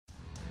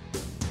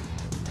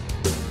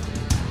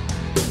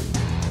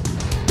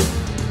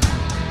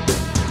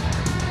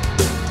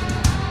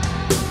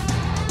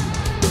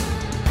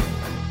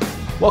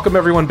Welcome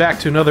everyone back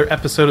to another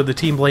episode of the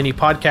Team Blaney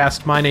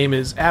podcast. My name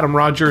is Adam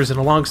Rogers, and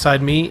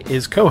alongside me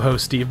is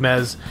co-host Steve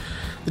Mez.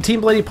 The Team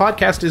Blaney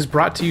podcast is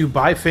brought to you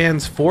by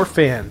fans for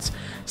fans.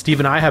 Steve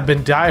and I have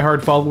been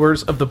diehard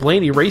followers of the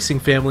Blaney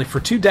racing family for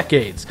 2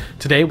 decades.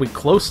 Today, we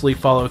closely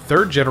follow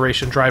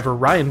third-generation driver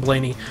Ryan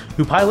Blaney,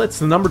 who pilots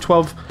the number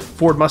 12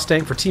 Ford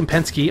Mustang for Team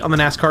Penske on the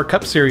NASCAR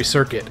Cup Series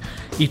circuit.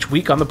 Each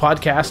week on the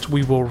podcast,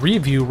 we will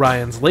review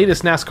Ryan's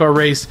latest NASCAR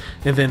race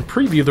and then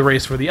preview the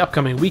race for the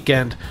upcoming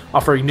weekend,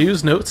 offering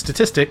news, notes,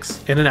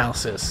 statistics, and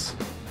analysis.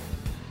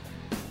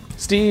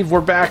 Steve,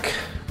 we're back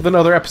with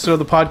another episode of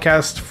the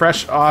podcast,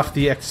 fresh off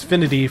the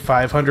Xfinity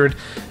 500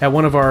 at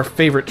one of our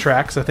favorite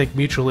tracks, I think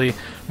mutually,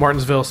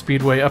 Martinsville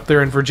Speedway up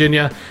there in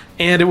Virginia.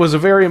 And it was a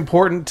very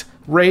important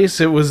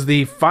race. It was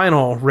the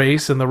final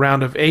race in the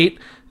round of 8,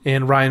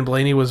 and Ryan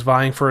Blaney was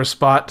vying for a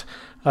spot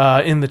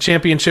in the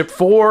championship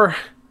 4.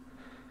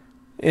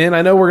 And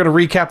I know we're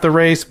going to recap the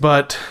race,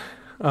 but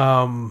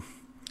I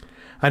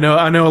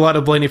know a lot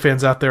of Blaney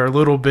fans out there are a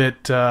little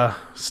bit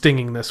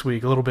stinging this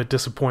week, a little bit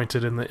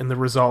disappointed in the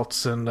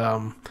results, and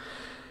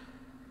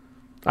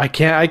I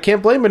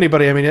can't blame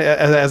anybody. I mean,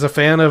 as a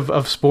fan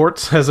of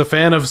sports, as a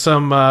fan of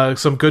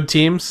some good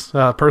teams,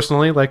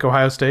 personally, like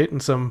Ohio State,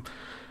 and some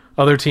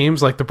other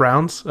teams like the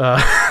Browns,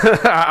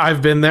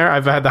 I've been there.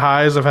 I've had the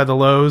highs, I've had the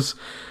lows,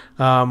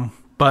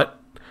 but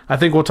I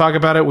think we'll talk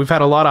about it. We've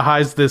had a lot of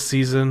highs this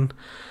season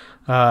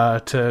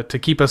to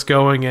keep us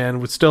going,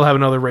 and we still have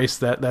another race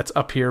that's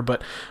up here.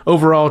 But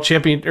overall,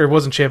 it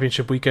wasn't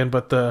championship weekend,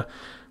 but the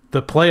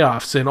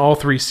playoffs in all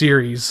 3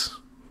 series,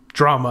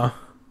 drama.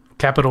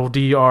 Capital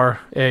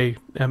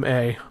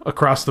D-R-A-M-A,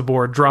 across the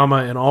board.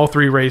 Drama in all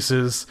 3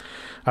 races.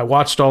 I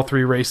watched all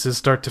 3 races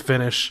start to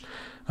finish.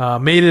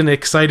 Made an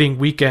exciting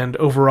weekend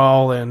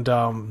overall, and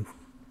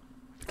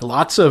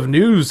lots of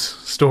news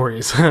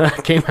stories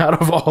came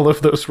out of all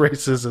of those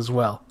races as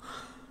well.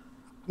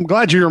 I'm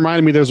glad you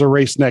reminded me there's a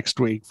race next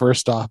week,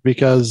 first off,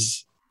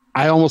 because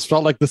I almost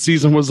felt like the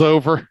season was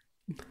over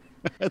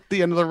at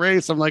the end of the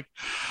race. I'm like,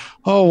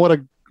 oh, what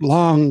a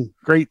long,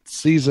 great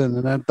season.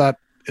 And I thought,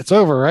 it's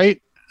over,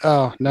 right?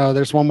 Oh no,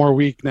 there's one more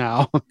week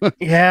now.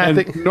 Yeah, I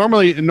think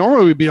normally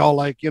we'd be all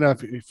like,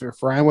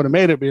 if Ryan would have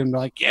made it, being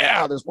like,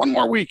 yeah, there's one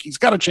more week, he's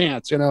got a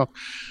chance,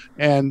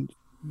 And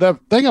the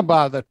thing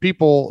about that,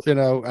 people,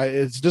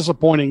 it's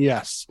disappointing,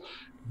 yes,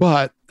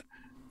 but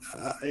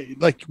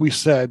like we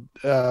said,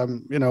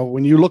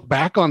 when you look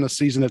back on the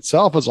season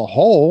itself as a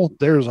whole,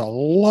 there's a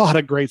lot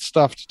of great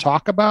stuff to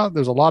talk about.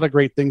 There's a lot of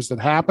great things that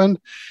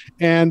happened.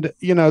 And,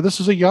 this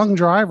is a young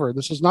driver.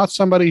 This is not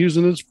somebody who's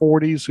in his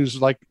 40s,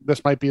 who's like,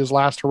 this might be his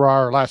last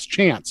hurrah or last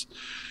chance.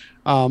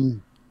 A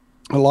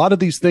lot of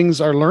these things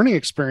are learning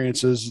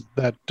experiences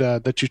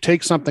that you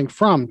take something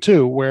from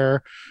too,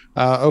 where,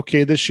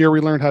 okay, this year we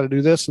learned how to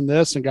do this and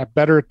got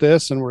better at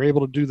this, and we're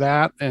able to do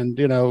that.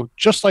 And,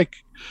 just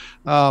like,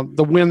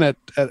 the win at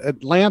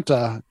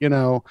Atlanta, he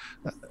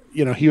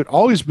had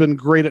always been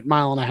great at 1.5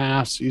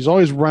 miles. He's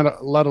always led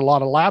a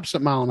lot of laps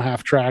at 1.5 mile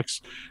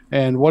tracks.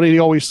 And what did he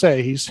always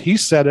say? He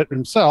said it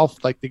himself,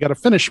 like, they got to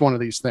finish one of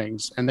these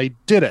things, and they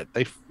did it.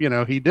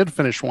 He did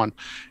finish one.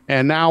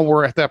 And now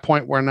we're at that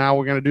point where now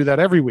we're going to do that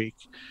every week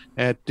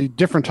at the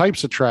different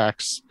types of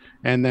tracks.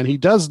 And then he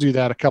does do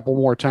that a couple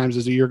more times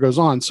as the year goes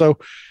on. So,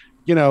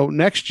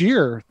 next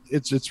year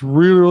it's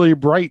really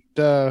bright,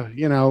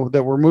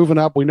 that we're moving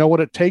up. We know what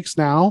it takes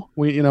now.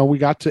 We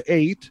got to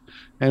 8,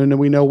 and then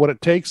we know what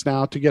it takes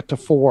now to get to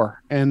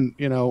 4. And,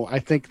 I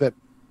think that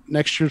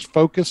next year's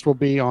focus will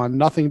be on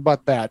nothing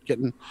but that,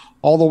 getting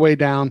all the way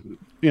down,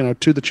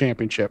 to the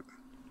championship.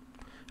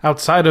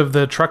 Outside of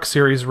the Truck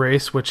Series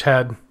race, which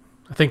had,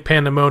 I think,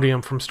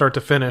 pandemonium from start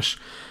to finish,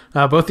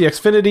 both the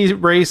Xfinity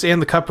race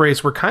and the Cup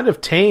race were kind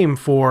of tame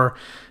for,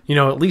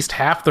 at least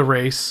half the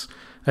race.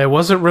 It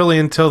wasn't really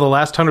until the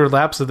last 100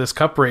 laps of this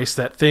Cup race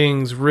that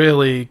things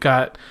really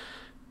got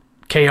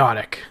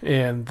chaotic,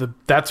 and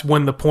that's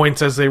when the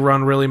points as they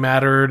run really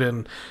mattered,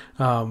 and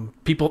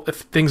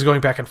things going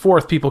back and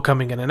forth, people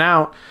coming in and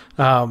out.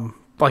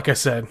 Like I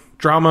said,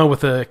 drama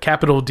with a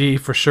capital D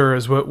for sure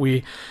is what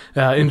we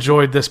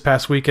enjoyed this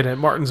past weekend at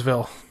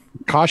Martinsville.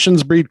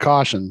 Cautions breed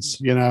cautions.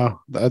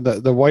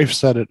 The wife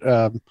said it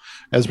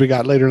as we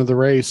got later into the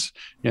race.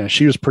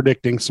 She was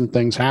predicting some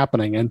things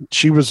happening, and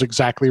she was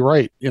exactly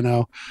right.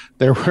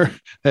 There were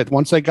that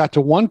once they got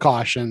to one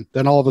caution,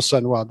 then all of a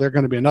sudden, well, there's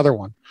going to be another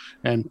one.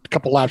 And a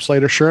couple laps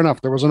later, sure enough,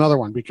 there was another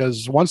one,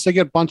 because once they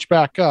get bunched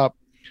back up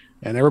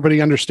and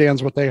everybody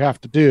understands what they have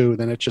to do,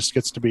 then it just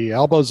gets to be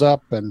elbows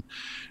up and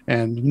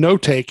no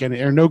take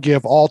or no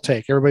give, all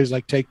take. Everybody's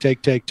like,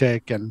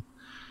 take. And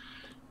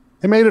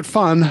it made it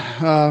fun.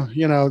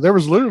 There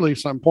was literally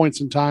some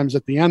points and times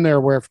at the end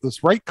there where if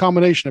this right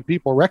combination of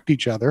people wrecked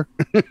each other,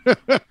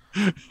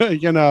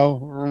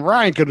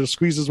 Ryan could have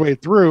squeezed his way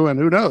through, and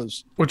who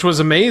knows? Which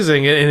was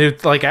amazing, and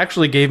it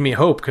actually gave me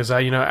hope, because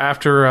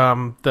after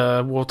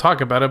we'll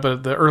talk about it,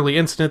 but the early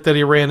incident that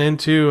he ran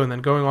into, and then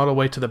going all the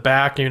way to the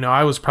back,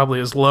 I was probably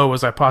as low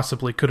as I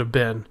possibly could have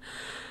been,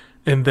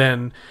 and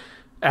then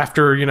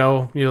after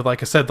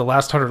like I said, the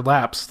last 100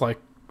 laps, like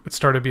it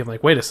started being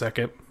like, wait a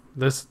second.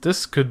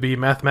 this could be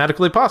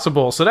mathematically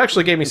possible. So it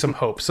actually gave me some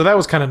hope. So that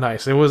was kind of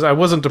nice. I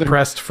wasn't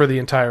depressed for the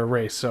entire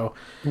race. So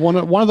one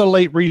of the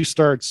late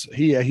restarts,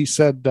 he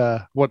said,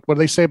 what do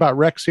they say about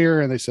wrecks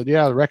here? And they said,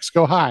 yeah, the wrecks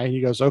go high. And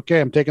he goes,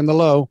 okay, I'm taking the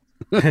low.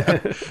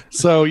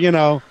 So,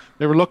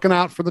 they were looking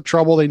out for the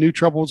trouble. They knew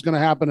trouble was going to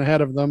happen ahead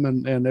of them.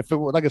 And if it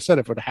would, like I said,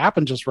 if it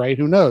happened just right,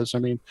 who knows? I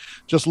mean,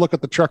 just look at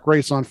the truck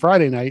race on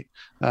Friday night.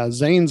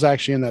 Zane's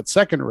actually in that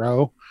second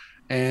row.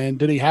 And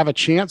did he have a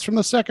chance from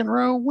the second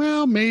row?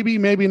 Well, maybe,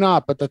 maybe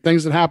not. But the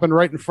things that happened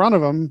right in front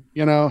of him,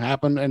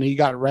 happened, and he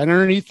got right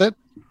underneath it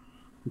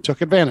and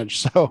took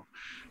advantage. So,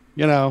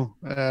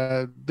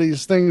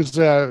 these things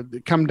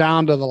come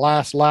down to the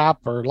last lap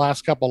or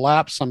last couple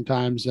laps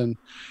sometimes. And,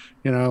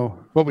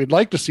 what we'd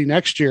like to see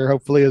next year,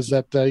 hopefully, is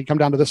that you come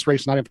down to this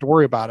race and not have to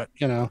worry about it.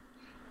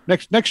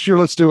 Next year,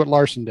 let's do what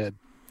Larson did.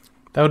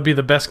 That would be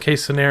the best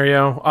case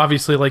scenario.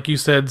 Obviously, like you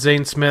said,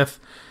 Zane Smith.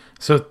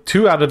 So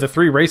 2 out of the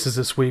 3 races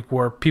this week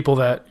were people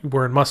that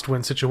were in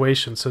must-win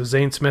situations. So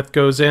Zane Smith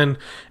goes in,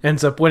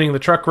 ends up winning the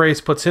truck race,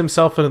 puts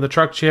himself into the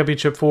truck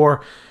championship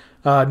for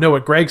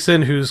Noah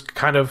Gragson, who's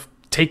kind of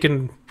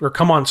taken or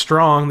come on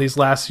strong these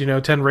last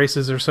 10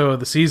 races or so of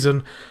the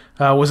season.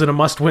 Was in a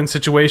must-win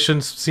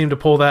situation, seemed to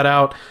pull that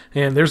out.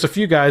 And there's a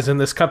few guys in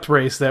this Cup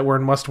race that were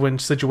in must-win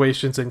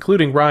situations,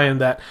 including Ryan,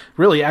 that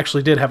really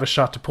actually did have a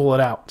shot to pull it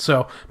out.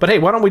 So, but hey,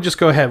 why don't we just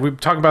go ahead? We've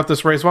talked about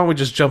this race. Why don't we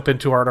just jump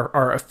into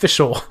our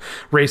official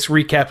race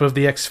recap of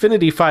the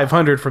Xfinity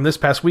 500 from this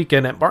past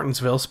weekend at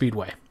Martinsville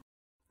Speedway.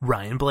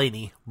 Ryan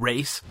Blaney,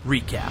 race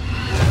recap.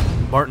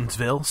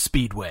 Martinsville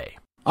Speedway.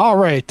 All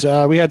right.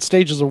 We had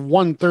stages of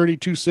 130,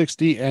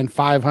 260, and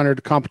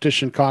 500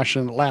 competition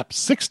caution lap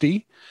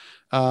 60.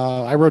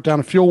 I wrote down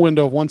a fuel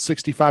window of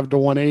 165 to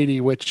 180,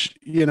 which,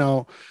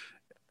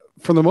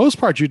 for the most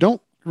part, you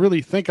don't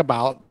really think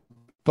about,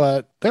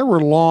 but there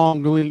were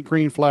long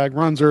green flag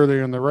runs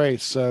earlier in the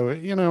race. So,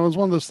 it was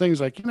one of those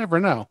things like you never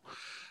know.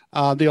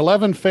 The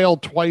 11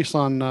 failed twice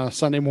on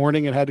Sunday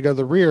morning and had to go to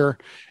the rear.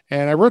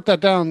 And I wrote that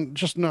down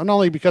just not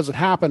only because it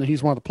happened,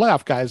 he's one of the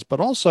playoff guys, but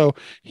also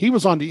he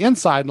was on the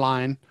inside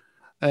line.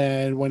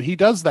 And when he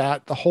does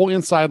that, the whole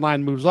inside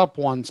line moves up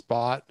one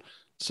spot.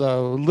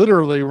 So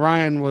literally,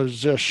 Ryan was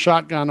just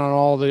shotgun on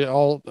all the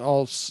other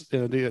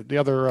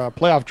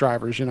playoff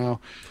drivers,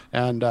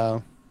 and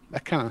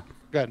that kind of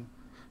good.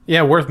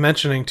 Yeah, worth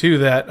mentioning too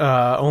that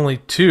only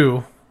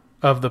 2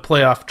 of the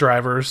playoff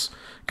drivers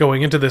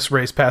going into this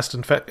race passed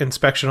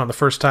inspection on the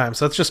first time.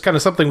 So that's just kind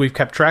of something we've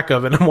kept track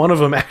of. And one of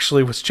them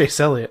actually was Chase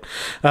Elliott.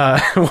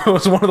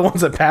 Was one of the ones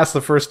that passed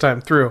the first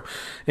time through.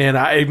 And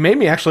it made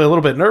me actually a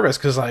little bit nervous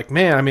because, I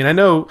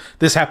know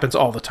this happens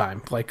all the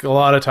time. Like, a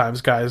lot of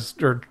times guys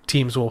or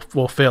teams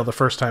will fail the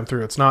first time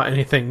through. It's not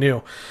anything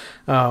new.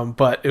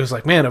 But it was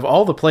like, man, of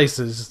all the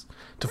places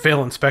to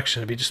fail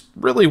inspection, it'd be just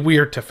really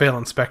weird to fail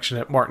inspection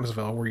at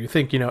Martinsville, where you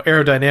think,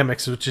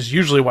 aerodynamics, which is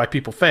usually why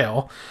people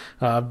fail,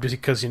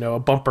 because, a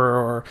bumper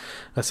or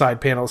a side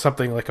panel,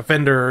 something like a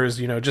fender is,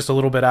 just a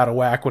little bit out of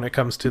whack when it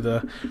comes to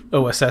the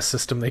OSS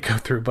system they go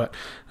through. But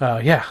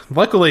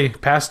luckily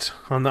passed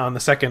on the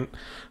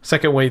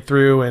second way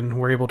through, and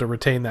we're able to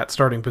retain that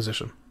starting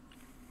position.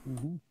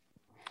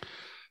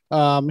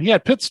 Mm-hmm. He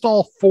had pit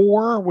stall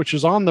 4, which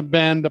is on the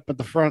bend up at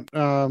the front,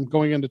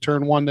 going into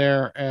turn 1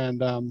 there.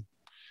 And,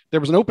 there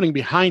was an opening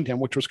behind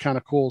him, which was kind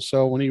of cool.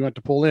 So when he went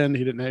to pull in,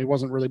 he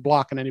wasn't really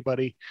blocking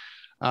anybody.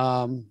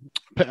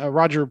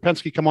 Roger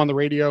Penske come on the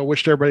radio,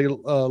 wished everybody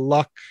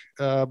luck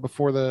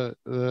before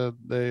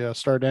they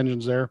started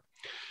engines there.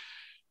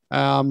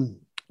 I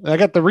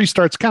got the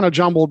restarts kind of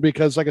jumbled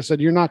because, like I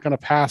said, you're not going to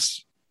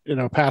pass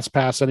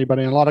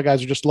anybody. And a lot of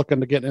guys are just looking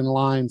to get in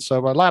line.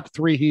 So by lap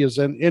 3, he is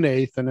in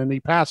 8th, and then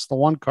he passed the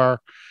one car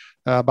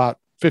about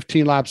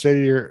 15 laps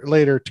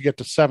later to get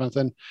to 7th.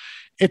 And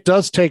it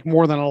does take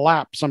more than a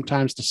lap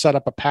sometimes to set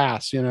up a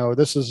pass.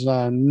 This is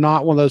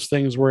not one of those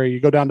things where you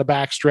go down the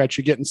back stretch,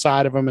 you get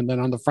inside of him, and then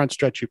on the front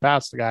stretch, you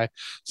pass the guy.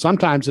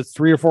 Sometimes it's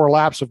 3 or 4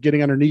 laps of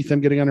getting underneath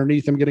him,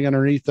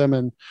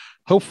 and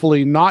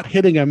hopefully not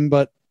hitting him,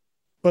 but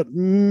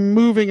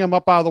moving him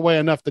up out of the way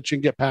enough that you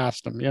can get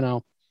past him,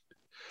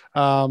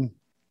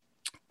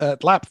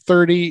 At lap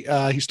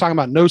 30, he's talking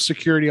about no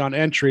security on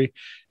entry.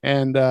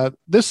 And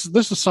this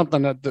is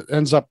something that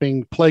ends up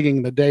being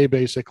plaguing the day,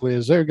 basically,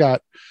 is they've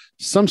got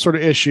some sort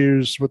of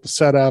issues with the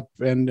setup.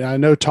 And I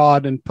know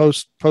Todd in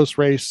post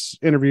race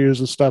interviews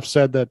and stuff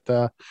said that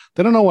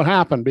they don't know what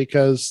happened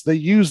because they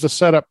used the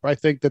setup, I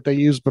think, that they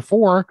used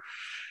before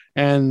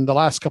and the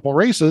last couple of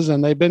races,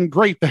 and they've been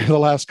great there the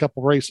last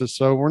couple of races.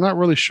 So we're not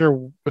really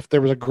sure if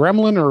there was a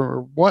gremlin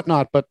or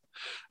whatnot, but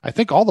I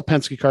think all the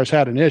Penske cars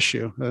had an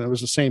issue. It was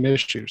the same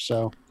issue.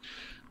 So.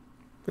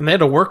 And they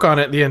had to work on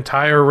it the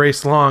entire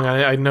race long.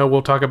 I know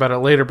we'll talk about it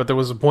later, but there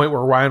was a point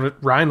where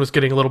Ryan was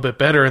getting a little bit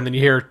better, and then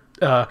you hear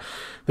the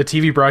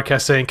TV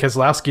broadcast saying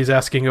Keselowski's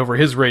asking over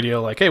his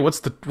radio, like, "Hey, what's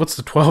the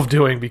 12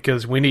 doing?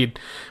 Because we need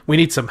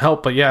some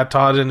help." But yeah,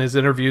 Todd in his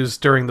interviews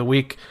during the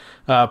week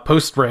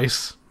post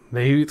race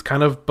it's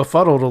kind of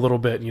befuddled a little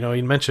bit. You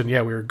mentioned,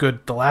 we were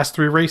good the last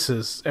 3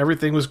 races.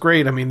 Everything was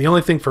great. I mean, the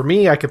only thing for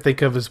me I could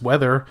think of is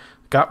weather.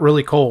 It got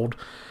really cold.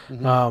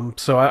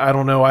 So I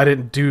don't know. I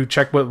didn't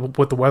check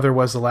what the weather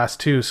was the last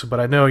 2. So, but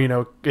I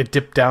know, it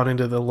dipped down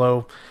into the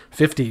low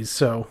 50s.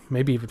 So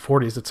maybe even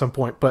 40s at some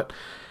point. But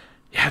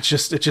yeah, it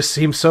just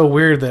seems so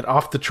weird that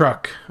off the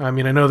truck. I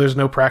mean, I know there's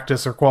no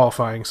practice or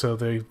qualifying, so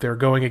they're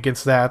going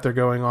against that. They're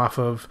going off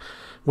of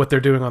what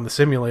they're doing on the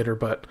simulator,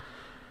 but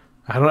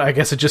I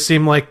guess it just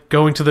seemed like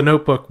going to the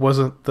notebook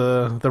wasn't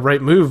the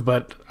right move,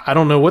 but I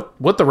don't know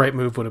what the right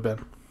move would have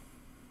been.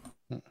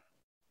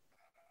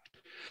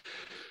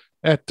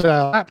 At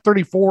lap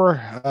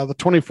 34, the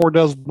 24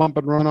 does bump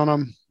and run on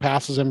him,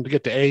 passes him to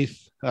get to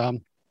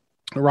 8th.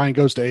 Ryan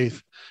goes to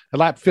 8th. At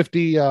lap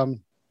 50,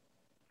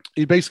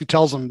 he basically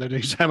tells him that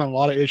he's having a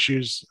lot of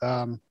issues,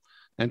 and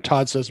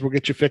Todd says, we'll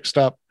get you fixed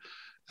up.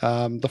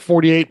 The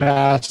 48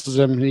 passes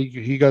him.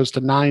 He goes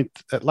to 9th.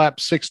 At lap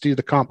 60,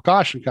 the comp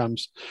caution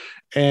comes.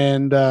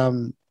 And,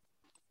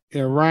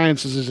 Ryan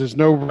says there's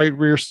no right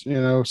rear,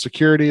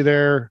 security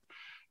there.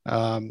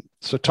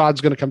 So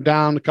Todd's going to come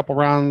down a couple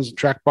rounds,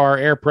 track bar,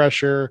 air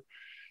pressure.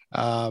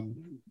 They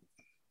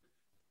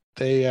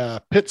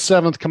pit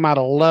 7th, come out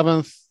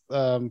 11th.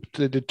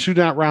 They did 2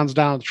 rounds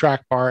down the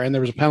track bar, and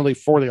there was a penalty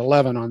for the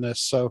 11 on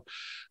this. So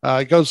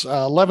it goes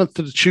 11th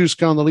to the choose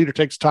cone. The leader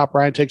takes the top,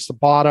 Ryan takes the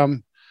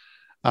bottom.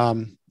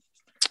 And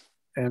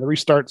the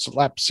restart's at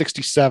lap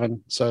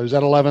 67. So he's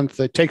at 11th.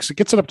 It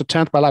gets it up to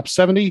 10th by lap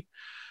 70.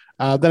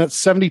 Then at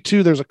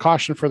 72, there's a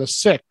caution for the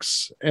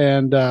 6.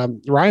 And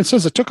Ryan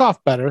says it took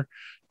off better.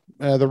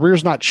 The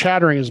rear's not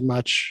chattering as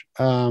much.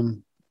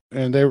 And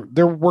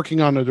they're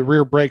working on the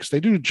rear brakes. They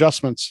do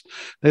adjustments.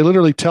 They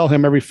literally tell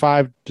him every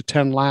 5 to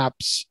 10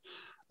 laps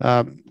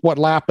what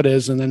lap it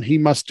is, and then he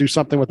must do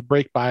something with the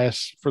brake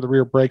bias for the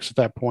rear brakes at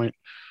that point.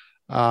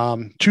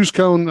 Choose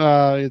cone,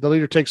 the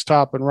leader takes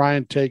top, and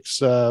Ryan takes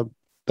the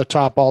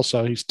top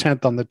also. He's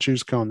 10th on the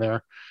choose cone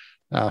there,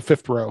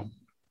 5th row.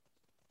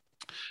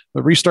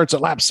 The restart's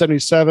at lap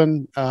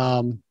 77,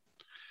 and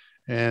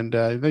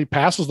then he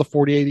passes the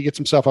 48. He gets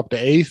himself up to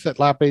 8th at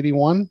lap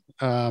 81.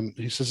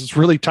 He says it's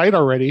really tight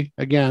already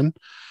again.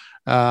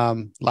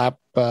 Lap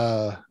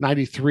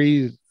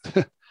 93,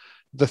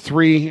 the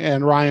 3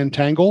 and Ryan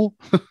tangle,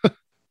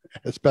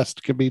 as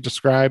best can be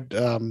described.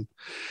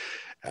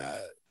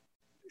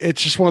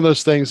 It's just one of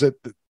those things that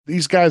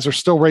these guys are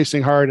still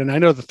racing hard. And I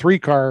know the 3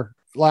 car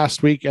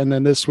last week and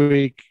then this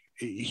week,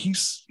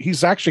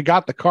 he's actually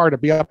got the car to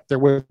be up there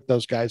with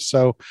those guys.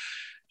 So,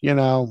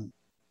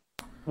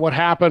 what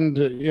happened,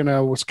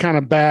 was kind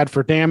of bad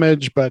for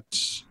damage, but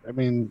I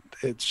mean,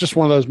 it's just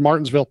one of those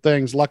Martinsville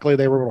things. Luckily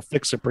they were able to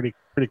fix it pretty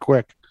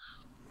quick.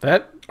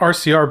 That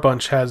RCR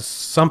bunch has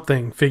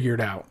something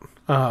figured out.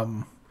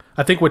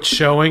 I think what's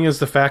showing is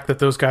the fact that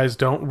those guys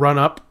don't run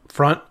up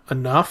front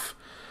enough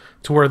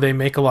to where they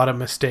make a lot of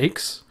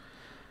mistakes,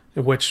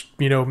 which,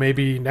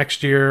 maybe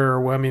next year,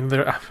 or I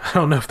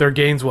don't know if their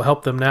gains will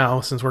help them now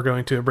since we're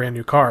going to a brand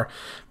new car.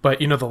 But,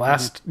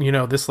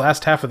 this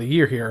last half of the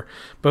year here,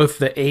 both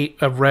the 8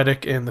 of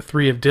Reddick and the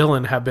 3 of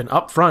Dillon have been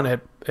up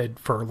front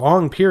for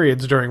long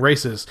periods during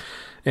races.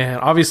 And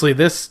obviously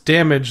this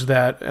damage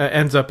that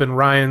ends up in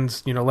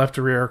Ryan's, left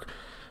rear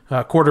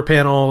quarter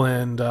panel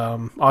and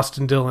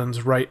Austin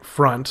Dillon's right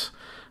front.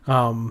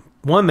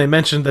 One, they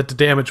mentioned that the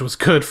damage was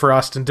good for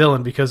Austin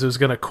Dillon because it was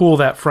going to cool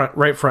that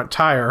right front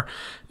tire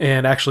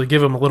and actually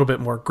give him a little bit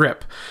more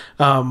grip.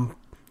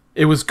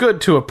 It was good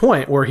to a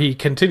point where he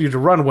continued to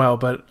run well,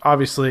 but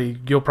obviously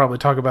you'll probably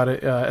talk about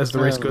it as the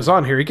race goes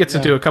on here. He gets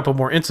into a couple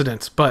more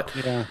incidents, but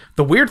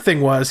the weird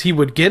thing was he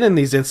would get in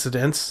these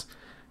incidents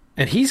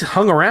and he's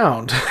hung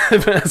around.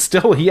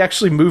 Still, he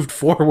actually moved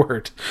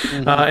forward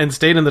and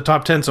stayed in the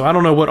top 10. So I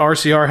don't know what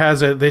RCR has.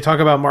 They talk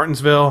about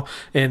Martinsville,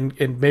 and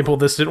maybe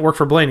this didn't work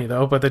for Blaney,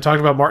 though, but they talked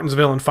about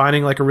Martinsville and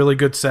finding like a really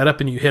good setup,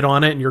 and you hit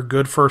on it, and you're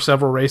good for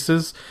several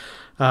races.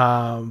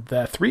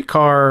 That 3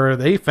 car,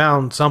 they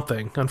found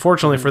something.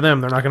 Unfortunately for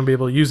them, they're not going to be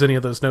able to use any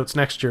of those notes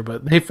next year,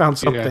 but they found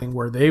something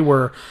where they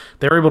were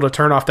able to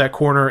turn off that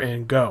corner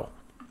and go.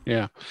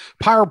 Yeah.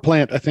 Power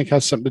plant, I think,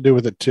 has something to do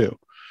with it, too.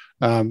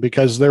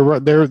 Because they've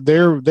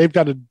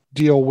got to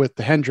deal with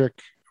the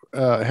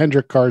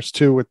Hendrick cars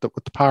too, with the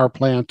power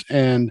plant,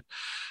 and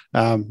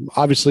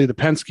obviously the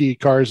Penske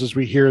cars, as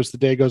we hear as the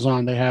day goes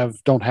on,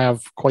 don't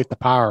have quite the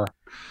power.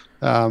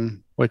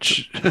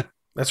 Which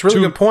that's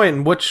really good point.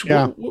 And what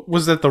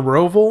was it, the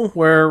Roval,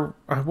 where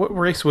what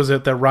race was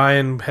it that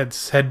Ryan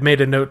had made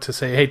a note to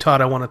say, "Hey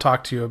Todd, I want to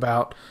talk to you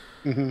about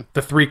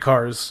the 3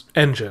 cars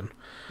engine."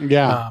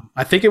 Yeah,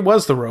 I think it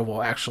was the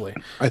Roval, actually.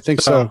 I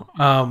think so.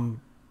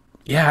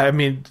 Yeah, I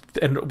mean,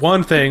 and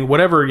one thing,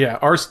 whatever,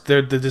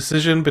 the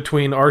decision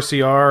between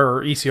RCR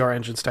or ECR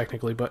engines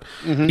technically, but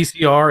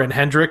ECR and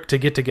Hendrick to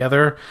get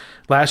together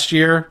last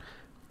year,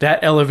 that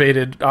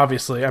elevated,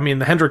 obviously. I mean,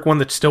 the Hendrick one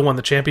that still won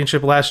the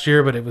championship last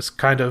year, but it was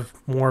kind of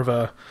more of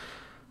a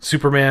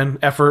Superman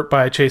effort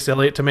by Chase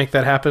Elliott to make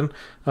that happen.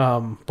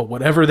 But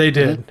whatever they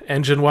did,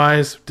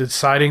 engine-wise,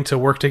 deciding to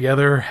work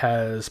together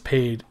has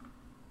paid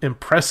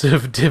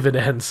impressive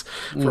dividends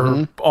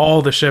for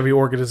all the Chevy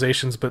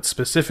organizations, but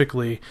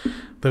specifically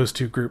those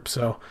two groups.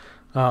 So,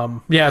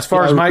 as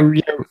far as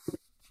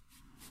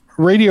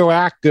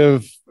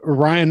Radioactive,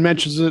 Ryan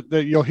mentions it,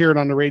 that you'll hear it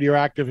on the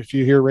Radioactive. If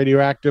you hear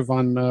Radioactive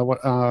on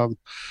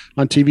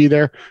TV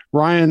there,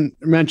 Ryan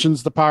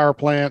mentions the power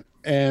plant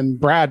and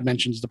Brad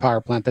mentions the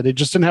power plant, that they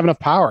just didn't have enough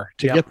power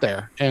to get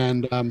there.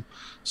 And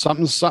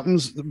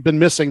something's been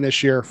missing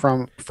this year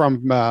from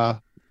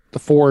the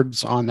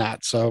Fords on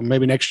that. So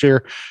maybe next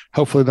year,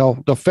 hopefully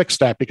they'll fix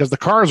that, because the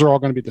cars are all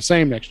going to be the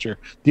same next year.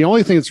 The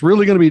only thing that's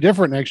really going to be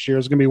different next year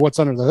is going to be what's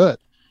under the hood.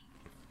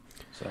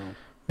 So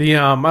I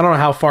don't know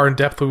how far in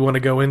depth we want to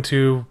go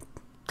into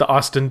the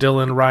Austin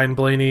Dillon, Ryan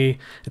Blaney.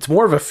 It's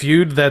more of a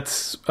feud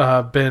that's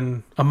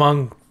been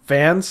among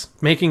fans,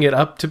 making it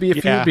up to be a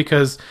feud,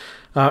 because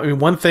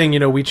one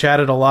thing, we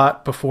chatted a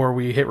lot before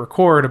we hit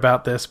record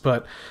about this,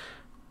 but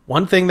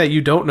one thing that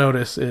you don't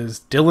notice is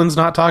Dillon's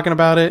not talking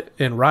about it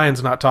and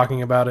Ryan's not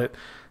talking about it.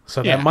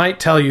 So that might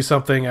tell you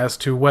something as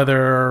to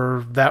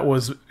whether that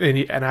was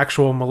an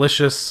actual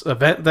malicious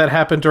event that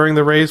happened during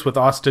the race with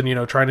Austin,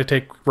 trying to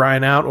take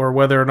Ryan out, or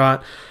whether or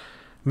not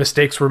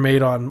mistakes were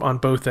made on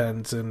both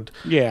ends. And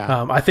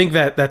I think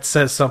that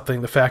says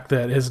something, the fact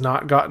that has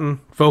not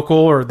gotten vocal,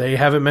 or they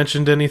haven't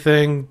mentioned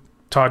anything.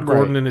 Todd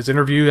Gordon in his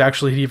interview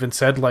actually even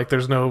said, like,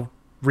 there's no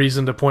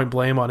reason to point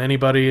blame on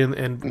anybody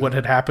in what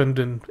had happened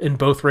in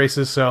both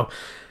races. So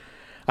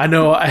I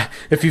know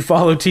if you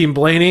follow Team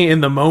Blaney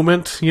in the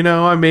moment,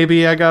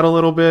 maybe I got a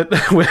little bit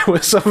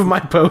with some of my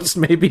posts,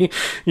 maybe,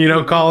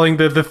 calling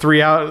the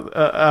three out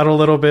a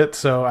little bit.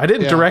 So I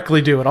didn't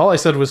directly do it. All I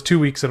said was 2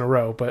 weeks in a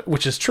row, but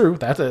which is true.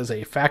 That is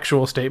a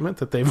factual statement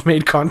that they've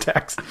made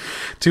contacts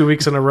 2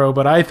 weeks in a row.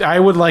 But I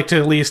would like to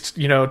at least,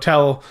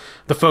 tell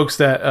the folks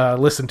that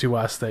listen to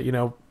us that,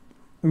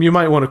 you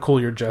might want to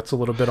cool your jets a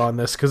little bit on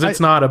this, because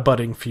it's not a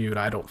budding feud,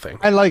 I don't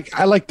think. I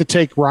like to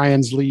take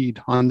Ryan's lead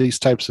on these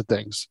types of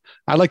things.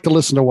 I like to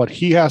listen to what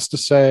he has to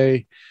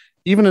say,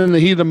 even in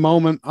the heat of the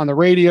moment on the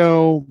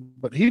radio,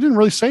 but he didn't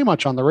really say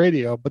much on the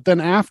radio. But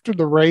then after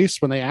the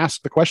race, when they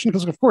ask the question,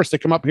 because of course they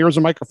come up, here's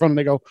a microphone, and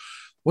they go,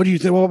 what do you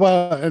think?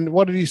 And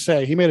what did he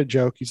say? He made a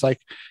joke. He's like,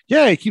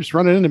 yeah, he keeps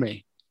running into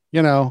me.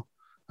 I don't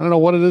know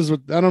what it is.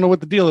 I don't know what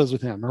the deal is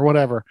with him or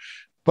whatever,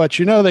 but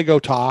they go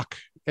talk,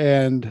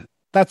 and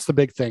that's the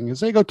big thing, is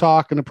they go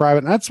talk in the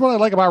private. And that's what I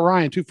like about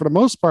Ryan too. For the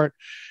most part,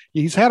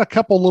 he's had a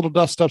couple little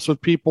dust ups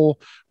with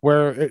people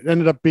where it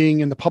ended up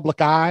being in the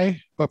public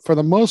eye, but for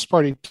the most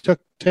part, he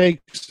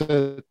takes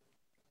it,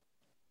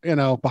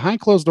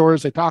 behind closed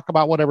doors. They talk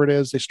about whatever it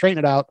is, they straighten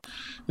it out.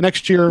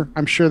 Next year,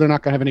 I'm sure they're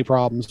not going to have any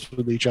problems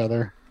with each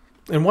other.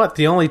 And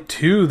the only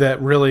two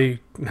that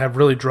really have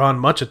drawn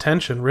much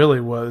attention really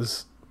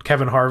was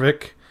Kevin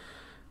Harvick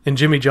and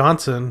Jimmy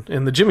Johnson.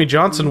 And the Jimmy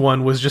Johnson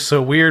one was just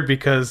so weird,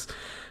 because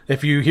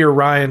if you hear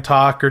Ryan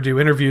talk or do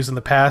interviews in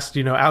the past,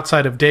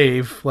 outside of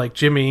Dave, like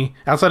Jimmy,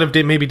 outside of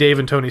maybe Dave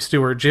and Tony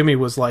Stewart, Jimmy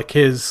was like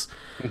his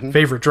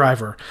favorite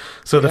driver.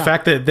 So the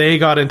fact that they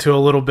got into a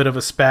little bit of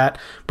a spat,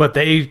 but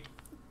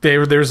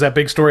there's that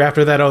big story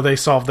after that. They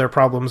solved their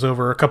problems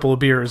over a couple of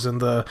beers in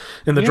the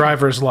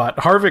driver's lot.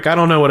 Harvick, I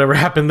don't know whatever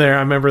happened there. I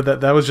remember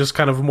that was just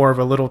kind of more of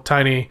a little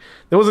tiny.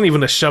 It wasn't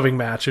even a shoving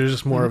match. It was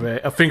just more of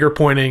a finger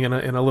pointing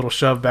and a little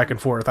shove back and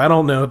forth. I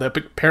don't know that.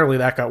 Apparently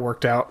that got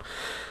worked out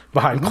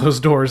behind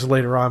closed doors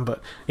later on.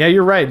 But yeah,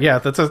 you're right. Yeah,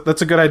 that's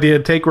a good idea.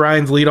 Take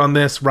Ryan's lead on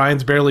this.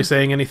 Ryan's barely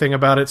saying anything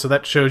about it, so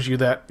that shows you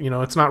that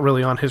it's not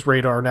really on his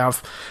radar. Now, if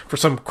for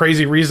some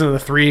crazy reason the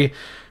three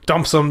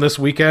dumps them this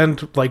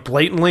weekend, like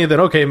blatantly, then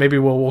okay, maybe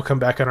we'll come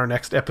back on our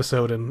next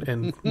episode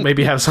and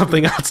maybe have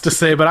something else to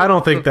say. But I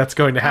don't think that's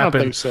going to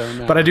happen. I don't think so,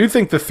 no. But I do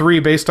think the three,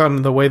 based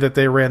on the way that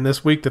they ran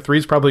this week, the three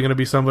is probably going to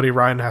be somebody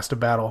Ryan has to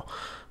battle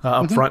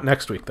up front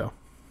next week, though.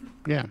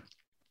 Yeah.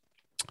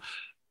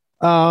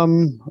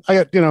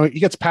 He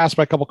gets passed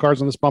by a couple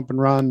cars on this bump and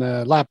run.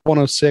 Lap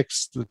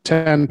 106, the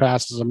 10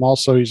 passes him.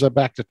 Also, he's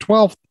back to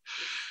 12th.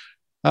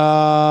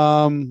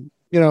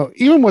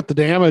 Even with the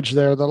damage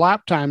there, the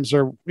lap times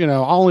are,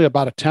 only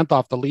about a tenth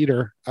off the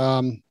leader.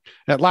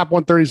 At lap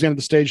 130 is the end of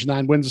the stage.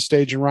 9 wins the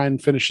stage, and Ryan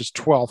finishes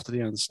 12th at the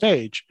end of the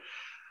stage.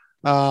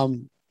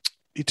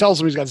 He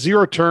tells him he's got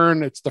zero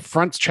turn. It's the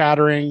front's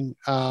chattering.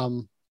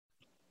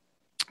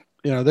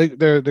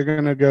 They're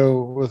going to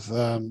go with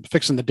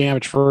fixing the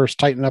damage first,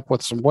 tighten up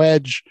with some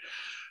wedge.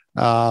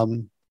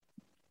 The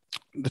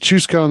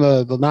choose cone,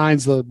 the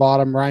 9's the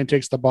bottom. Ryan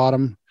takes the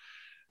bottom.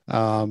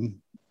 They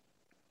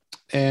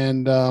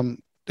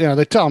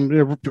tell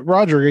him,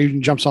 Roger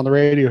even jumps on the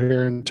radio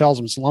here and tells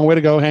him it's a long way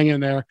to go, hang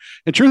in there.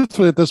 And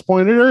truthfully, at this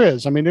point, there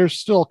is. I mean, there's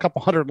still a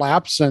couple hundred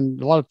laps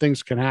and a lot of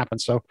things can happen.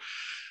 So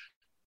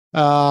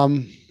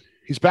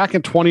he's back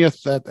in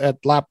 20th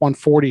at lap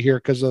 140 here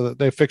because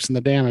they're fixing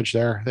the damage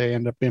there. They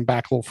end up being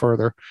back a little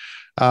further.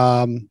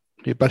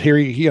 But here,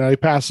 he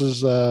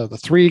passes the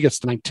 3, gets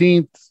to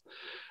 19th.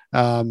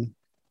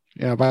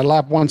 By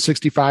lap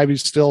 165,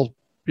 he's still,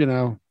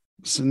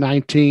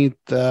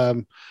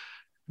 19th.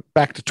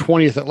 Back to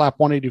 20th at lap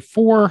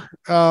 184.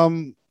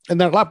 And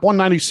then at lap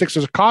 196,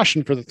 there's a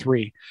caution for the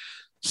 3.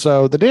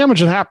 So the damage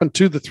that happened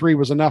to the 3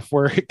 was enough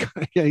where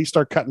he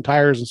started cutting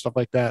tires and stuff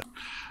like that.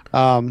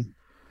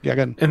 Yeah,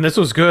 good. And this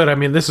was good. I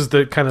mean, this is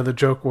the kind of the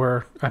joke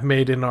where I've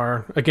made in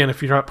our, again,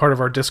 if you're not part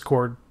of our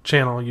Discord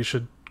channel, you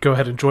should go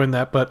ahead and join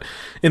that. But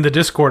in the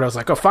Discord, I was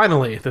like, oh,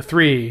 finally, the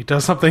 3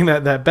 does something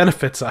that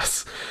benefits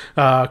us,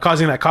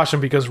 causing that caution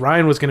because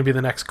Ryan was going to be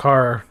the next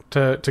car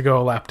to go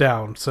a lap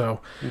down.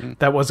 So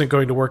that wasn't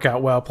going to work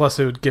out well. Plus,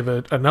 it would give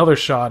it another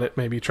shot at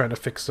maybe trying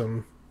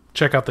to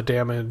check out the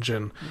damage.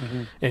 And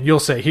you'll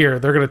say here,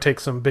 they're going to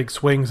take some big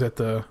swings at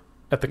the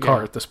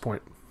car at this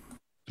point.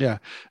 Yeah,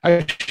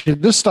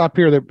 this stop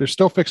here, they're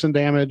still fixing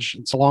damage.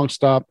 It's a long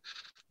stop.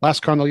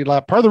 Last car on the lead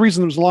lap. Part of the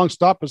reason it was a long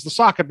stop is the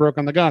socket broke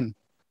on the gun.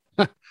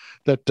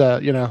 That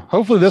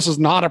hopefully this is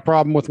not a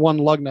problem with one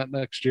lug nut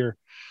next year.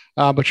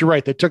 But you're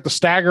right. They took the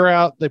stagger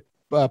out. They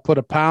put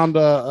a pound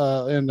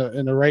in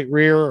the right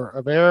rear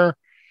of air.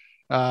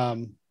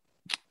 The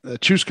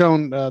choose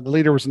cone, the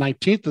leader was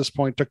 19th at this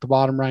point. Took the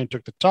bottom. Ryan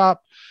took the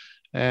top,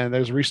 and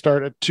there's a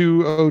restart at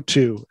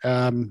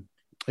 2:02.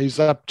 He's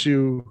up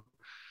to.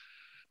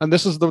 And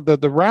this is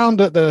the round,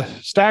 the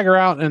stagger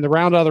out and the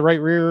round out of the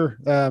right rear,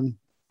 pound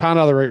out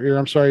of the right rear.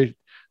 I'm sorry.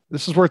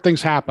 This is where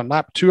things happen.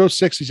 Lap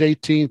 206, he's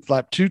 18th.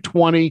 Lap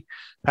 220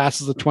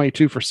 passes the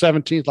 22 for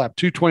 17th. Lap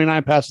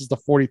 229 passes the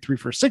 43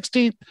 for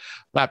 16th.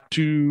 Lap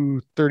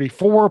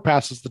 234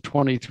 passes the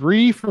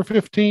 23 for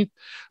 15th.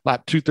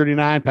 Lap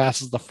 239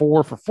 passes the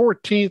 4 for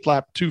 14th.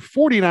 Lap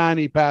 249,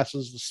 he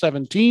passes the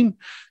 17,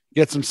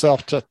 gets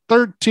himself to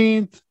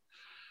 13th.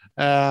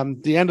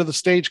 The end of the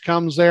stage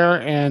comes there,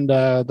 and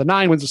the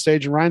 9 wins the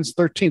stage, and Ryan's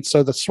 13th.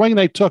 So the swing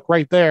they took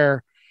right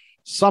there,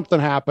 something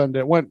happened.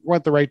 It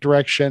went the right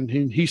direction.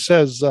 He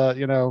says, that's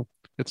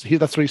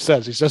what he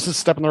says. He says it's a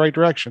step in the right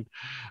direction.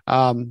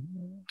 And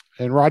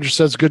Roger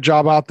says, good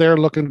job out there,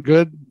 looking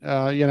good.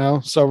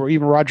 So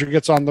even Roger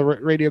gets on the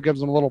radio,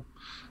 gives him a little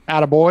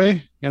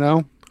attaboy,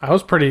 I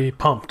was pretty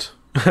pumped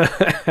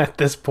at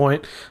this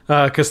point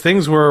because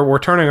things were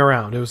turning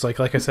around. It was like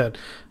I said,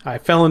 I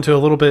fell into a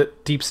little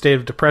bit deep state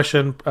of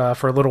depression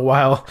for a little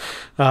while,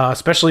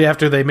 especially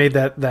after they made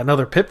that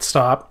another pit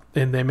stop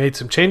and they made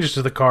some changes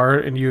to the car,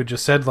 and you had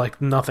just said like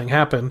nothing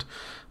happened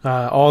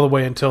all the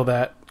way until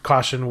that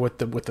caution with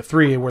the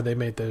 3 where they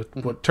made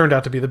what turned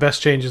out to be the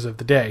best changes of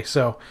the day.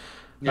 So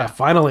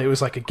finally it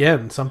was like,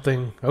 again,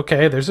 something,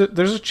 okay, there's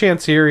a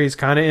chance here. He's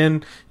kind of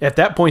in, at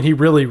that point he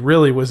really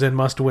was in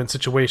must-win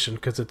situation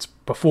because it's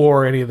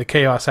before any of the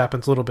chaos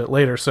happens a little bit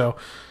later. So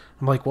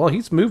I'm like, well,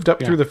 he's moved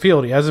up through the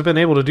field. He hasn't been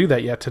able to do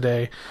that yet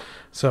today.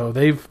 So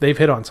they've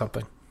hit on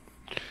something.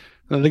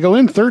 They go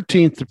in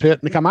 13th to pit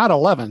and they come out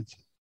 11th.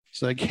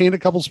 So they gained a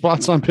couple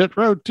spots on pit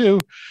road too.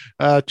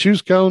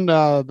 Choose cone,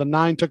 the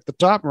 9 took the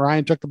top,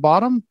 Ryan took the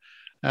bottom,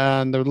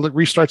 and the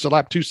restarts at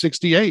lap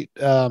 268.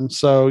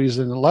 So he's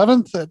in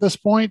 11th at this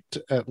point.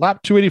 At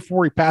lap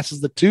 284, he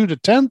passes the 2 to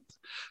 10th.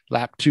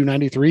 Lap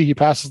 293, he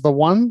passes the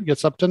 1,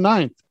 gets up to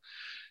 9th.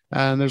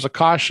 And there's a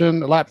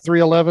caution at lap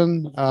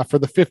 311 for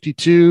the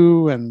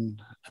 52,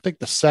 and I think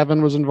the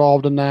 7 was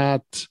involved in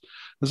that.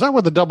 Is that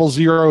where the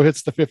 00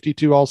 hits the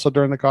 52 also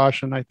during the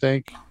caution, I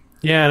think?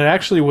 Yeah, and it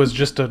actually was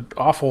just an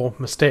awful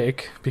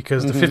mistake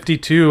because the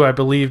 52, I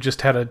believe,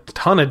 just had a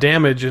ton of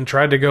damage and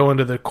tried to go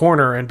into the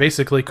corner and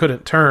basically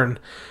couldn't turn.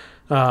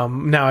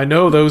 Now, I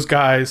know those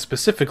guys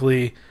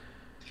specifically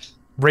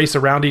race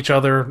around each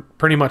other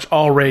pretty much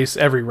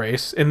every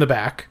race in the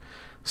back.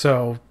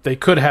 So they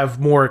could have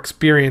more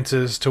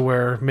experiences to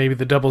where maybe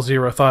the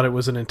 00 thought it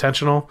was an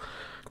intentional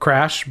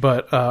crash.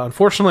 But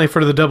unfortunately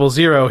for the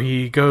 00,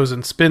 he goes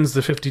and spins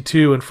the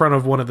 52 in front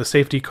of one of the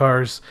safety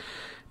cars.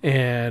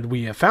 And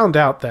we have found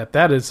out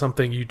that is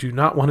something you do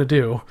not want to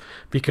do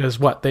because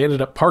they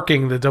ended up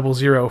parking the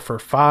 00 for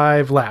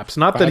 5 laps.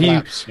 Not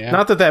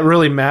that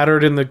really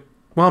mattered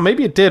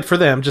maybe it did for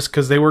them just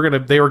because they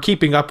were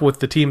keeping up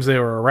with the teams they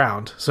were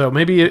around. So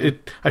maybe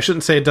I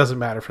shouldn't say it doesn't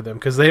matter for them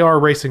because they are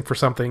racing for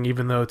something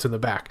even though it's in the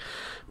back.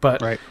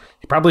 But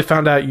you probably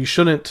found out you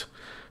shouldn't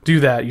do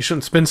that. You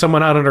shouldn't spin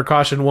someone out under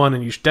caution 1,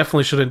 and you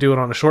definitely shouldn't do it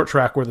on a short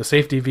track where the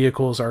safety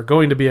vehicles are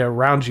going to be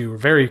around you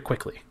very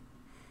quickly.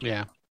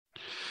 Yeah.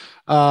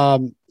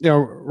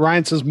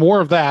 Ryan says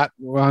more of that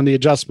on the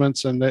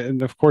adjustments,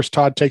 and of course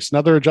Todd takes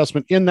another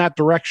adjustment in that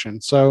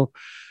direction. So,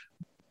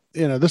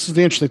 this is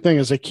the interesting thing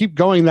is they keep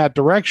going that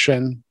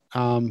direction,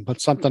 but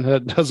something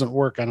that doesn't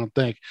work, I don't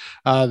think.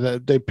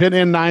 They pit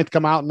in 9th,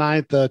 come out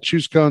 9th.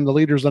 Choose cone, the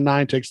leader's the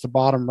 9, takes the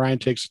bottom. Ryan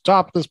takes the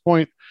top at this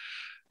point.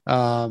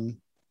 The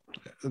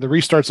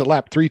restarts at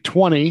lap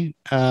 320,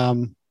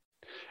 and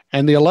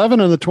the 11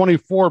 and the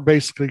 24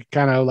 basically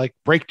kind of like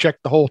brake check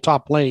the whole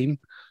top lane,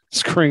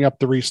 screwing up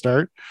the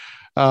restart.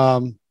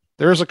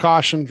 There is a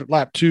caution for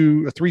lap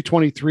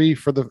 323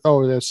 for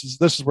this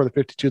is where the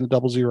 52 and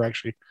the 00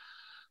 actually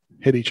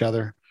hit each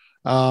other.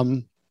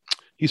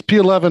 He's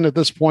P11 at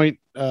this point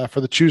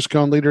for the choose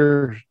cone.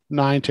 Leader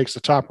 9 takes the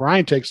top.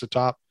 Ryan takes the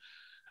top.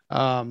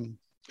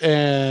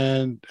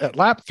 And at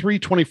lap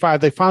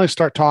 325, they finally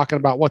start talking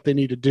about what they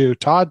need to do.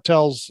 Todd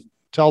tells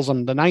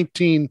them the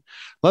 19,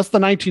 unless the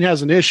 19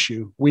 has an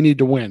issue, we need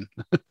to win.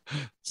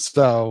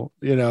 So,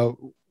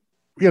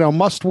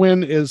 must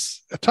win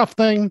is a tough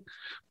thing.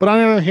 But on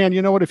the other hand,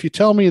 you know what? If you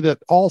tell me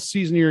that all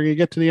season you're going to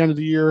get to the end of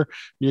the year,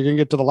 you're going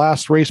to get to the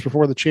last race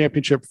before the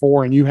championship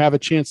 4, and you have a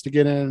chance to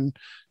get in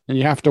and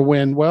you have to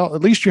win, well,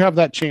 at least you have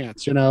that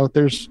chance.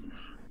 There's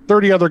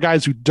 30 other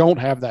guys who don't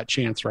have that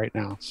chance right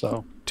now.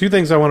 So 2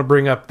 things I want to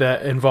bring up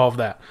that involve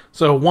that.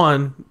 So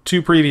 1,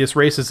 2 previous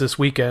races this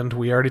weekend,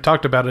 we already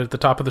talked about it at the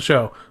top of the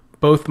show.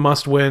 Both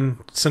must-win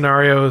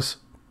scenarios.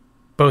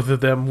 Both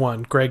of them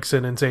won,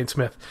 Gregson and Zane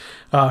Smith.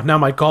 Now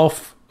my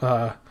golf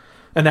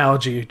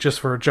analogy, just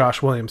for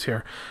Josh Williams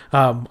here.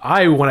 When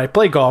I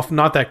play golf,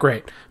 not that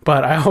great,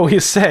 but I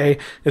always say,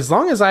 as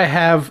long as I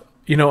have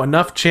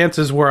enough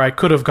chances where I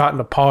could have gotten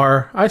a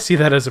par, I see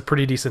that as a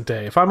pretty decent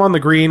day. If I'm on the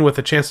green with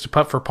a chance to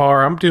putt for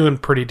par, I'm doing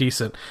pretty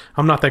decent.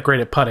 I'm not that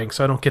great at putting,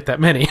 so I don't get that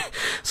many.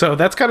 So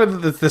that's kind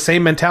of the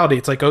same mentality.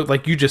 It's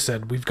like you just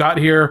said, we've got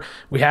here,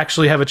 we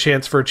actually have a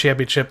chance for a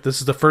championship. This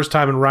is the first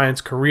time in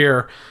Ryan's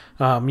career.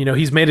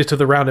 He's made it to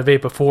the round of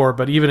 8 before,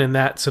 but even in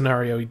that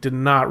scenario, he did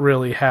not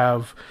really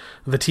have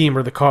the team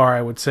or the car,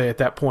 I would say, at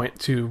that point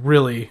to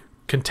really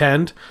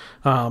contend.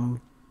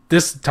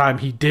 This time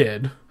he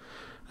did.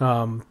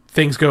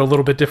 Things go a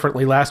little bit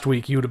differently last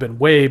week. He would have been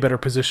way better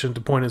positioned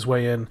to point his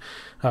way in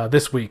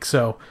this week.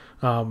 So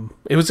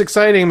it was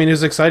exciting. I mean, it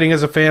was exciting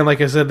as a fan. Like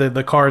I said,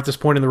 the car at this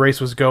point in the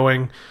race was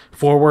going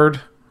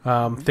forward.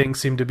 Things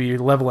seemed to be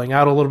leveling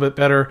out a little bit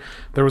better.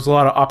 There was a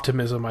lot of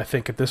optimism, I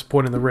think, at this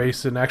point in the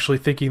race, and actually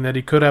thinking that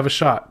he could have a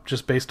shot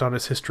just based on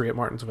his history at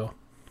Martinsville.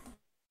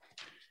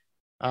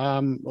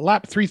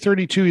 Lap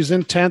 332, he's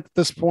in 10th at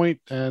this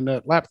point, and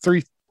at lap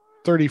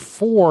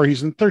 334,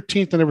 he's in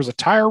 13th, and there was a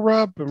tire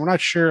rub, and we're not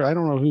sure. I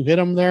don't know who hit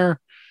him there.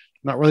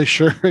 Not really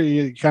sure.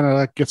 He kind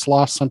of gets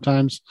lost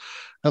sometimes.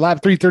 At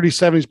lap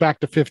 337, he's back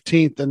to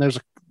 15th, and there's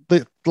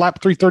lap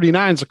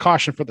 339 is a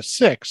caution for the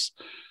 6.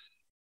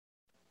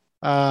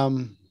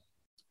 And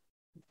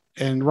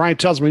Ryan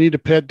tells me I need to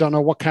pit. Don't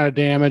know what kind of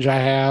damage I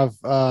have.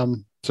 So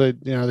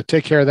to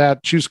take care of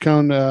that, Choose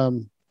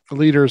Cone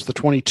leader is the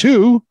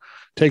 22,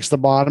 takes the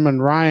bottom,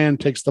 and Ryan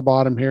takes the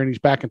bottom here, and he's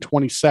back in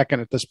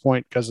 22nd at this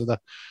point because of the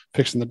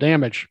fixing the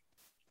damage.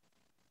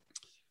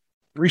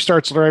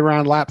 Restarts right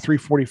around lap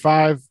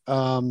 345.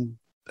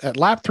 At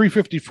lap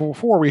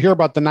 354, we hear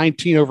about the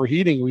 19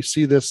 overheating. We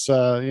see this,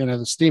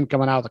 the steam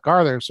coming out of the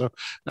car there. So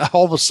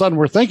all of a sudden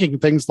we're thinking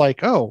things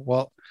like, oh,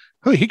 well,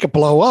 he could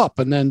blow up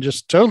and then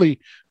just totally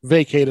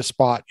vacate a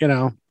spot,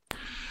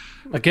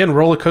 Again,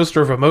 roller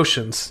coaster of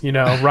emotions.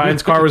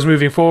 Ryan's car was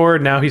moving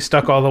forward. Now he's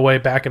stuck all the way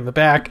back in the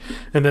back.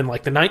 And then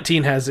the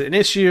 19 has an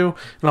issue.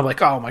 And I'm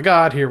like, oh my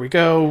God, here we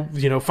go.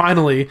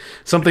 Finally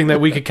something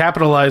that we could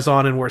capitalize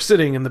on, and we're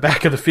sitting in the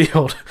back of the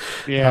field.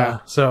 Yeah.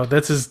 So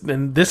this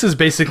is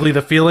basically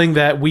the feeling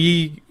that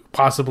we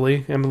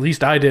possibly, and at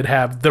least I did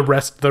have the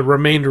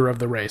remainder of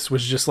the race,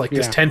 was just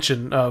this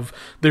tension of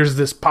there's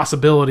this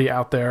possibility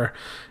out there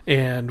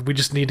and we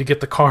just need to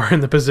get the car in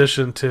the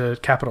position to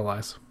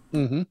capitalize.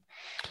 Mm-hmm.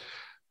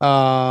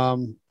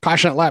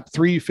 Caution at lap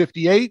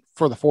 358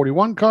 for the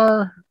 41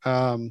 car.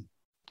 Let's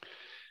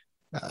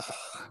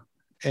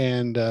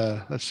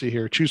see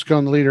here. Choose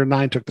Cone, the leader,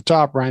 9 took the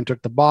top. Ryan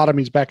took the bottom.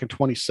 He's back in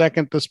 22nd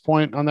at this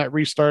point on that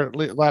restart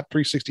at lap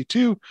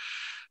 362.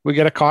 We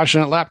get a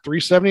caution at lap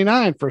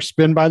 379 for a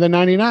spin by the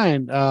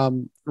 99.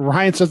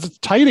 Ryan says it's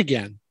tight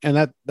again.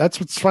 And that's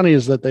what's funny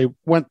is that they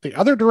went the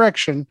other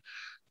direction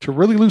to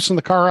really loosen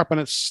the car up, and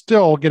it's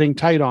still getting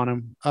tight on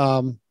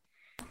him.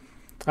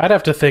 I'd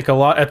have to think a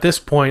lot. At this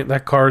point,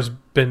 that car's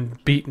been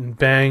beaten,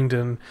 banged,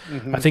 and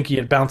I think he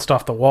had bounced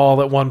off the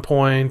wall at one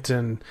point.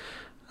 And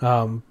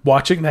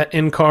watching that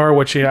in-car,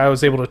 which I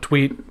was able to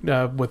tweet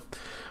with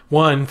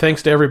one,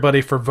 thanks to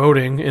everybody for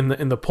voting in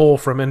the poll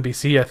from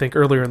NBC, I think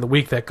earlier in the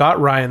week, that got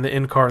Ryan the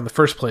in-car in the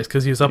first place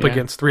because he was up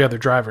against 3 other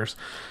drivers.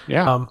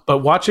 Yeah. But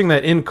watching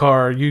that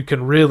in-car, you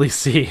can really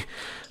see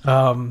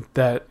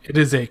that it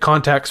is a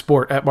contact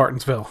sport at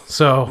Martinsville.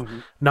 So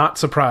not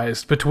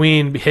surprised.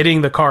 Between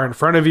hitting the car in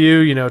front of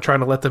you, trying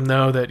to let them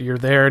know that you're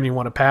there and you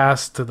want to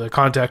pass, to the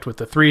contact with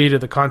the 3, to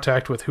the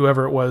contact with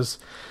whoever it was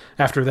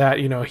after that,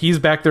 he's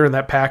back there in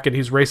that pack and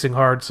he's racing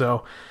hard.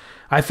 So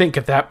I think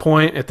at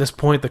this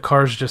point, the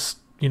car's just,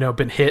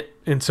 been hit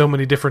in so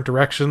many different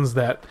directions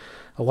that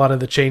a lot of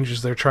the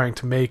changes they're trying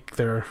to make,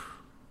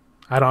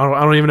 I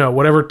don't even know.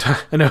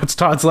 I know it's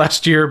Todd's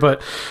last year,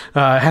 but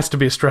it has to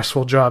be a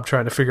stressful job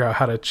trying to figure out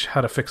how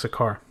to fix a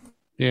car.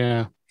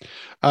 Yeah.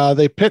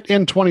 They pit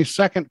in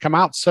 22nd, come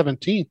out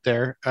 17th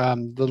there.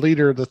 The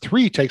leader, the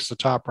 3, takes the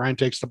top. Ryan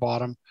takes the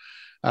bottom.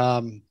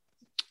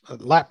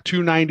 Lap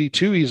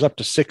 292, he's up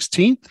to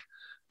 16th,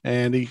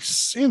 and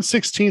he's in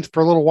 16th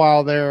for a little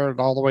while there,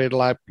 all the way to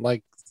lap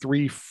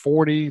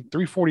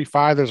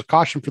 345. There's a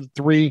caution for the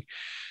 3.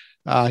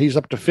 He's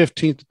up to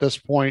 15th at this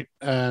point,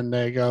 and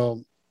they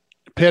go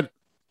pit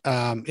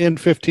in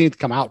 15th,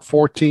 come out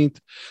 14th.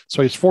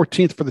 So he's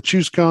 14th for the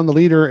Choose Cone. The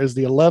leader is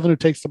the 11 who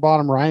takes the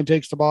bottom. Ryan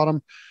takes the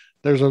bottom.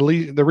 There's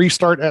the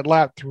restart at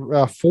lap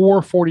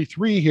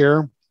 443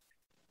 here.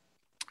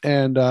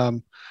 And,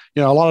 a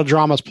lot of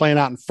drama is playing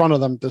out in front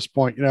of them at this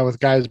point, with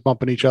guys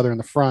bumping each other in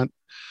the front.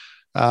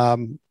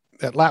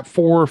 at lap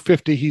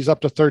 450, he's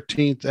up to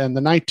 13th, and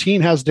the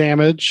 19 has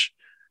damage.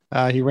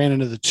 He ran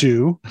into the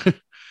 2.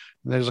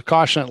 There's a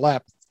caution at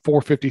lap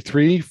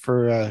 453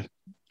 for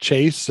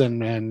Chase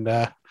and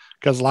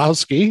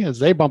Kozlowski as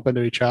they bump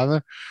into each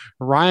other.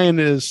 Ryan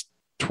is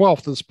 12th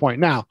at this point.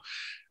 Now,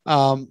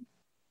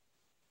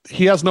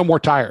 he has no more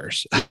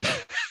tires.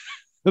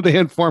 They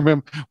inform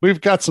him, we've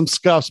got some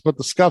scuffs, but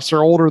the scuffs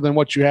are older than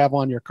what you have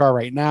on your car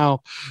right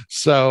now.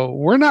 So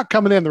we're not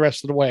coming in the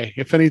rest of the way.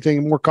 If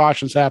anything, more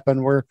cautions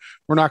happen, we're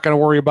not going to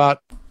worry about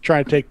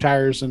trying to take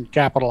tires and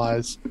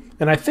capitalize.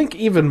 And I think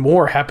even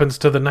more happens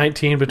to the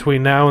 19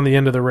 between now and the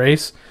end of the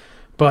race.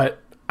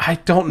 But I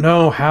don't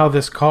know how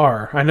this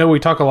car, I know we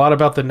talk a lot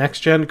about the next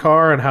gen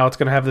car and how it's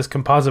going to have this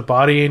composite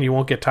body and you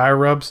won't get tire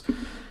rubs.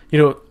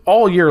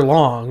 All year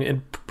long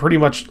and pretty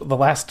much the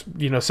last,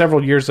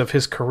 several years of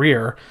his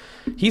career,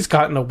 he's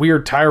gotten a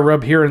weird tire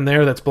rub here and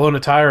there that's blown a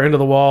tire into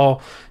the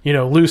wall,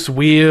 loose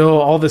wheel,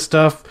 all this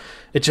stuff.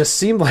 It just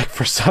seemed like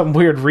for some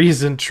weird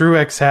reason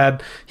Truex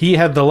had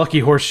the lucky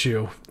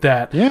horseshoe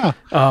that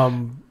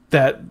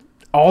that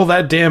all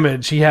that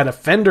damage. He had a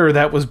fender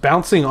that was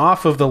bouncing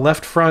off of the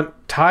left front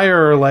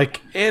tire,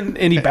 and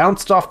he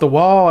bounced off the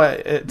wall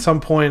at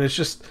some point. It's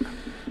just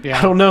I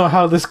don't know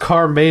how this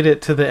car made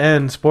it to the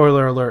end.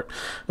 Spoiler alert.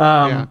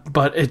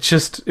 But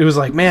it was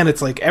like, man,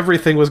 it's like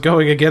everything was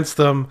going against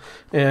them.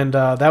 And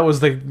that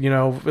was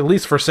at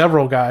least for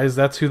several guys,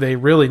 that's who they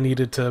really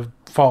needed to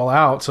fall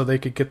out so they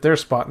could get their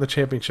spot in the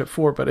championship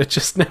for. But it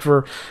just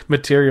never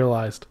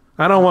materialized.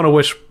 I don't want to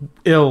wish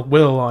ill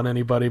will on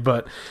anybody,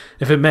 but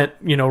if it meant,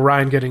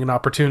 Ryan getting an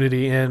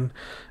opportunity in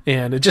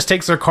and it just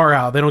takes their car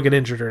out, they don't get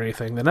injured or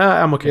anything, then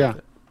I'm okay with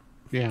it.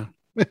 Yeah.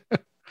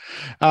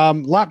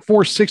 Lap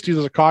 460,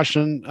 there's a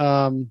caution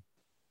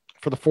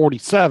for the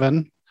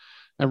 47,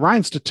 and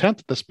Ryan's to 10th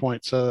at this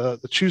point. So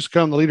the choose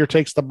cone, the leader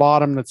takes the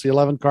bottom. That's the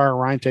 11 car.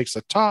 Ryan takes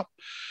the top.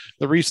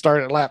 The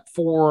restart at lap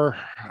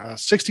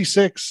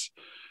 466.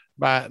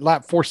 By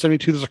lap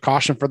 472, there's a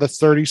caution for the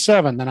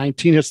 37. The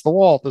 19 hits the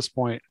wall at this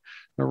point.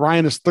 Now,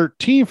 Ryan is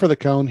 13 for the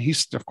cone.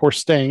 He's, of course,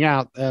 staying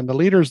out. And the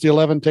leader is the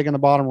 11 taking the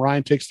bottom.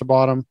 Ryan takes the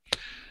bottom.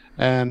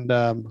 And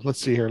let's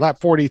see here. Lap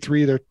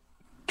 43, they're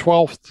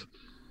 12th.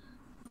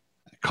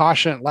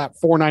 Caution at lap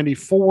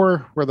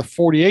 494, where the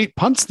 48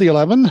 punts the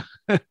 11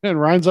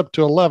 and Ryan's up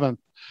to 11th.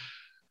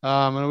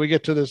 And we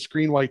get to this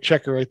green white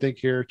checker, I think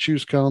here,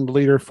 choose cone, the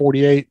leader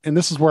 48. And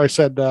this is where I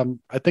said,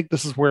 I think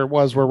this is where it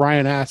was where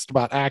Ryan asked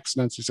about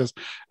accidents. He says,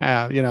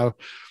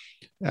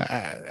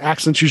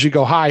 accidents usually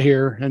go high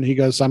here. And he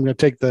goes, I'm going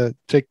to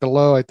take the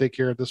low, I think,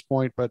 here at this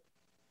point. But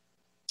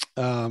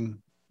the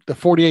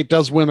 48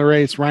 does win the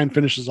race. Ryan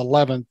finishes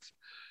 11th.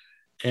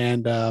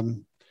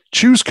 And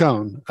choose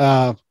cone,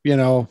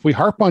 we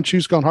harp on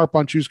choose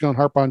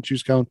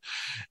cone.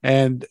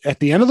 And at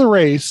the end of the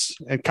race,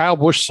 and Kyle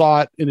Busch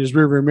saw it in his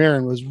rearview mirror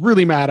and was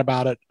really mad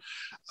about it.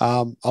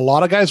 A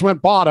lot of guys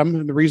went bottom,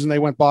 and the reason they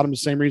went bottom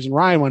is the same reason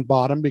Ryan went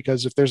bottom,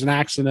 because if there's an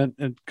accident,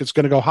 and it's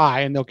going to go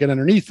high and they'll get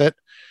underneath it.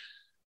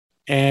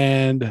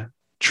 And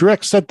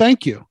Truex said,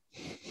 thank you.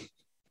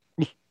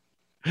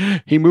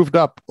 He moved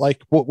up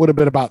like what would have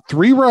been about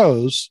 3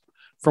 rows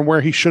from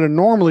where he should have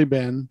normally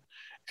been.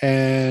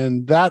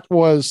 And that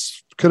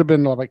could have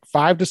been like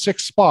 5 to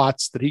 6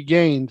 spots that he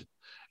gained.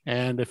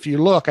 And if you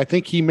look, I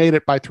think he made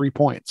it by 3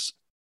 points.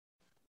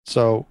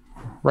 So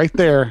right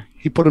there,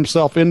 he put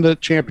himself in the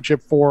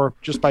championship for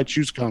just by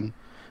choose cone.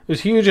 It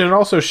was huge. And it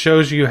also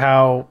shows you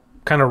how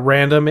kind of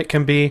random it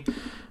can be.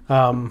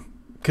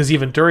 Because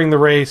even during the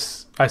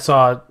race, I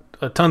saw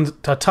a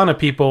ton of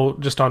people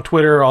just on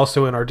Twitter,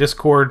 also in our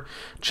Discord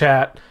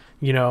chat,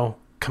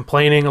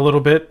 complaining a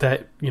little bit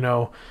that,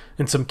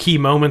 in some key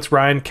moments,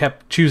 Ryan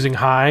kept choosing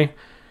high.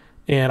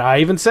 And I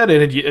even said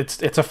it,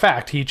 it's a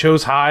fact. He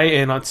chose high,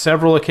 and on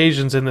several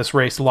occasions in this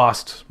race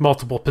lost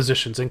multiple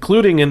positions,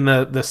 including in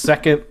the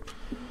second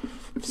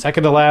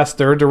to last,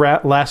 third to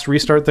last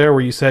restart there,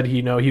 where you said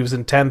he was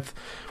in 10th,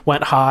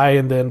 went high,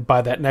 and then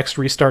by that next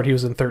restart he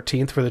was in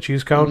 13th for the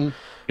choose cone.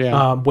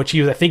 Which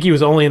I think he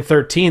was only in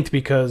 13th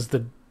because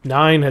the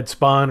 9 had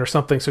spun or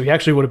something, so he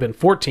actually would have been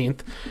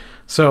 14th.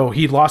 So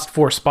he lost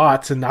 4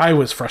 spots, and I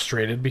was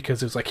frustrated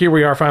because it was like, here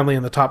we are finally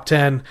in the top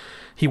 10.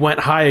 He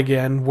went high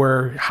again,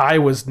 where high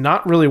was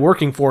not really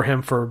working for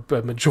him for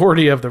a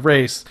majority of the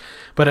race.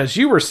 But as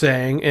you were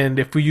saying, and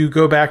if you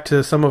go back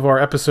to some of our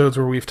episodes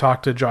where we've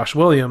talked to Josh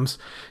Williams,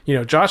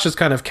 Josh is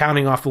kind of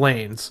counting off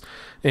lanes.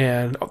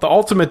 And the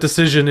ultimate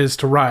decision is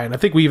to Ryan. I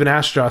think we even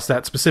asked Josh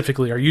that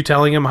specifically. Are you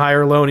telling him high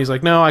or low? And he's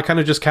like, no, I kind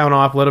of just count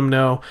off, let him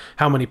know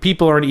how many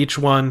people are in each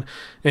one.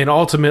 And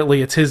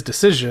ultimately, it's his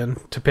decision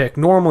to pick.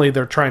 Normally,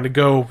 they're trying to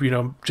go,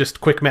 just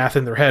quick math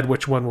in their head,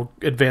 which one will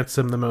advance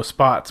them the most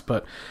spots.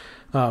 But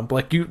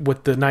like you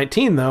with the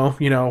 19,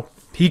 though,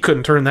 he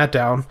couldn't turn that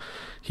down.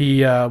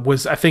 He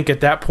was, I think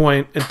at that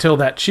point, until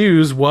that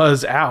choose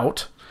was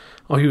out.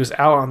 Well, he was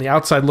out on the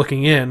outside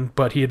looking in,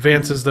 but he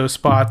advances those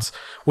spots,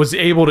 was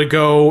able to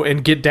go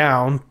and get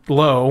down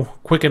low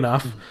quick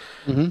enough,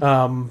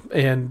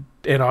 and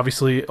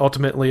obviously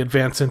ultimately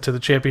advance into the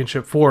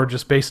championship 4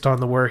 just based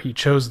on where he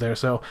chose there.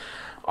 So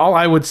all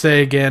I would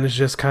say again is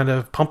just kind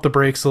of pump the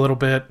brakes a little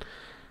bit.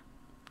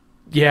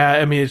 Yeah,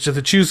 I mean, it's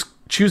just choose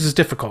is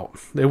difficult.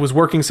 It was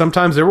working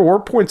sometimes. There were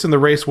points in the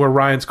race where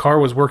Ryan's car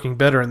was working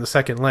better in the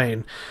second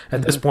lane.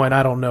 At this point,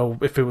 I don't know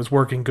if it was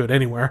working good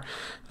anywhere,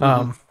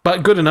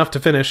 but good enough to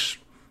finish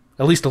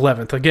at least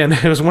 11th. Again,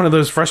 it was one of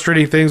those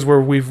frustrating things where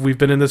we've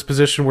been in this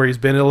position where he's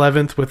been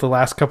 11th with the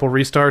last couple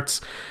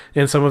restarts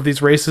in some of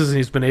these races, and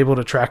he's been able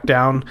to track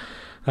down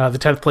the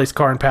 10th place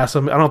car and pass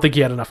him. I don't think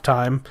he had enough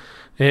time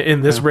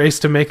in this race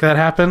to make that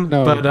happen,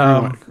 but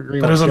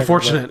it was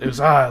unfortunate. It was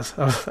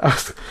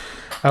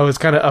I was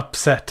kind of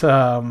upset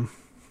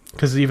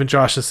because even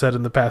Josh has said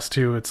in the past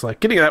too, it's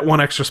like getting that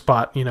one extra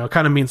spot,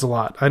 kind of means a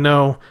lot. I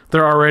know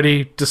they're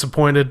already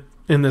disappointed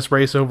in this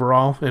race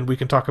overall, and we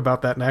can talk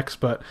about that next,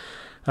 but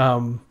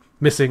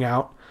missing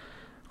out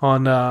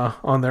on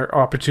their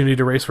opportunity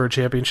to race for a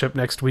championship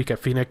next week at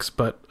Phoenix,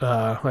 but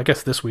I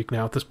guess this week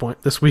now at this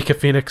point, this week at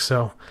Phoenix.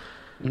 So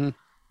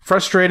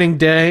frustrating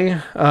day.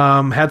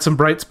 Had some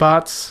bright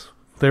spots.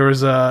 There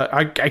was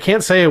I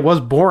can't say it was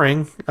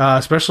boring,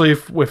 especially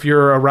if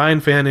you're a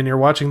Ryan fan and you're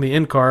watching the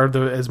in-car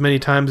as many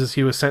times as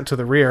he was sent to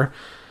the rear.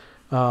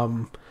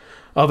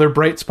 Other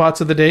bright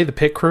spots of the day, the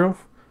pit crew.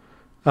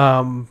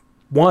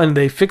 One,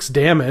 they fixed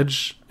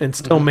damage and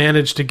still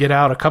managed to get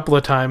out a couple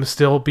of times,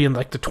 still being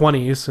like the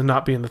 20s and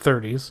not being the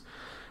 30s.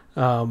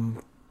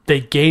 They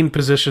gained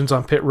positions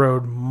on pit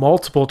road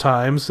multiple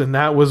times, and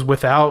that was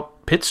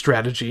without pit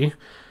strategy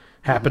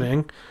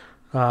happening.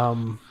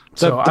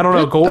 So I don't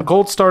know.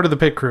 Gold star to the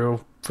pit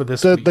crew for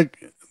this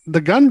week. The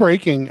gun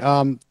braking,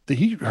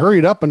 he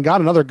hurried up and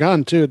got another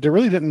gun too. It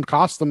really didn't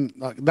cost them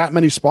that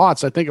many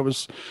spots. I think it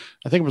was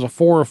a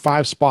 4 or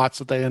 5 spots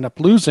that they end up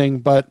losing.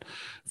 But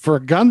for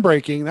gun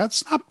braking,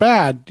 that's not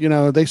bad.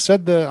 They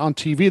said on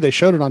TV, they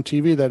showed it on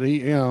TV that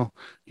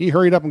he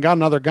hurried up and got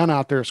another gun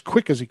out there as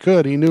quick as he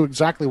could. He knew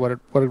exactly what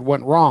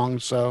went wrong.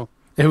 So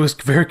it was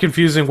very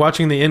confusing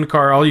watching the in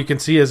car. All you can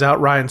see is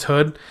out Ryan's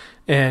hood,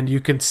 and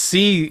you can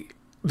see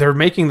they're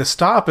making the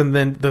stop, and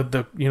then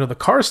the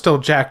car's still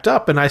jacked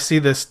up, and I see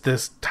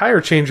this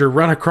tire changer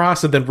run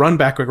across and then run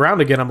back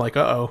around again. I'm like,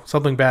 uh-oh,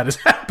 something bad is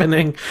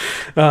happening,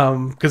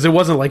 because it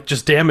wasn't like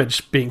just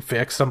damage being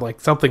fixed. I'm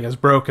like, something is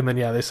broke, and then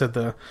they said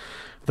the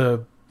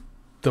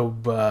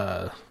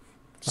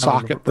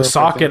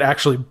socket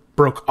actually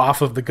broke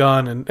off of the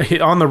gun,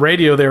 and on the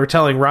radio they were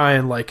telling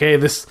Ryan like, hey,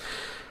 this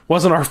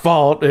wasn't our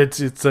fault.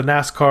 It's a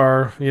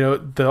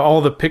NASCAR.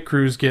 All the pit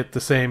crews get the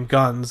same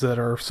guns that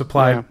are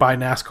supplied by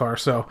NASCAR.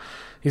 So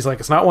he's like,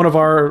 it's not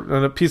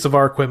a piece of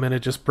our equipment. It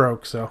just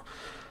broke. So,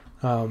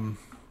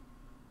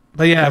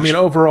 but yeah, I mean,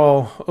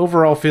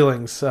 overall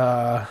feelings,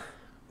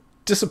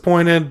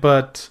 disappointed,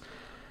 but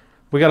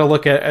we got to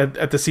look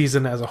at the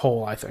season as a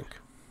whole, I think.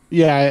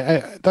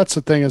 Yeah. That's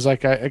the thing is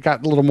like, I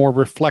got a little more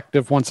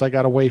reflective once I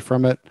got away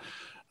from it.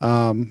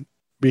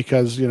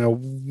 Because,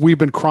 we've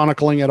been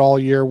chronicling it all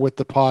year with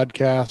the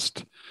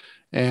podcast.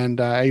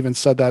 And I even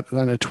said that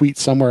in a tweet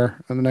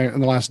somewhere in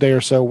the last day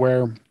or so,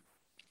 where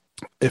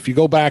if you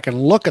go back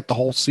and look at the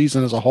whole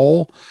season as a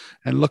whole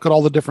and look at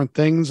all the different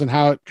things and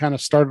how it kind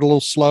of started a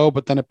little slow,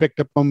 but then it picked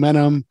up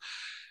momentum.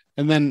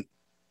 And then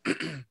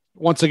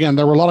once again,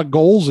 there were a lot of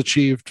goals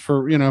achieved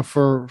for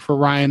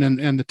Ryan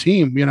and the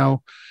team.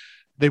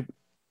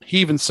 He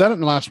even said it in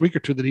the last week or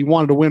two that he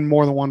wanted to win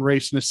more than one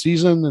race in a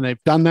season, and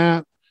they've done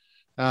that.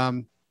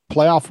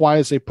 Playoff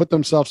wise, they put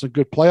themselves in a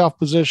good playoff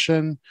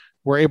position.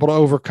 Were able to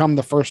overcome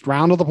the first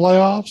round of the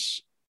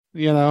playoffs,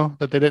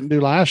 that they didn't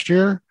do last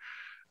year.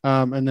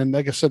 And then,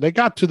 like I said, they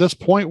got to this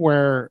point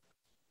where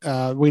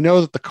we know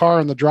that the car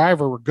and the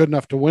driver were good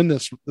enough to win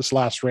this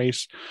last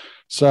race.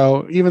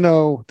 So even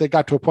though they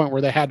got to a point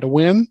where they had to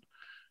win,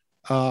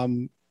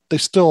 they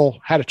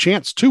still had a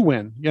chance to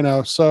win,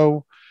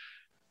 so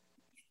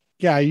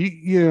yeah,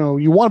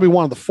 you want to be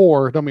one of the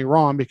 4, don't be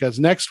wrong, because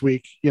next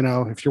week,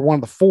 if you're one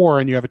of the 4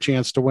 and you have a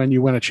chance to win,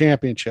 you win a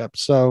championship.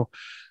 So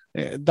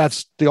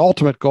that's the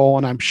ultimate goal.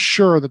 And I'm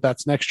sure that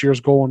that's next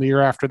year's goal and the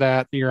year after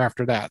that, the year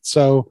after that.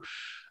 So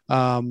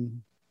are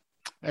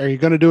you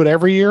going to do it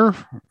every year?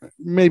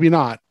 Maybe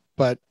not,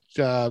 but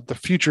the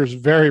future is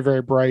very,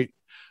 very bright.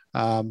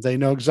 They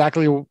know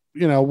exactly,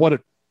 what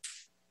it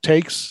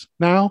takes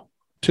now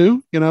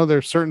too.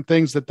 There's certain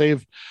things that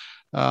they've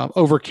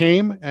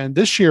overcame. And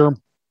this year,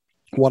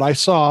 what I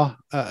saw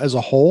as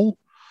a whole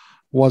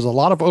was a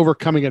lot of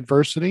overcoming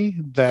adversity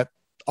that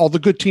all the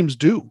good teams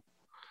do.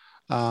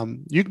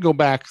 You can go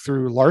back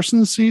through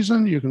Larson's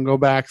season. You can go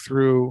back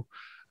through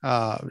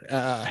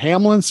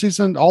Hamlin's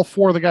season. All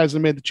 4 of the guys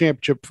that made the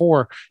championship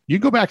 4, you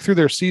go back through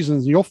their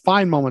seasons, and you'll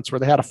find moments where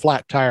they had a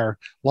flat tire,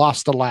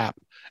 lost a lap,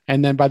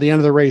 and then by the end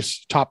of the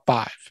race, top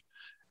 5.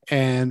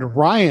 And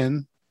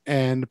Ryan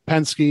and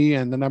Penske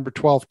and the number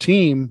 12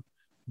 team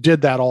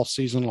did that all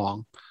season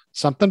long.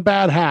 Something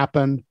bad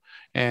happened.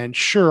 And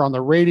sure, on the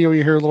radio,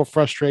 you hear a little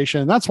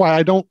frustration. And that's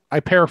why I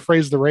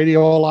paraphrase the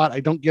radio a lot. I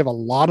don't give a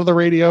lot of the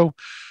radio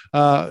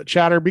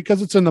chatter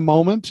because it's in the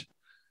moment.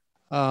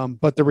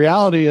 But the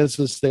reality is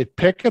they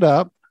pick it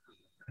up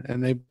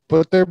and they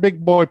put their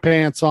big boy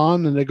pants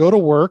on and they go to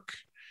work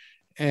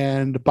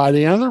And by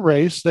the end of the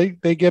race, they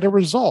get a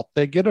result.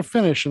 They get a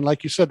finish. And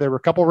like you said, there were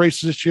a couple of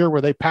races this year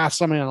where they passed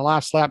somebody on the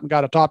last lap and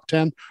got a top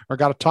 10 or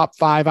got a top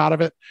 5 out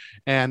of it.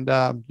 And,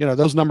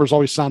 those numbers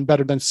always sound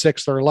better than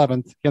 6th or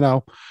 11th,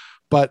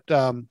 but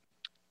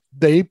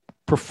they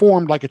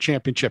performed like a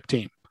championship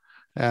team.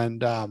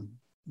 And,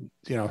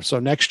 so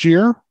next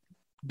year,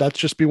 that's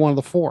just be one of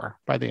the 4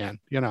 by the end,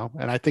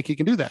 and I think he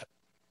can do that.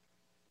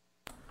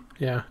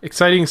 Yeah.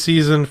 Exciting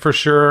season for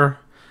sure.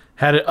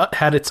 Had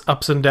its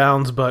ups and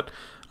downs, but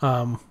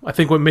I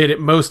think what made it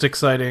most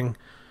exciting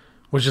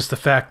was just the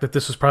fact that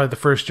this was probably the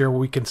first year where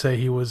we can say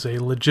he was a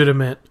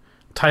legitimate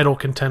title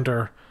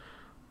contender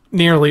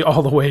nearly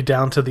all the way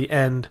down to the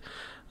end.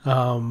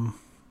 And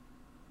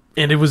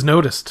it was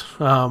noticed.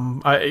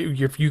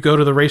 If you go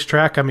to the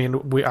racetrack,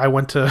 I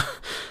went to,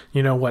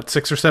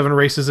 6 or 7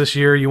 races this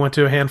year. You went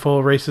to a handful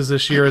of races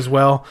this year as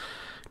well.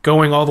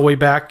 Going all the way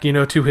back,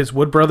 to his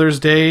Wood Brothers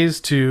days,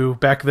 to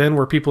back then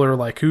where people are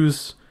like,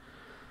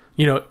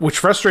 which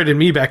frustrated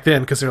me back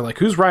then because they're like,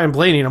 who's Ryan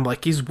Blaney? And I'm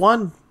like, he's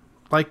won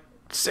like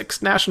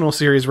 6 National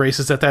Series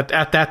races at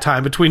that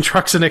time between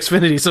trucks and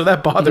Xfinity. So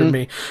that bothered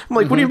me. I'm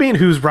like, what do you mean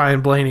who's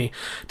Ryan Blaney?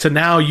 To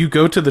now you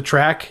go to the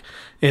track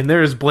and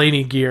there's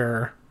Blaney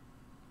gear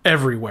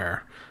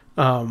everywhere.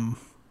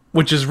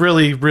 Which is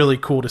really, really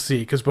cool to see.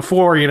 Because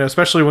before,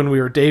 especially when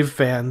we were Dave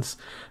fans,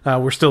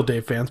 we're still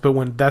Dave fans, but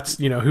when that's,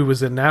 who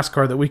was in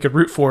NASCAR that we could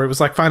root for, it was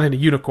like finding a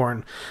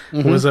unicorn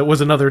was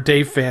another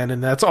Dave fan.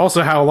 And that's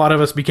also how a lot of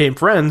us became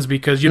friends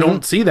because you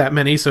don't see that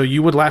many. So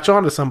you would latch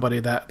on to somebody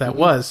that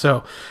was.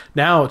 So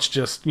now it's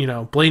just,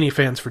 Blaney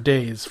fans for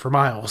days, for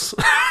miles,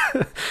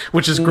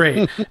 which is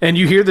great. And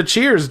you hear the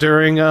cheers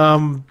during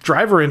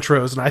driver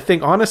intros. And I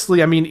think,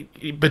 honestly,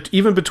 but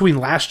even between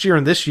last year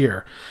and this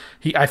year,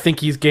 I think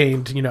he's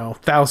gained,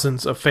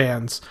 thousands of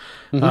fans.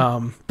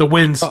 The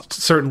wins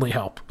certainly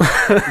help.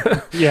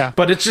 Yeah.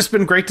 But it's just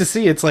been great to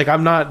see. It's like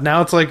I'm not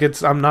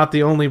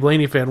the only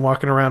Blaney fan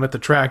walking around at the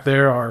track.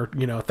 There are,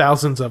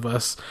 thousands of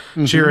us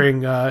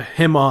cheering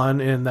him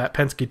on and that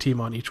Penske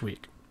team on each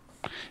week.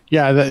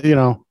 Yeah,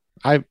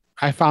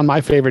 I found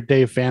my favorite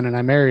Dave fan and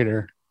I married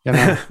her.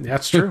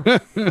 That's true.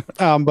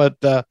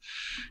 But going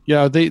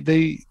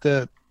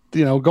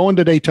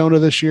to Daytona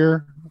this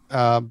year,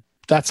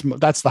 that's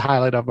the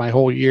highlight of my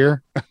whole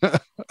year.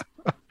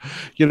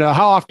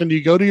 How often do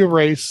you go to your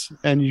race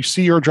and you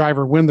see your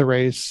driver win the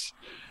race,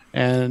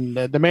 and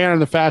the manner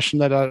and the fashion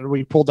that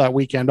we pulled that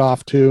weekend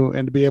off too,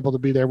 and to be able to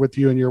be there with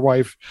you and your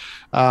wife,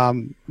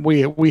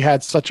 we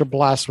had such a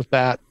blast with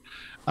that.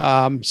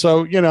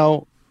 So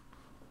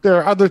there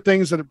are other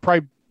things that would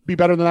probably be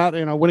better than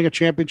that. Winning a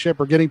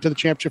championship or getting to the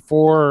championship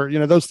 4,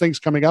 or those things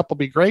coming up will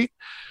be great.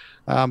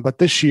 But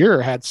this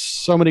year had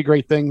so many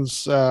great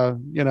things,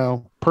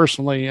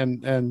 personally.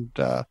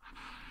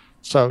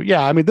 So,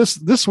 yeah,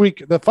 this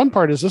week, the fun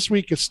part is this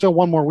week is still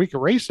one more week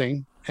of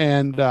racing.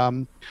 And,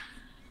 I'm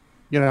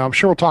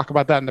sure we'll talk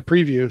about that in the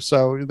preview.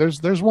 So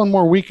there's one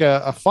more week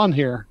of fun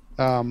here.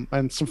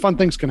 And some fun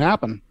things can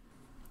happen.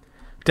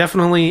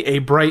 Definitely a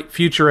bright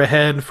future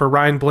ahead for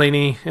Ryan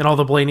Blaney and all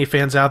the Blaney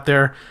fans out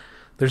there.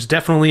 There's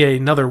definitely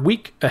another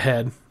week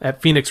ahead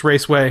at Phoenix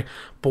Raceway.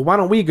 But why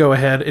don't we go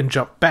ahead and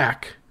jump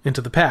back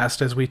into the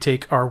past as we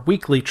take our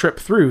weekly trip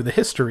through the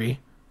history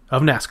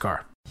of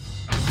NASCAR.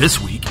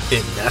 This week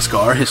in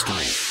NASCAR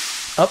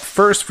history. Up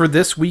first for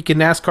this week in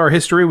NASCAR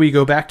history, we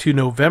go back to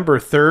November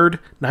 3rd,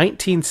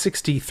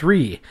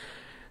 1963.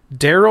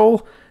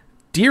 Darrell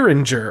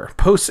Dieringer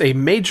posts a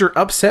major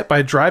upset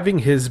by driving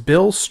his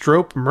Bill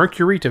Strope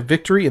Mercury to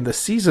victory in the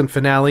season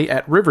finale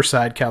at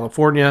Riverside,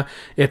 California.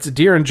 It's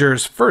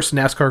Dieringer's first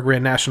NASCAR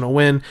Grand National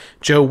win.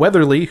 Joe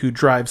Weatherly, who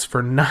drives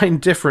for 9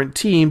 different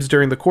teams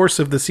during the course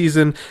of the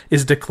season,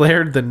 is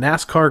declared the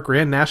NASCAR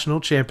Grand National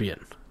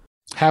champion.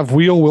 Have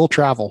wheel will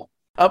travel.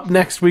 Up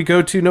next, we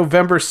go to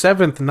November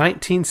 7th,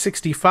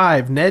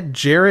 1965. Ned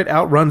Jarrett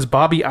outruns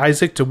Bobby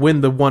Isaac to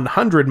win the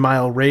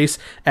 100-mile race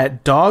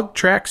at Dog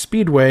Track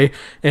Speedway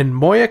in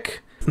Moyock,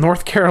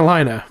 North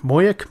Carolina.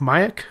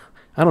 Moyock?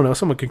 I don't know.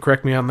 Someone can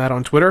correct me on that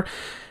on Twitter.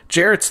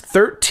 Jarrett's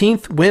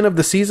 13th win of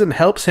the season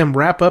helps him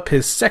wrap up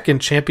his second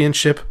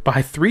championship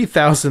by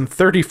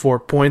 3,034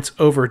 points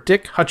over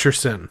Dick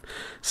Hutcherson.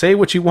 Say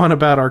what you want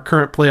about our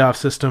current playoff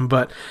system,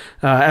 but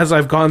as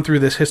I've gone through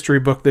this history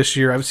book this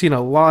year, I've seen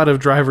a lot of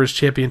drivers'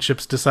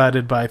 championships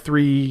decided by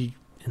 3,000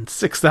 and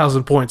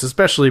 6,000 points,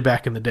 especially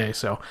back in the day.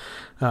 So,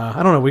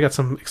 I don't know. We got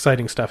some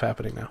exciting stuff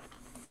happening now.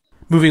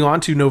 Moving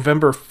on to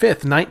November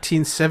 5th,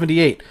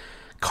 1978.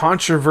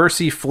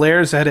 Controversy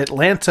flares at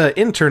Atlanta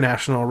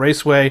International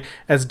Raceway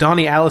as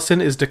Donnie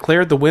Allison is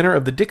declared the winner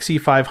of the Dixie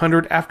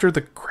 500 after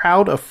the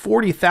crowd of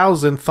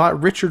 40,000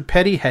 thought Richard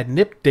Petty had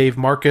nipped Dave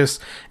Marcus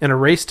in a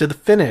race to the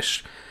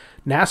finish.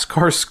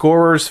 NASCAR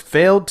scorers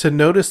failed to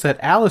notice that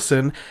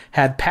Allison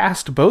had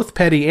passed both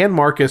Petty and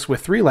Marcus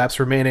with 3 laps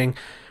remaining.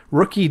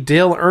 Rookie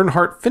Dale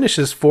Earnhardt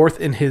finishes 4th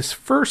in his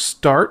first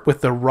start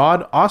with the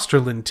Rod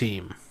Osterlund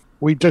team.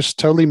 We just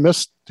totally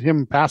missed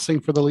him passing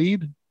for the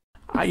lead.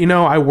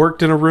 I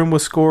worked in a room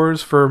with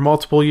scores for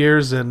multiple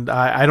years, and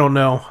I don't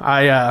know.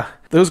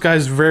 those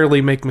guys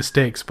rarely make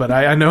mistakes, but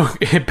I know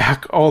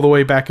back all the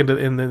way back in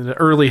the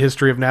early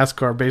history of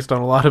NASCAR, based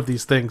on a lot of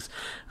these things,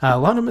 a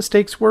lot of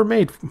mistakes were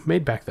made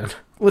back then.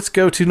 Let's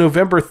go to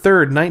November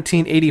 3rd,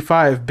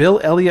 1985.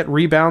 Bill Elliott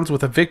rebounds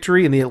with a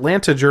victory in the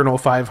Atlanta Journal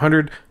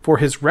 500 for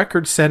his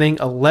record-setting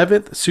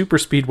 11th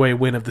superspeedway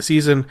win of the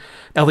season.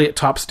 Elliott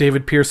tops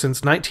David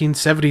Pearson's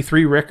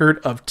 1973 record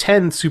of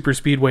 10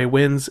 superspeedway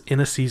wins in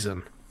a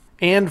season.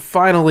 And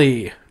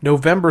finally,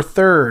 November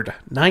 3rd,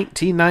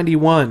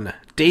 1991.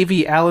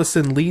 Davey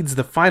Allison leads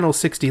the final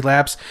 60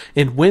 laps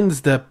and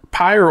wins the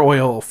Pure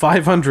Oil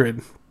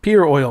 500.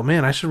 Pure Oil,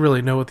 man, I should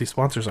really know what these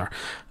sponsors are.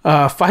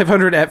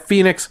 500 at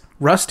Phoenix.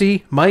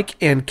 Rusty, Mike,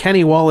 and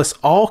Kenny Wallace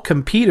all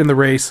compete in the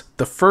race,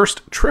 the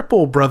first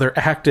triple brother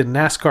act in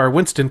NASCAR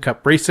Winston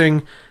Cup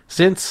racing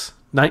since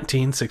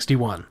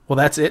 1961. Well,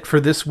 that's it for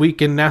this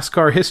week in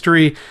NASCAR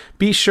history.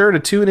 Be sure to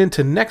tune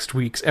into next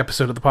week's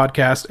episode of the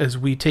podcast as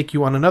we take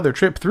you on another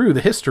trip through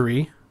the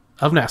history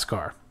of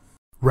NASCAR.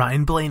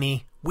 Ryan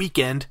Blaney,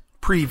 Weekend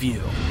Preview.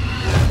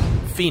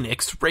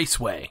 Phoenix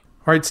Raceway.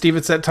 All right, Steve,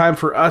 it's that time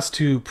for us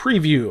to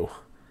preview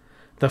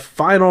the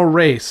final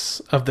race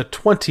of the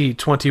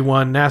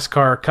 2021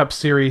 NASCAR Cup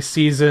Series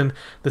season,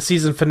 the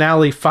season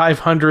finale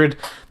 500,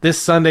 this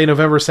Sunday,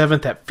 November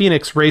 7th at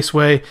Phoenix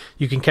Raceway.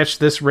 You can catch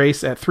this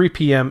race at 3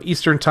 p.m.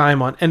 Eastern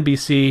Time on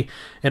NBC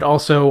and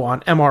also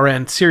on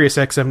MRN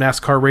SiriusXM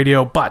NASCAR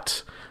Radio.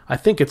 But I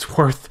think it's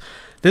worth...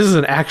 This is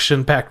an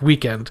action-packed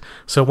weekend,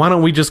 so why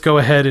don't we just go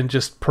ahead and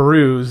just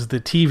peruse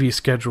the TV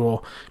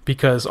schedule,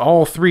 because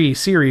all three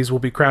series will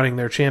be crowning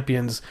their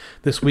champions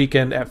this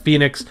weekend at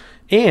Phoenix,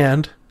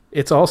 and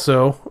it's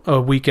also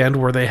a weekend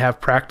where they have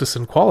practice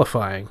and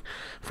qualifying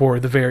for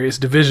the various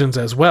divisions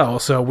as well.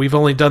 So we've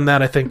only done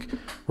that, I think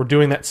we're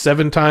doing that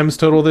 7 times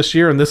total this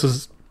year, and this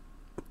is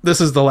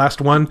the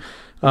last one.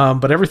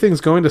 But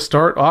everything's going to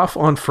start off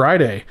on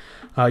Friday.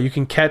 You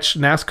can catch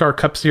NASCAR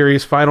Cup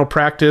Series final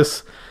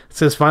practice. It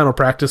says final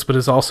practice, but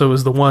it also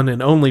is the one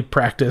and only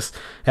practice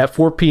at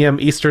 4 p.m.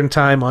 Eastern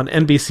Time on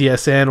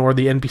NBCSN or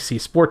the NBC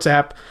Sports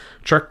app.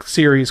 Truck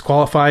Series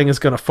qualifying is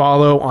going to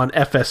follow on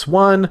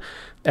FS1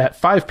 at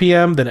 5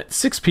 p.m. Then at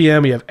 6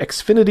 p.m. you have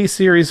Xfinity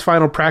Series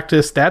final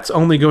practice. That's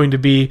only going to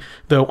be,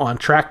 though, on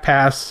Track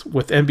Pass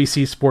with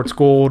NBC Sports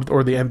Gold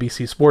or the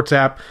NBC Sports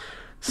app.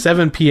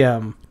 7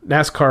 p.m.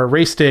 NASCAR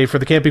Race Day for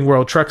the Camping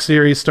World Truck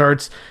Series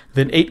starts.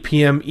 Then 8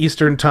 p.m.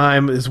 Eastern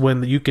Time is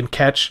when you can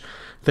catch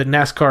the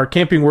NASCAR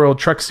Camping World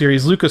Truck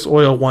Series Lucas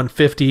Oil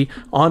 150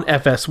 on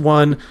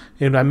FS1.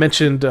 And I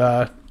mentioned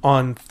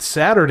on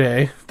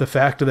Saturday the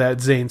fact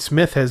that Zane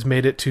Smith has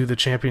made it to the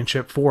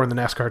championship 4 in the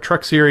NASCAR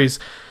Truck Series.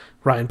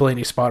 Ryan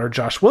Blaney spotter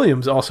Josh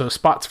Williams also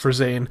spots for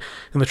Zane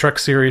in the Truck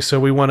Series,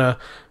 so we want to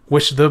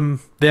wish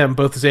them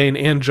both Zane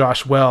and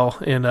Josh well,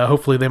 and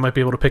hopefully they might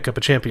be able to pick up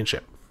a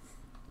championship.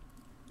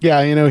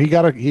 Yeah, he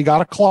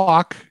got a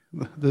clock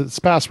this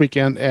past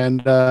weekend, and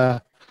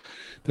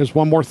there's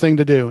one more thing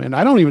to do. And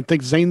I don't even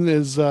think Zane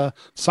is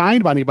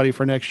signed by anybody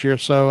for next year,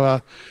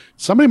 so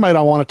somebody might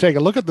not want to take a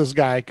look at this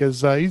guy,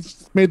 because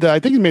he's made I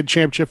think he made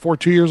championship for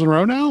 2 years in a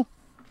row now.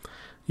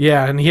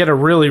 Yeah, and he had a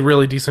really,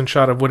 really decent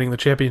shot of winning the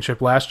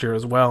championship last year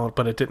as well,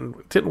 but it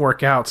didn't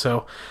work out.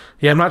 So,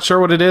 yeah, I'm not sure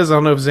what it is. I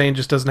don't know if Zane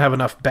just doesn't have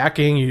enough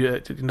backing.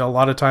 You know, a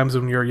lot of times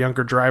when you're a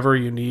younger driver,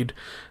 you need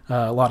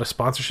a lot of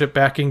sponsorship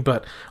backing,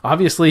 but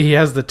obviously he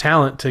has the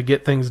talent to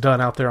get things done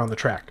out there on the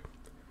track.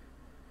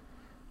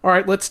 All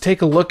right, let's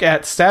take a look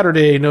at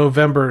Saturday,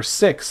 November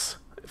 6th.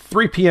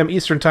 3 p.m.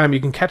 Eastern Time,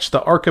 you can catch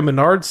the ARCA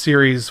Menard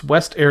Series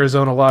West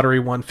Arizona Lottery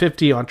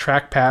 150 on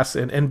Track Pass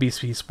and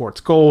NBC Sports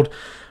Gold.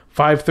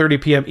 5:30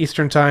 p.m.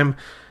 Eastern Time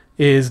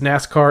is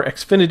NASCAR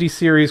Xfinity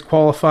Series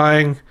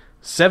qualifying.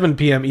 7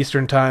 p.m.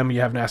 Eastern Time, you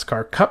have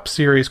NASCAR Cup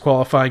Series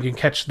qualifying. You can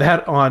catch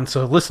that on,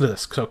 so listen to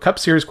this. So Cup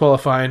Series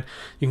qualifying,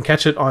 you can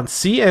catch it on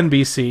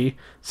CNBC,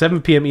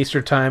 7 p.m.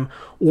 Eastern Time,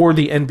 or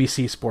the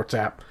NBC Sports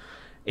app.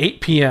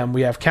 8 p.m.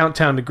 we have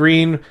Countdown to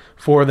Green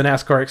for the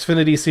NASCAR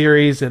Xfinity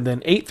Series, and then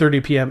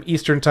 8:30 p.m.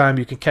 Eastern Time,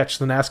 you can catch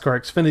the NASCAR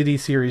Xfinity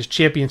Series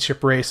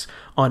Championship race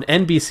on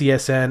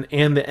NBCSN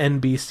and the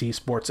NBC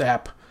Sports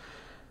app.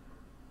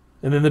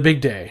 And then the big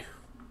day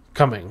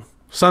coming,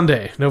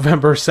 Sunday,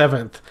 November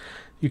 7th,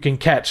 you can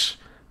catch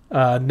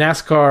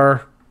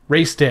NASCAR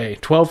Race Day,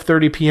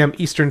 12:30 p.m.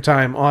 Eastern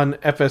Time on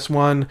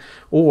FS1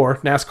 or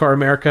NASCAR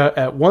America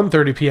at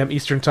 1:30 p.m.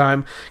 Eastern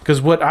Time.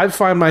 Because what I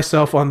find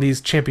myself on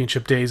these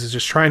championship days is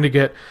just trying to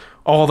get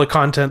all the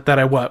content that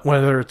I want,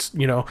 whether it's,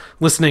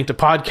 listening to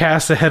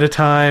podcasts ahead of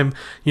time,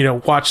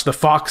 watch the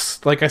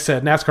Fox, like I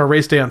said, NASCAR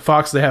Race Day on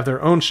Fox, they have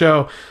their own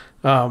show.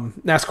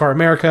 NASCAR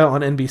America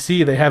on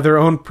NBC, they have their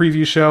own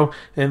preview show,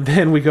 and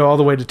then we go all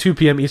the way to 2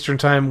 p.m. Eastern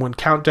Time when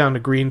Countdown to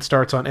Green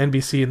starts on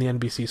NBC and the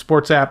NBC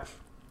Sports app.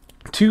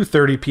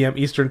 2:30 p.m.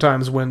 Eastern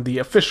Time is when the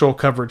official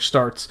coverage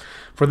starts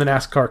for the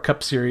NASCAR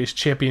Cup Series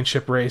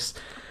Championship race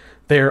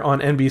there on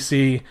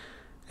NBC,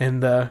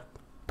 and the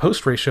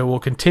post-race show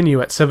will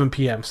continue at 7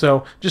 p.m.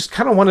 So just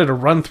kind of wanted to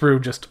run through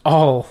just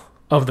all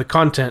of the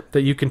content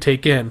that you can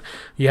take in.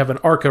 You have an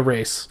ARCA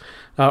race,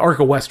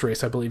 ARCA West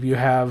race, I believe. You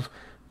have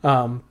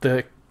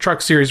the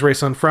Truck Series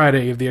race on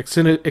Friday. You have the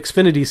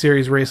Xfinity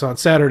Series race on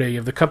Saturday. You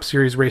have the Cup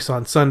Series race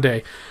on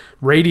Sunday.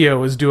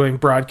 Radio is doing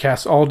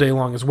broadcasts all day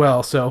long as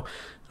well. So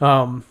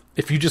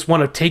if you just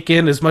want to take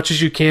in as much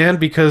as you can,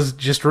 because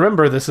just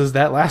remember, this is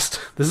that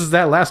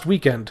last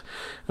weekend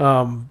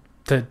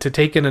to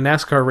take in a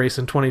NASCAR race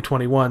in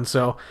 2021.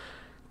 So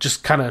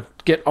just kind of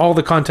get all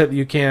the content that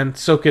you can,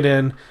 soak it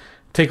in,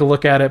 take a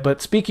look at it.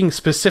 But speaking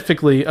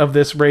specifically of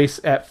this race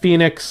at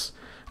Phoenix,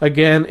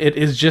 again, it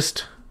is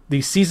just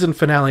the season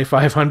finale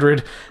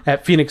 500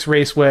 at Phoenix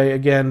Raceway.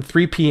 Again,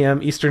 3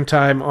 p.m. Eastern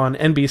Time on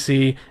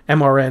NBC,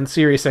 MRN,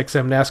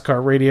 SiriusXM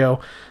NASCAR Radio.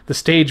 The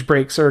stage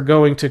breaks are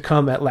going to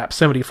come at lap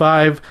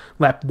 75,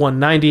 lap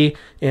 190,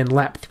 and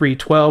lap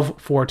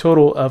 312 for a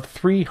total of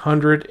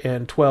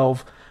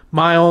 312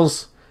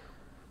 miles.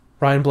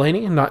 Ryan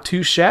Blaney, not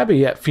too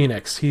shabby at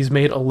Phoenix. He's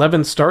made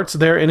 11 starts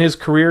there in his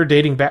career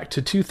dating back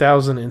to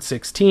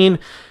 2016,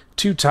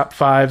 2 top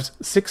 5s,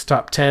 6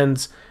 top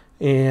 10s,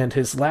 and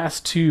his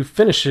last 2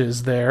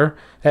 finishes there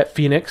at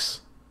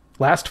Phoenix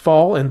last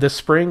fall and this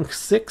spring,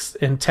 6th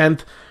and 10th.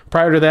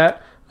 Prior to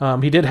that,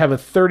 he did have a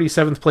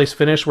 37th place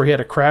finish where he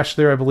had a crash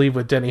there, I believe,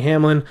 with Denny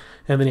Hamlin,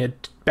 and then he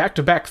had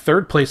back-to-back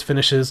third place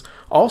finishes.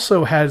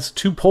 Also has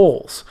 2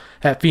 poles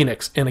at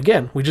Phoenix. And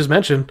again, we just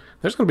mentioned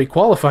there's going to be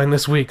qualifying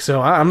this week,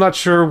 so I'm not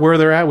sure where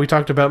they're at. We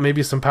talked about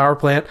maybe some power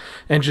plant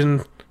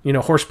engine,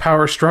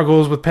 horsepower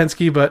struggles with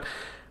Penske, but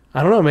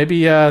I don't know. Maybe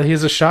he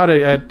has a shot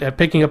at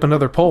picking up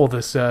another pole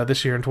this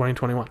year in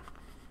 2021.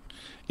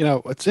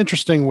 It's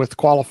interesting with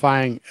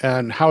qualifying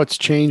and how it's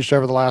changed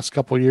over the last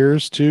couple of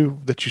years too,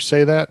 that you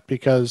say that,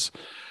 because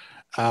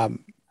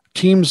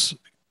teams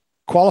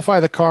qualify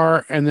the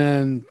car and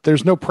then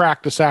there's no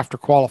practice after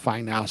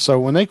qualifying now. So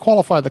when they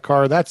qualify the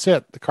car, that's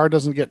it. The car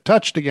doesn't get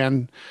touched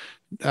again,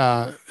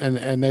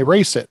 and they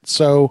race it.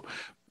 So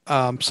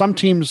some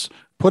teams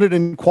put it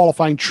in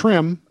qualifying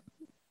trim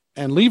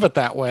and leave it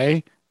that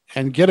way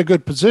and get a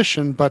good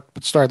position, but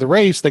start the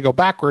race, they go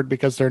backward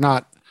because they're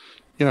not,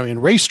 in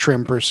race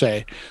trim per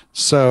se.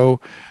 So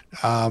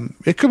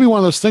it could be one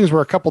of those things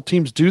where a couple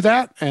teams do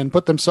that and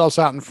put themselves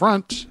out in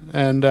front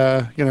and,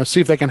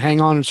 see if they can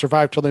hang on and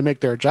survive till they make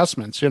their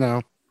adjustments,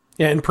 Yeah,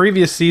 in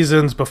previous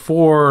seasons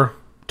before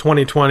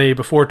 2020,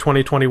 before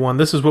 2021,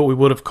 this is what we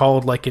would have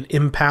called like an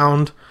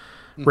impound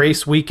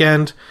race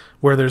weekend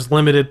where there's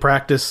limited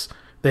practice.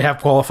 They have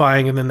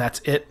qualifying and then that's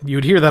it.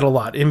 You'd hear that a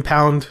lot. An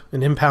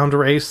impound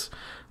race.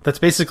 That's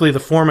basically the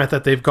format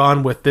that they've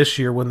gone with this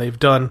year when they've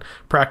done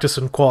practice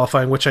and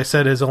qualifying, which I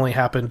said has only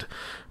happened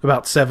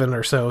about 7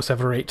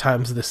 or 8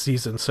 times this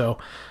season. So,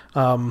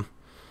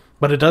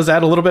 but it does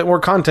add a little bit more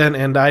content,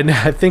 and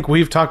I think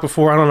we've talked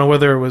before. I don't know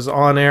whether it was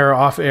on air,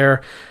 off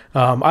air.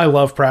 I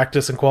love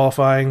practice and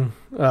qualifying,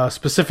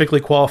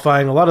 specifically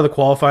qualifying. A lot of the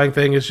qualifying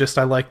thing is just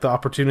I like the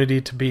opportunity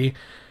to be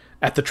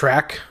at the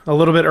track a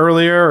little bit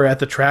earlier or at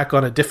the track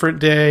on a different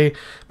day,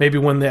 maybe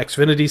when the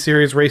Xfinity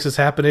Series race is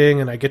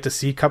happening and I get to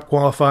see Cup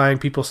qualifying.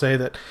 People say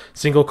that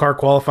single car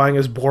qualifying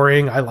is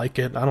boring. I like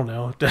it. I don't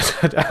know.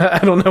 I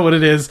don't know what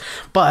it is,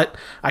 but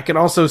I can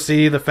also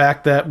see the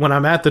fact that when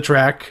I'm at the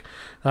track,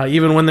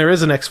 even when there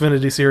is an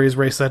Xfinity Series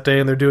race that day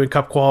and they're doing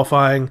Cup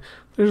qualifying,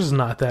 there's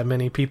not that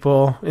many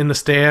people in the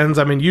stands.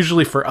 I mean,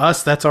 usually for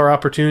us, that's our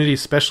opportunity,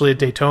 especially at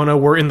Daytona.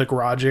 We're in the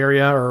garage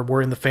area or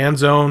we're in the fan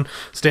zone,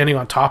 standing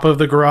on top of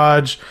the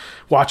garage,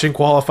 watching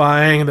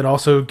qualifying, and then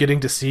also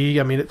getting to see.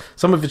 I mean,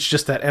 some of it's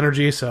just that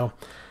energy. So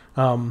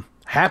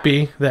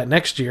happy that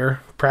next year,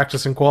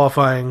 practice and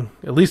qualifying,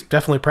 at least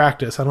definitely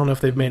practice. I don't know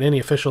if they've made any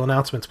official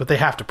announcements, but they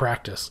have to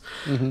practice.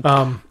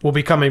 We'll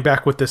be coming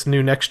back with this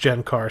new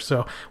next-gen car.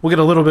 So we'll get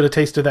a little bit of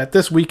taste of that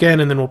this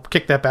weekend, and then we'll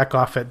kick that back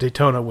off at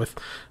Daytona with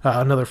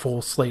another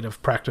full slate of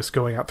practice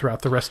going out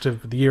throughout the rest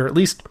of the year, at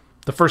least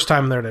the first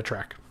time they're at a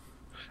track.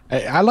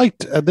 I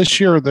liked this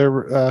year, there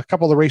were a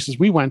couple of the races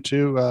we went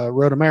to,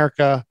 Road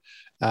America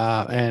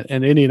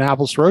and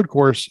Indianapolis Road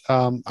Course.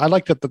 I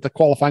liked that the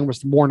qualifying was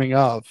the morning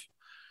of.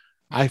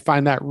 I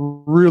find that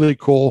really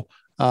cool.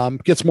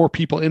 Gets more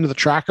people into the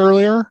track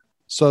earlier,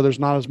 so there's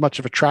not as much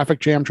of a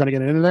traffic jam trying to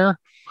get into there.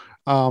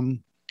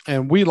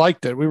 And we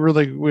liked it. We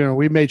really,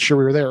 we made sure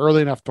we were there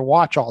early enough to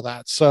watch all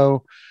that.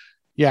 So,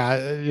 yeah,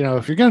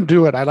 if you're going to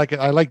do it, I like it.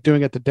 I like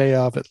doing it the day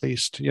of at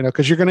least,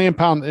 because you're going to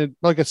impound it.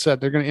 Like I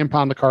said, they're going to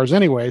impound the cars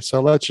anyway.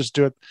 So let's just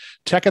do it.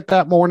 Tech it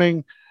that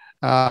morning.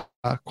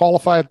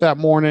 Qualify it that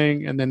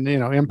morning and then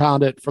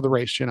impound it for the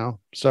race.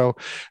 So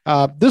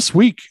this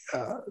week,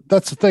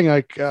 that's the thing.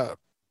 Like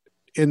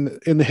in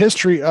the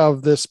history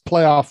of this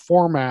playoff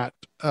format,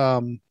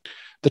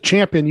 the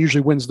champion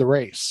usually wins the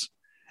race,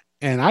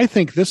 and I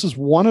think this is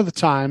one of the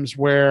times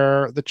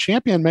where the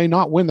champion may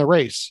not win the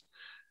race.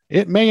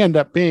 It may end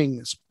up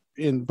being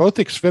in both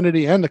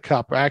Xfinity and the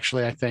Cup.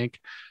 Actually, I think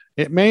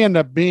it may end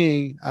up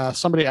being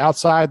somebody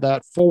outside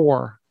that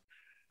 4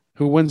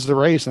 who wins the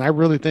race. And I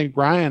really think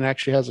Brian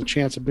actually has a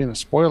chance of being a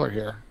spoiler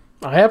here.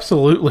 I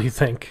absolutely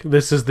think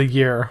this is the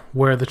year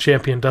where the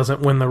champion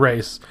doesn't win the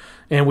race.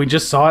 And we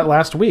just saw it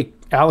last week.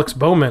 Alex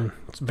Bowman,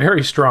 it's a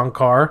very strong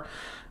car.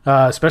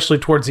 especially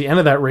towards the end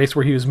of that race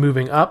where he was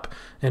moving up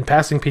and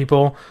passing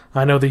people.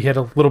 I know that he had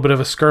a little bit of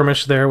a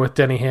skirmish there with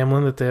Denny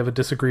Hamlin that they have a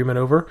disagreement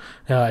over,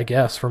 I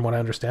guess, from what I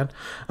understand,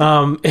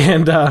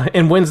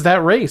 and wins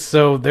that race.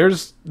 So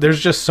there's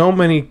just so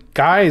many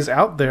guys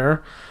out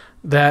there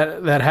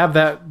that have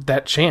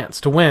that chance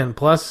to win.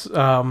 Plus,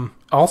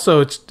 also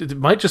it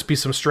might just be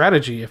some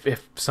strategy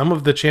if some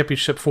of the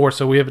championship four.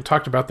 So we haven't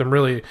talked about them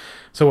really.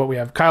 So what we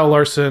have: Kyle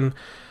Larson,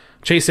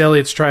 Chase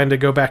Elliott's trying to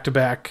go back to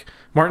back.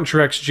 Martin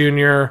Truex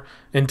Jr.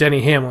 and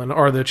Denny Hamlin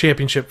are the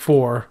championship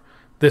four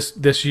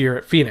this year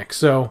at Phoenix.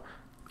 So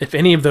if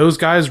any of those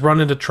guys run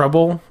into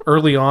trouble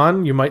early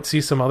on, you might see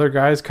some other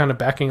guys kind of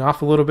backing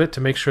off a little bit to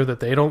make sure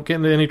that they don't get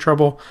into any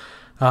trouble.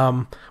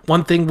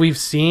 One thing we've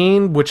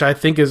seen, which I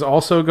think is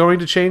also going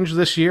to change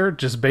this year,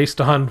 just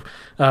based on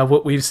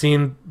what we've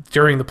seen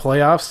during the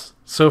playoffs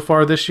so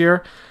far this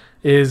year,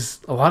 is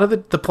a lot of the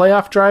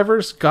playoff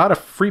drivers got a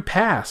free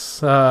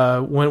pass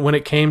when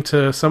it came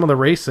to some of the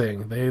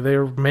racing. They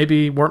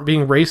maybe weren't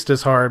being raced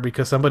as hard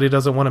because somebody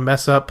doesn't want to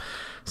mess up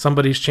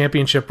somebody's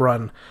championship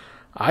run.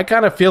 I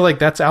kind of feel like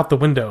that's out the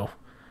window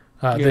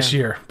this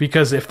year,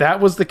 because if that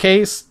was the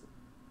case,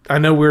 I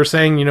know we were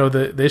saying,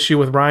 the issue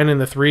with Ryan in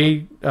the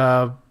 3,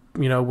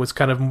 was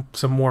kind of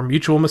some more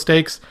mutual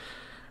mistakes.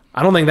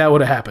 I don't think that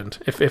would have happened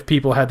if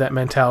people had that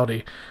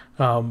mentality.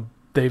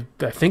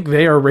 I think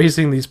they are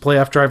racing these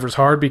playoff drivers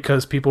hard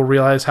because people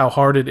realize how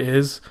hard it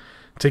is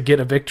to get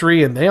a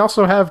victory, and they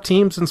also have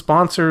teams and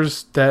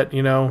sponsors that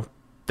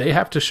they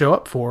have to show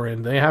up for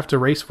and they have to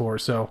race for.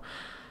 So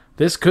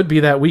this could be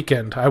that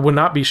weekend. I would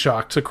not be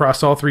shocked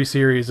across all 3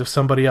 series if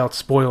somebody else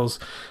spoils,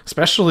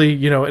 especially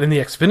in the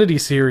Xfinity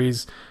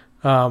series.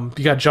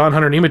 You got John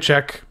Hunter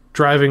Nemechek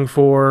driving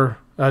for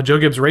Joe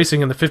Gibbs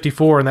Racing in the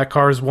 54, and that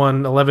car's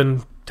won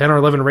 10 or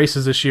 11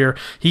 races this year.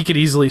 He could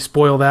easily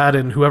spoil that,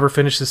 and whoever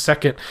finishes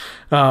second.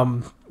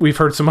 We've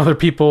heard some other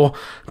people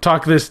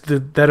talk that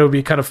it would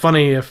be kind of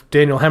funny if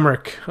Daniel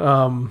Hemrick,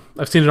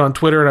 I've seen it on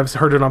Twitter and I've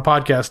heard it on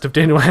podcast, if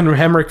Daniel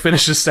Hemrick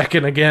finishes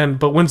second again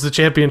but wins the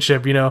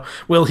championship,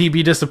 will he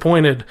be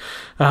disappointed?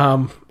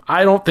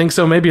 I don't think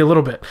so, maybe a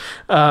little bit.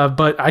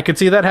 But I could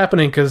see that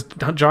happening because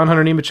John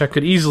Hunter Nemechek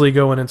could easily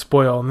go in and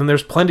spoil. And then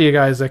there's plenty of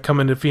guys that come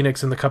into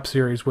Phoenix in the Cup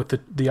Series with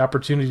the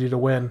opportunity to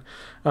win.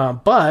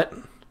 But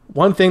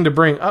one thing to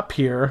bring up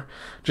here,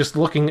 just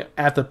looking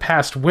at the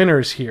past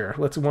winners here.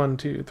 Let's 1,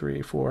 2,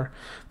 3, 4.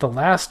 The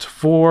last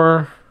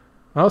 4.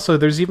 Oh, so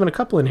there's even a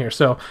couple in here.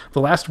 So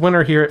the last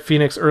winner here at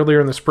Phoenix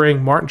earlier in the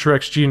spring, Martin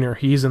Truex Jr.,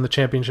 he's in the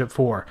championship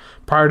 4.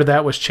 Prior to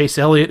that was Chase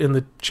Elliott in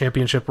the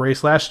championship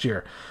race last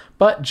year.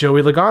 But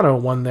Joey Logano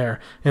won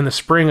there in the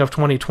spring of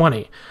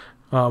 2020.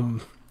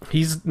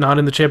 He's not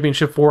in the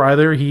championship 4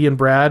 either. He and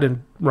Brad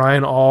and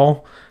Ryan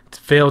all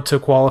failed to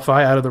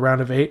qualify out of the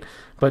round of 8.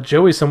 But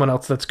Joey's someone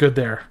else that's good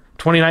there.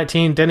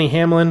 2019, Denny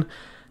Hamlin.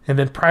 And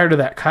then prior to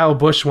that, Kyle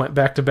Busch went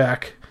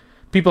back-to-back.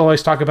 People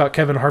always talk about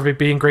Kevin Harvick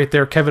being great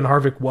there. Kevin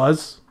Harvick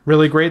was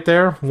really great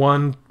there.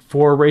 Won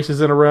 4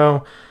 races in a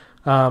row.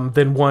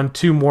 Then won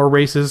 2 more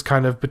races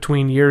kind of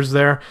between years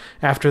there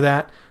after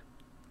that.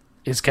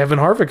 Is Kevin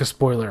Harvick a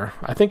spoiler?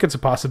 I think it's a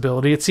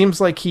possibility. It seems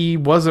like he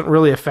wasn't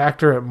really a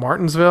factor at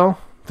Martinsville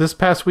this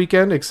past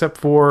weekend, except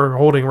for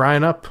holding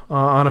Ryan up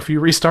on a few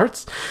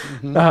restarts.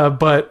 Mm-hmm.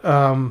 But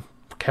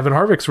Kevin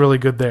Harvick's really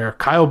good there.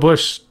 Kyle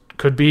Busch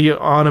could be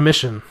on a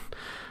mission.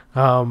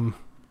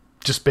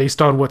 Just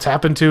based on what's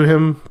happened to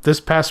him this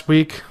past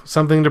week,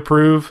 something to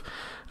prove.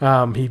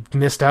 He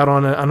missed out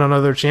on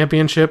another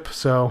championship,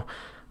 so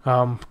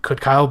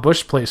could Kyle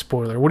Busch play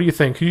spoiler? What do you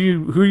think?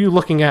 Who are you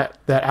looking at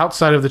that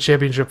outside of the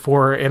championship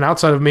 4 and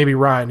outside of maybe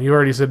Ryan? You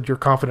already said you're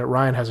confident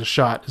Ryan has a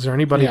shot. Is there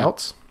anybody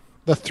else?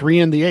 The 3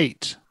 and the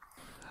 8.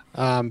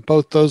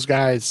 Both those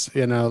guys,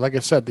 like I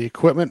said, the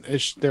equipment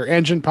their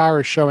engine power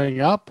is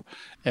showing up,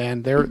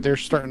 and they're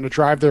starting to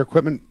drive their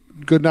equipment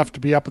good enough to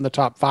be up in the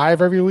top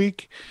 5 every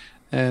week.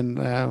 And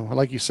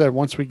like you said,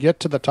 once we get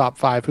to the top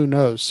 5, who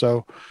knows?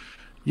 So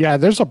yeah,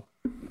 there's a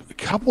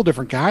couple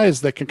different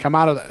guys that can come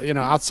out of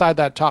outside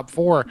that top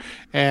 4.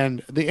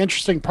 And the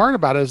interesting part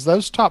about it is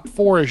those top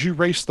 4, as you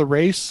race the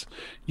race,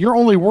 you're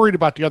only worried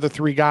about the other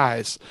 3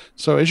 guys.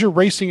 So as you're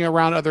racing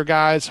around other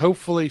guys,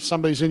 hopefully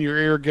somebody's in your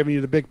ear giving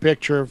you the big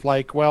picture of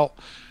like, well,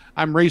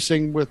 I'm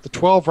racing with the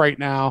 12 right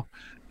now,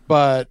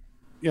 but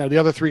the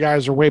other 3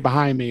 guys are way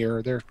behind me,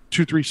 or they're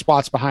 2-3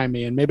 spots behind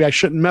me, and maybe I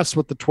shouldn't mess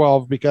with the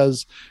 12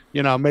 because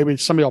maybe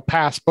somebody will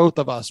pass both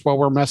of us while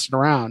we're messing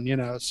around.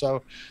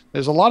 So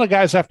there's a lot of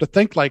guys have to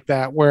think like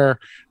that, where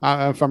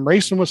if I'm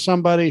racing with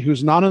somebody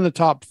who's not in the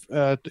top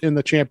in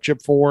the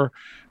championship 4,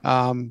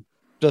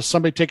 does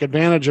somebody take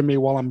advantage of me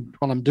while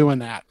I'm doing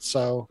that?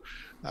 So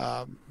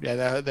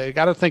they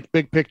got to think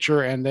big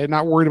picture, and they're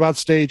not worried about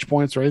stage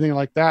points or anything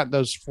like that,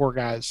 those 4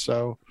 guys.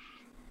 So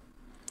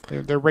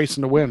they're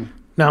racing to win.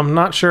 Now, I'm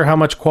not sure how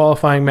much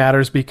qualifying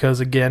matters because,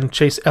 again,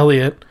 Chase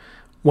Elliott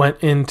went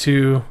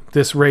into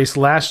this race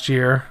last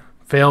year,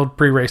 failed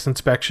pre-race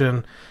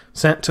inspection,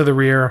 sent to the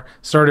rear,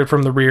 started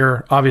from the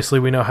rear. Obviously,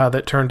 we know how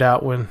that turned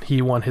out when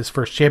he won his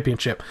first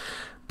championship.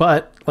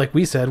 But, like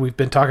we said, we've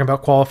been talking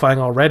about qualifying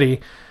already.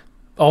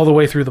 all the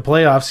way through the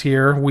playoffs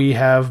here, we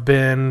have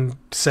been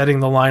setting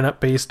the lineup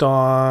based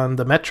on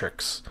the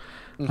metrics.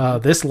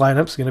 This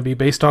lineup's going to be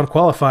based on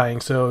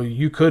qualifying. So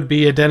you could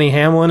be a Denny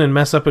Hamlin and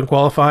mess up in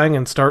qualifying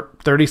and start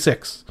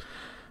 36.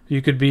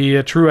 You could be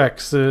a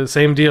Truex,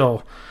 same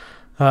deal,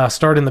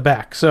 start in the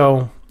back.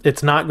 So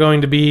it's not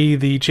going to be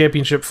the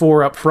championship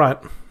 4 up front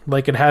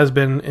like it has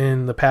been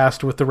in the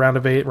past with the round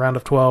of 8, round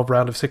of 12,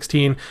 round of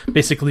 16.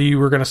 Basically, you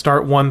were going to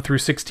start 1 through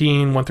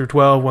 16, 1 through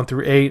 12, 1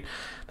 through 8.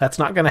 That's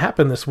not going to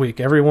happen this week.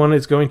 Everyone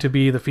is going to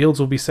be, the fields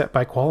will be set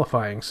by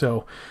qualifying.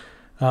 So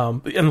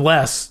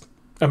unless...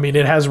 I mean,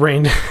 it has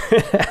rained.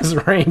 It has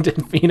rained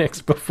in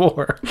Phoenix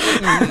before,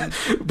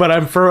 but I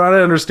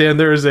understand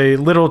there is a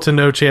little to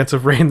no chance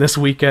of rain this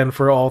weekend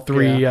for all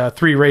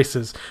three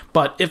races.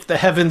 But if the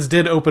heavens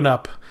did open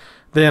up,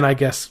 then I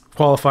guess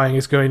qualifying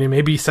is going to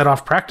maybe set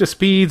off practice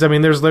speeds. I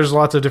mean, there's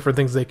lots of different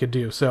things they could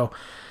do. So,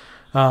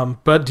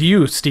 but do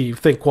you, Steve,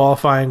 think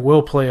qualifying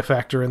will play a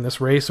factor in this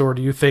race, or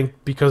do you think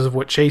because of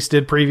what Chase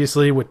did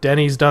previously, what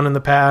Denny's done in the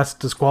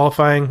past, does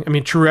qualifying? I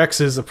mean, Truex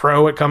is a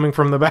pro at coming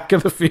from the back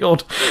of the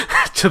field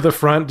to the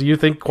front. Do you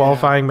think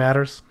qualifying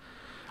matters?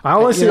 I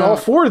only see all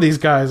 4 of these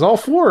guys. All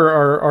 4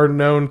 are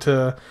known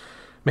to.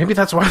 Maybe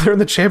that's why they're in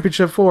the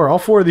championship 4. All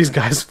 4 of these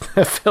guys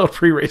have failed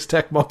pre-race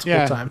tech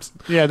multiple times.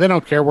 Yeah, they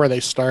don't care where they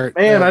start.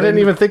 Man, I didn't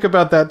even think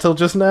about that till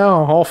just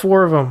now. All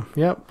 4 of them.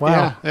 Yep.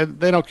 Wow. Yeah,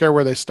 they don't care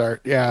where they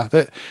start. Yeah,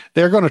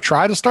 they're going to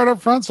try to start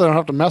up front, so they don't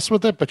have to mess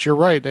with it. But you're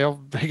right;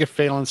 they get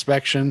fail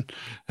inspection.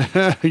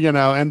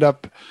 End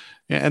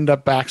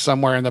up back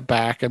somewhere in the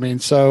back. I mean,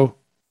 so.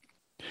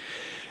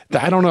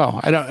 I don't know.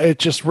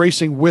 It's just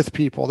racing with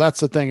people. That's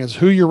the thing, is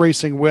who you're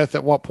racing with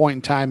at what point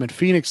in time. And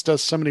Phoenix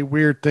does so many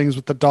weird things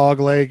with the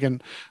dog leg,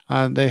 and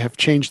they have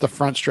changed the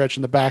front stretch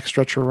and the back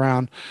stretch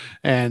around.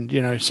 And,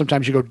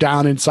 sometimes you go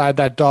down inside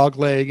that dog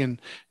leg and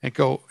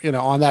go,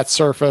 on that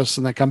surface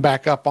and then come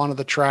back up onto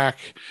the track.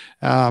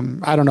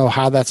 I don't know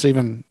how that's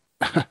even,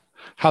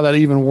 how that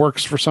even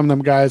works for some of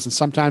them guys. And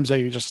sometimes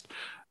they just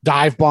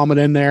dive bomb it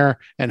in there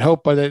and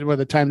hope by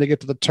the time they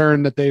get to the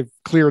turn that they've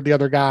cleared the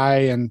other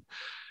guy. And,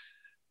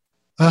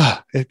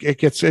 it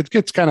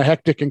gets kind of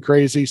hectic and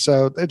crazy.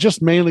 So it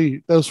just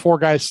mainly those 4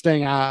 guys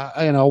staying,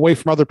 away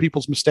from other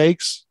people's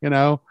mistakes,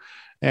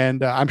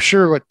 and I'm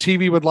sure what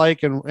TV would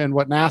like and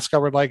what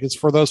NASCAR would like is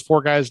for those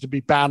 4 guys to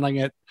be battling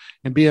it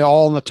and be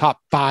all in the top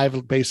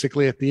 5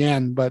 basically at the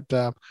end. But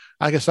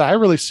like I said, I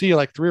really see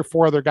like 3 or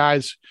 4 other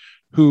guys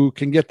who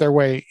can get their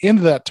way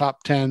into that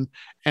top 10.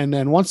 And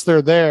then once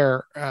they're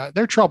there,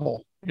 they're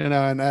trouble,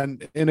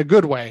 and in a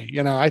good way.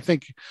 I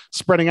think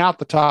spreading out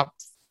the top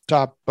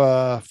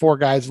 4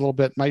 guys a little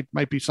bit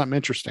might be something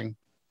interesting.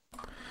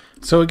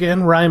 So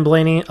again, Ryan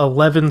Blaney,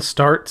 11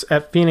 starts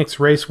at Phoenix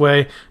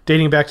Raceway,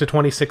 dating back to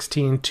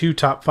 2016, 2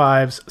 top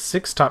 5s,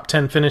 6 top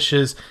 10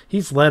 finishes.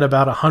 He's led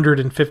about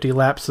 150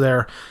 laps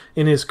there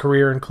in his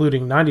career,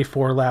 including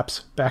 94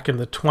 laps back in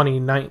the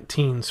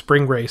 2019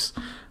 spring race,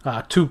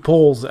 2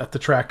 poles at the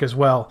track as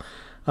well.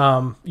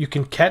 You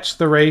can catch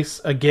the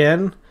race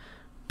again.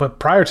 But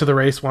prior to the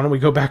race, why don't we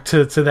go back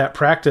to that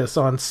practice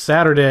on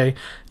Saturday?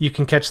 You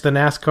can catch the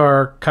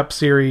NASCAR Cup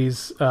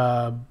Series.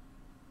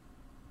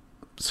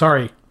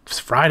 It's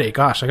Friday.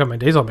 Gosh, I got my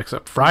days all mixed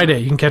up. Friday,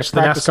 you can catch the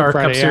NASCAR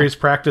Cup Series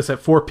practice at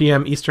 4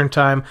 p.m. Eastern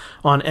Time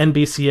on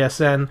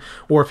NBCSN,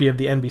 or if you have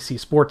the NBC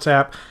Sports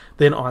app.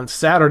 Then on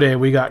Saturday,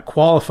 we got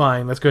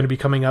qualifying. That's going to be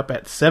coming up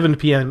at 7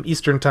 p.m.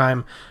 Eastern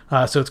Time.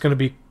 So it's going to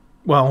be,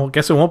 well, I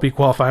guess it won't be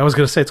qualifying. I was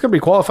going to say it's going to be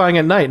qualifying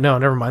at night. No,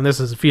 never mind.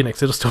 This is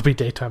Phoenix. It'll still be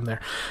daytime there.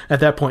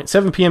 At that point,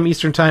 7 p.m.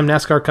 Eastern Time,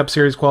 NASCAR Cup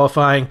Series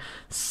qualifying,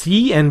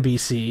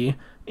 CNBC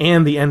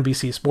and the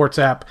NBC Sports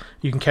app.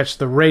 You can catch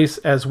the race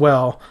as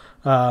well.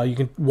 You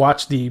can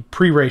watch the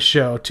pre-race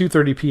show,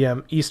 2:30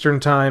 p.m.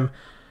 Eastern Time,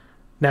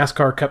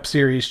 NASCAR Cup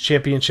Series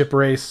Championship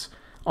race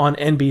on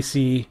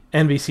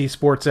NBC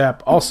Sports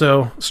app,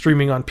 also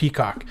streaming on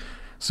Peacock.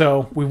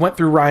 So we went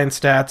through Ryan's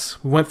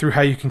stats. We went through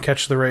how you can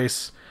catch the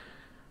race.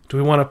 Do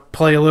we want to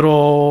play a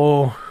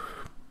little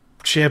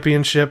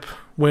championship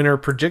winner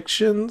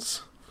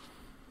predictions?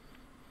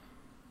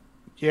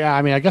 Yeah,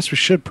 I mean, I guess we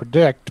should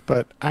predict,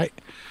 but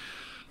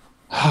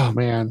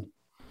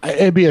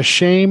it'd be a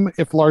shame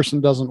if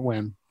Larson doesn't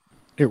win.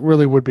 It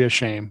really would be a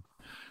shame.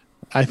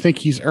 I think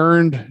he's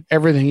earned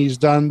everything he's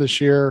done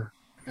this year,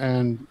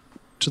 and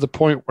to the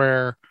point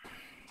where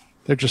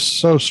they're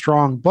just so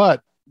strong.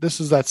 But this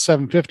is that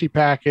 750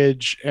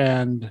 package,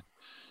 and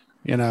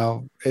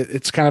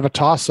it's kind of a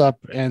toss-up,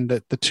 and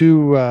the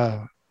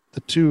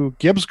two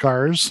Gibbs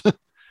cars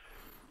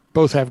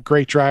both have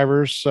great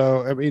drivers.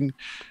 So I mean,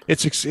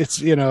 it's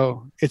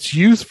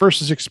youth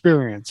versus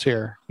experience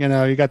here.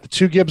 You got the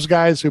 2 Gibbs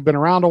guys who've been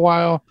around a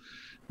while,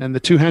 and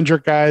the 2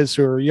 Hendrick guys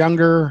who are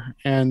younger.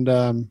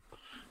 And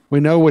we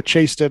know what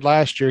Chase did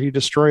last year; he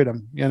destroyed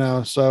them.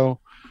 So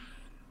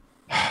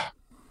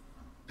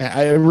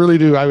I really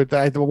do. I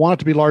want it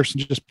to be Larson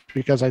just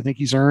because I think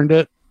he's earned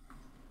it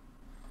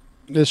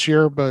this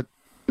year, but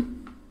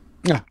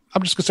yeah,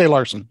 I'm just gonna say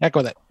Larson. Heck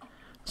with it.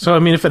 So I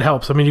mean, if it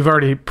helps, I mean, you've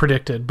already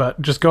predicted,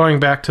 but just going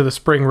back to the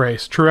spring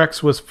race,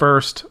 Truex was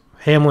first,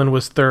 Hamlin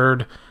was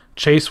third,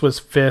 Chase was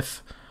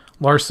fifth,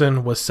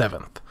 Larson was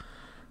seventh.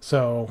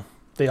 So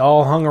they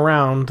all hung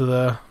around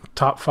the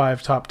top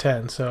 5, top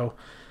 10. So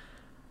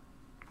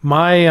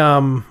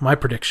my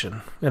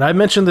prediction, and I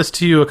mentioned this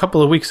to you a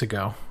couple of weeks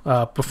ago,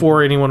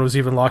 before anyone was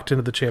even locked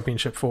into the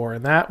championship 4,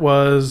 and that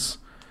was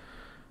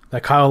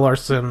that Kyle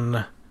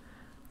Larson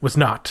was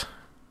not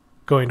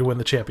going to win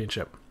the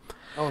championship.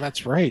 Oh,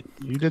 that's right.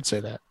 You did say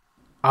that.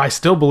 I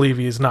still believe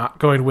he is not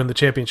going to win the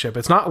championship.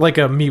 It's not like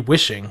a me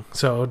wishing.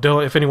 So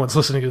don't, if anyone's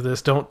listening to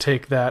this, don't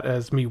take that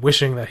as me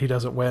wishing that he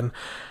doesn't win.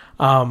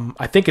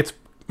 I think it's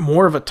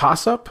more of a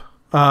toss-up.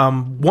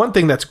 One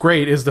thing that's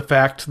great is the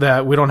fact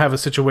that we don't have a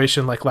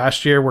situation like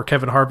last year where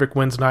Kevin Harvick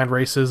wins 9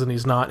 races and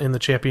he's not in the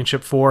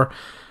championship 4.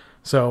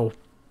 So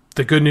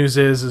the good news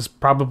is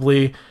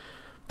probably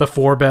the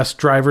 4 best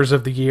drivers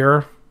of the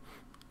year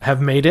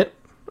have made it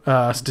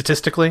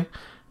statistically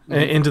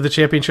into the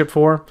championship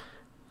 4.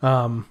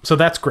 So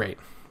that's great.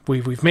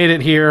 We've made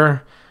it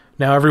here.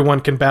 Now everyone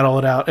can battle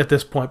it out at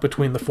this point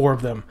between the 4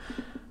 of them.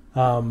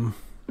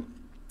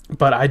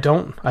 But I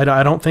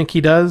don't think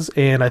he does,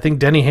 and I think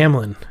Denny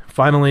Hamlin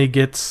finally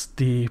gets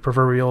the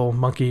proverbial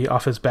monkey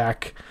off his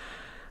back.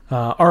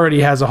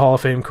 Already has a Hall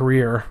of Fame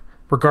career.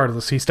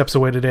 Regardless, he steps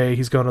away today.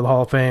 He's going to the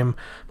Hall of Fame,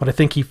 but I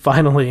think he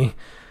finally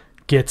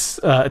gets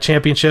a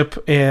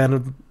championship.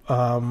 And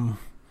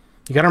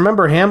you got to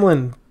remember,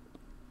 Hamlin,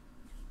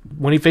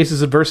 when he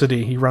faces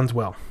adversity, he runs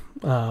well,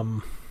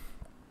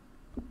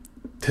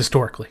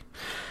 historically.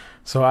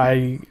 So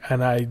I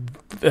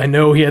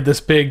know he had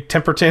this big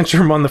temper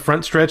tantrum on the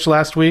front stretch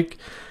last week,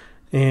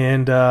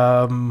 and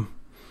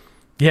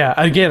yeah,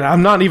 again,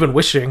 I'm not even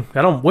wishing.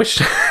 I don't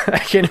wish. I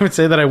can't even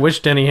say that I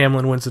wish Denny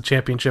Hamlin wins the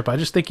championship. I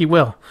just think he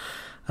will.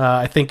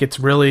 I think it's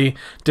really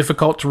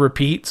difficult to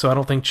repeat, so I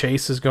don't think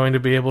Chase is going to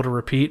be able to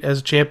repeat as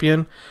a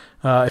champion.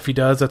 If he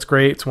does, that's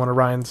great. It's one of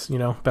Ryan's,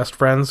 best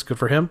friends. Good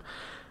for him.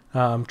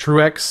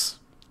 Truex,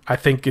 I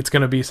think it's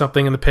going to be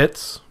something in the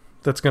pits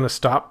that's going to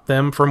stop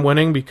them from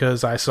winning,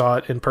 because I saw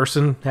it in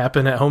person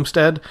happen at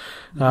Homestead.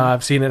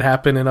 I've seen it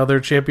happen in other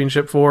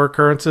Championship 4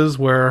 occurrences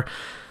where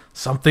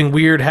something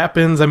weird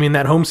happens. I mean,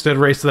 that Homestead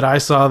race that I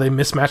saw, they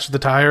mismatched the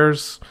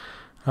tires.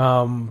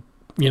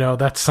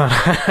 That's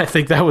I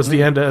think that was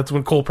the end. That's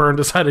when Cole Pearn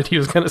decided he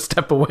was going to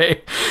step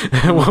away.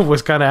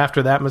 Was kind of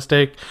after that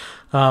mistake.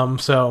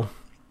 So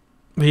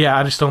yeah,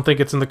 I just don't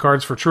think it's in the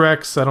cards for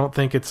Truex. I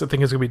think it's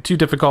going to be too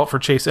difficult for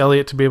Chase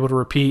Elliott to be able to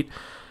repeat.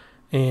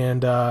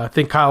 And I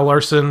think Kyle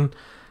Larson,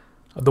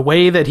 the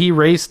way that he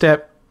raced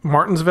at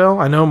Martinsville,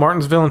 I know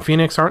Martinsville and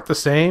Phoenix aren't the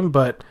same,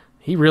 but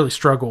he really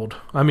struggled.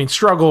 I mean,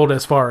 struggled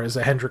as far as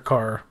a Hendrick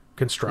car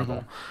can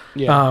struggle. Mm-hmm.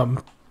 Yeah.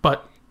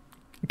 But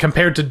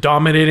compared to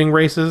dominating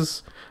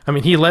races, I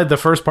mean, he led the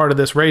first part of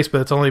this race, but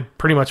it's only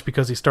pretty much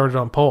because he started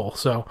on pole.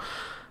 So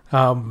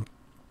I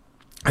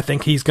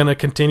think he's going to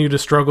continue to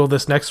struggle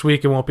this next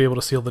week and won't be able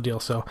to seal the deal.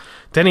 So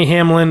Denny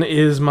Hamlin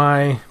is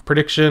my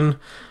prediction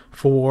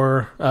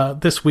for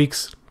this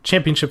week's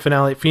championship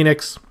finale at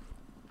Phoenix.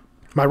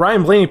 My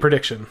Ryan Blaney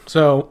prediction,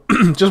 so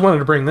just wanted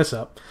to bring this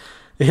up,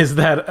 is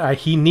that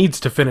he needs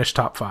to finish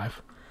top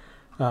 5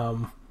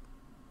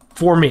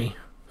 for me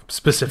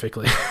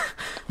specifically.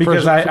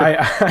 Because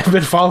I've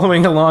been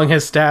following along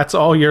his stats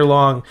all year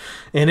long,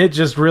 and it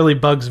just really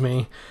bugs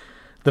me,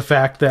 the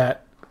fact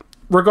that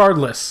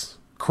regardless,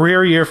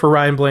 career year for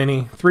Ryan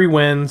Blaney, 3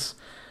 wins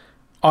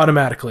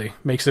automatically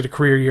makes it a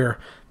career year.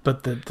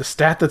 But the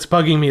stat that's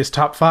bugging me is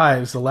top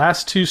 5s. The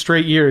last 2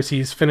 straight years,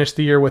 he's finished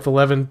the year with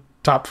 11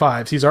 top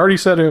 5s. He's already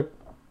set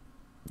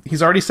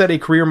a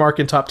career mark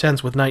in top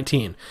 10s with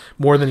 19,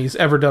 more than he's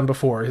ever done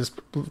before. His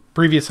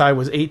previous high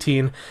was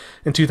 18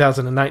 in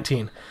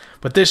 2019.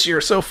 But this year,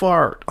 so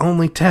far,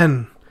 only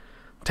 10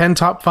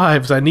 top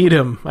 5s. I need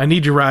him. I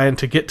need you, Ryan,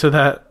 to get to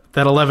that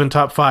 11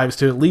 top 5s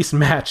to at least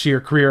match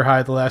your career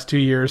high the last 2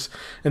 years,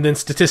 and then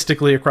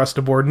statistically across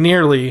the board,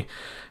 nearly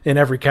in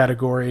every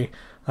category.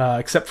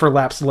 Except for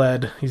laps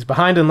led. He's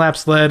behind in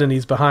laps led, and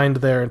he's behind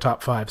there in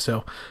top 5.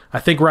 So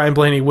I think Ryan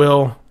Blaney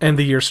will end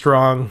the year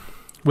strong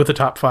with a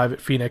top 5 at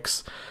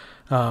Phoenix.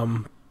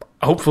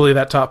 Hopefully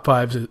that top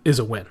 5 is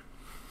a win.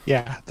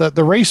 Yeah,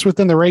 the race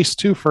within the race,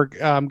 too, for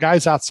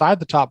guys outside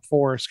the top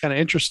 4 is kind of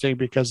interesting,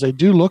 because they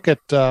do look at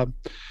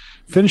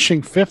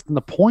finishing 5th in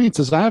the points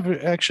is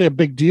actually a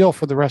big deal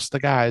for the rest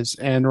of the guys.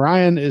 And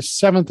Ryan is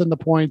 7th in the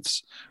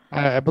points.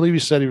 I believe he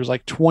said he was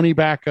like 20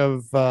 back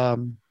of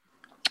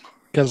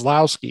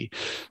Keselowski.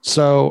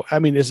 So, I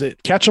mean, is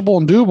it catchable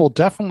and doable?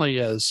 Definitely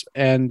is.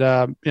 And,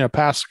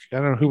 past, I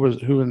don't know who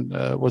was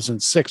in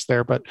 6th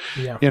there, but,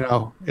 yeah.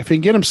 If he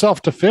can get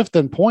himself to 5th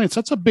in points,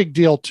 that's a big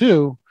deal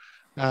too.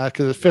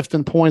 Because 5th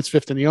in points,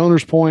 5th in the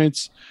owner's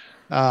points,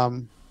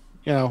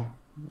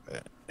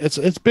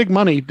 it's big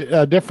money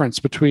difference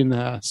between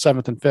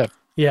 7th and 5th.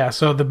 Yeah,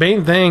 so the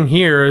main thing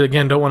here,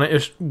 again, don't want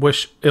to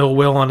wish ill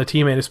will on a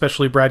teammate,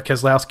 especially Brad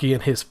Keselowski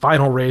in his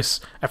final race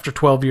after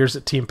 12 years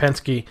at Team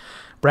Penske.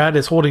 Brad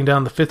is holding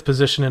down the 5th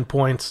position in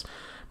points,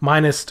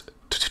 minus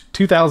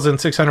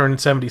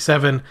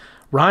 2,677.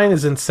 Ryan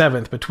is in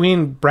 7th.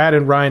 Between Brad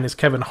and Ryan is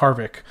Kevin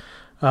Harvick,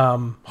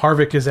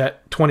 Harvick is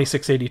at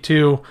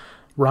 26.82.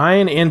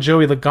 Ryan and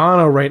Joey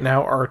Logano right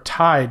now are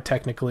tied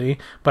technically,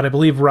 but I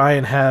believe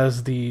Ryan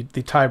has the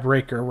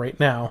tiebreaker right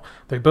now.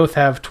 They both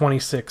have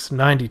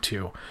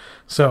 26.92.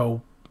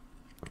 So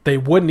they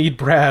would need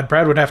Brad.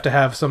 Brad would have to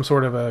have some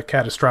sort of a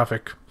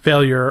catastrophic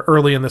failure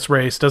early in this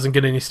race, doesn't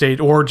get any stage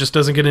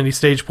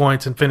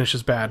points and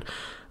finishes bad.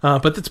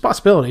 But it's a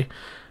possibility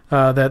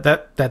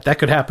that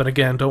could happen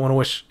again. Don't want to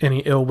wish any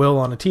ill will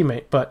on a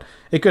teammate, but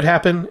it could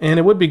happen, and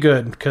it would be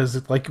good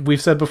because, like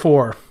we've said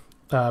before,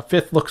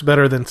 fifth looks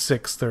better than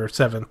sixth or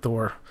seventh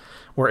or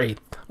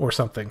eighth or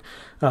something.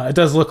 It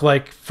does look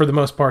like, for the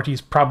most part,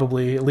 he's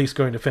probably at least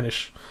going to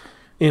finish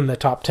in the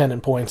top 10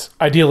 in points,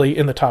 ideally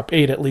in the top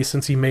 8 at least,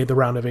 since he made the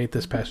round of 8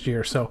 this past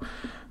year. So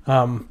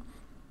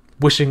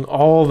wishing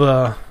all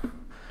the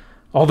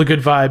good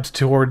vibes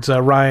towards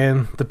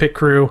Ryan, the pit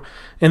crew.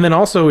 And then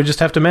also we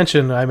just have to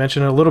mention, I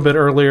mentioned it a little bit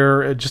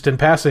earlier just in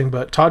passing,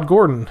 but Todd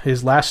Gordon,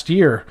 his last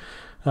year,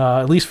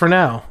 at least for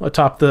now,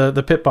 atop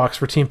the pit box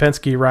for Team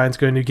Penske. Ryan's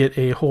going to get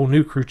a whole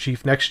new crew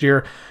chief next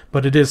year,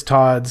 but it is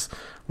Todd's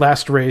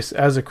last race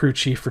as a crew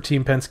chief for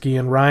Team Penske,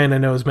 and Ryan, I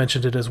know, has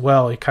mentioned it as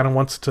well. He kind of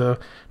wants to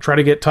try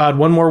to get Todd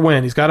one more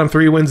win. He's got him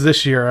 3 wins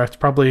this year. It's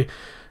probably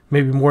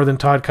maybe more than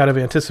Todd kind of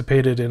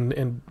anticipated,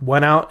 and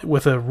went out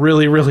with a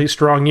really, really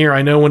strong year.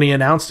 I know when he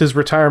announced his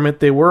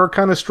retirement, they were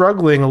kind of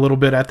struggling a little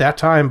bit at that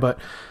time, but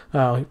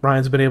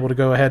Ryan's been able to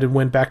go ahead and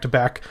win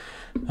back-to-back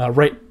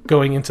right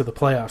going into the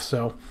playoffs.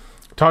 So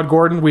Todd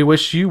Gordon, we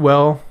wish you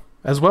well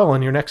as well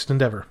in your next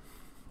endeavor.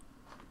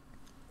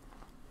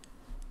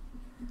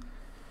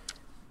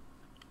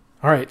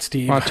 All right,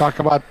 Steve. You want to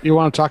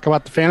talk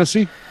about the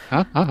fantasy?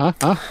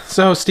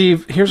 So,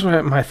 Steve, here's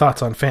my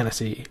thoughts on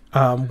fantasy.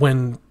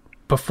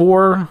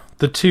 Before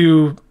the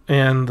 2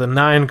 and the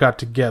 9 got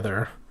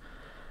together,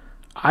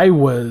 I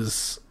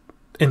was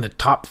in the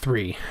top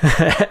 3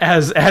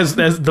 as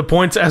the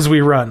points as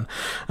we run.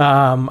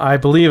 I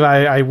believe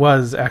I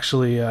was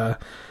actually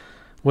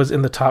was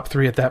in the top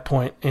 3 at that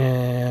point,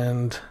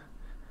 and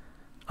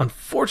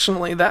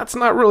unfortunately, that's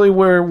not really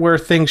where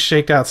things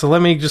shaked out. So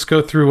let me just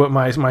go through what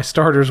my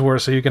starters were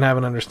so you can have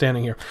an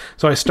understanding here.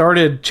 So I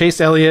started Chase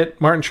Elliott,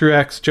 Martin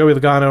Truex, Joey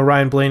Logano,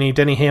 Ryan Blaney,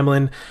 Denny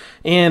Hamlin,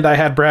 and I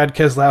had Brad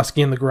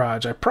Keselowski in the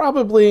garage. I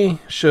probably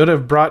should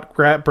have brought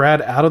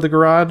Brad out of the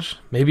garage,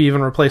 maybe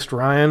even replaced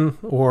Ryan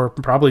or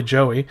probably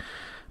Joey.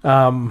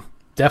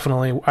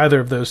 Definitely either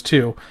of those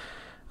two.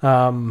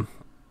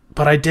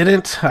 But I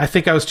didn't. I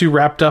think I was too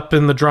wrapped up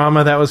in the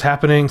drama that was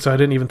happening, so I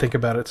didn't even think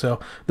about it. So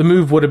the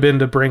move would have been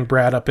to bring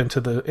Brad up into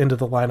the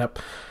lineup.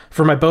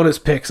 For my bonus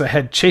picks, I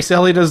had Chase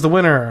Elliott as the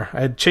winner.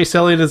 I had Chase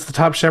Elliott as the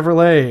top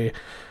Chevrolet.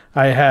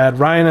 I had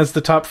Ryan as the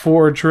top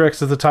Ford,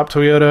 Truex as the top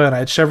Toyota, and I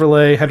had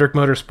Chevrolet Hendrick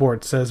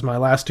Motorsports as my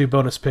last 2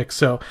 bonus picks.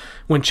 So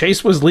when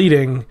Chase was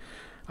leading,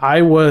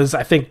 I was,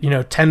 I think,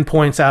 10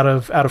 points out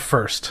of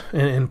first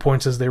in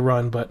points as they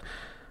run, but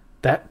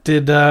that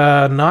did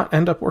not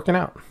end up working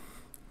out.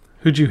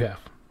 Who'd you have?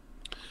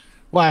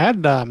 Well, I had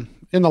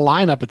in the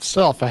lineup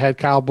itself, I had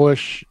Kyle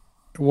Busch,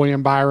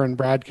 William Byron,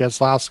 Brad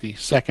Keselowski,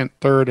 2nd,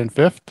 3rd, and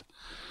 5th.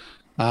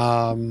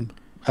 I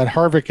had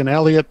Harvick and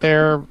Elliott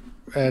there.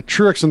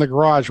 Truex in the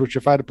garage, which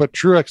if I had put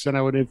Truex in,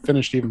 I would have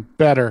finished even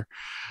better.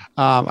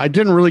 I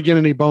didn't really get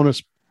any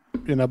bonus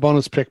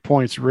pick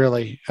points,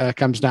 really.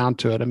 Comes down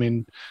to it. I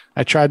mean,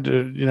 I tried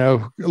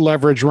to,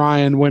 leverage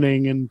Ryan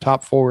winning in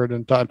top Ford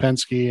and Todd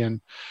Penske, and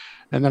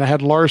then I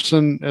had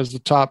Larson as the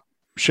top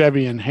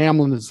Chevy and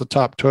Hamlin is the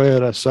top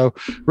Toyota. So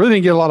really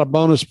didn't get a lot of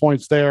bonus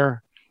points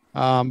there.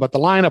 But the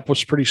lineup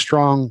was pretty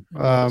strong,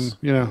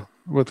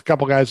 with a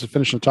couple guys that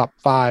finished in the top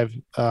 5.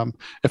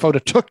 If I would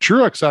have took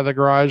Truex out of the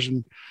garage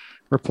and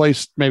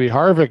replaced maybe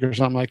Harvick or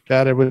something like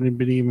that, it would have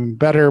been even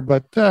better.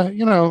 But,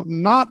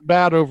 not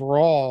bad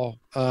overall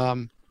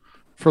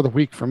for the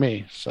week for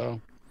me.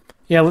 So,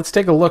 yeah, let's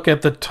take a look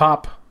at the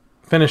top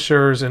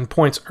finishers and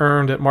points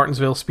earned at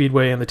Martinsville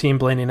Speedway in the Team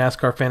Blaney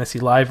NASCAR Fantasy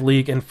Live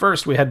League. And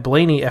first, we had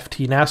Blaney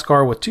FT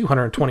NASCAR with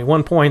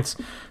 221 points.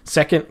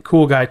 2nd,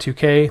 Cool Guy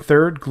 2K.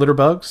 3rd,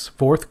 Glitterbugs.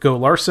 4th, Go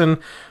Larson.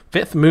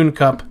 5th, Moon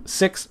Cup.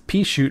 6th,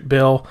 Pea Shoot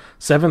Bill.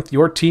 7th,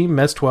 Your Team,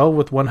 Mez 12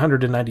 with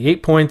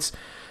 198 points.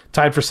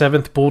 Tied for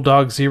 7th,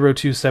 Bulldog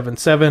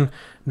 0277.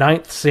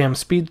 9th, Sam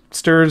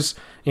Speedsters.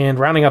 And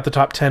rounding out the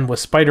top 10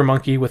 was Spider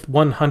Monkey with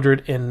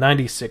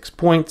 196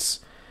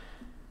 points.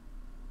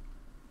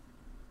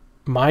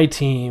 My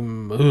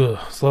team,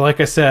 so like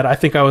I said, I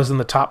think I was in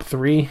the top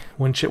 3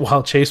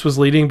 while Chase was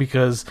leading,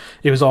 because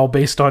it was all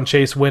based on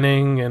Chase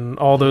winning and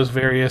all those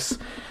various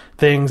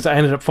things. I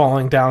ended up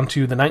falling down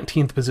to the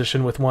 19th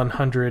position with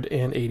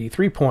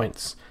 183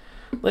 points.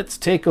 Let's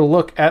take a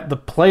look at the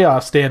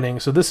playoff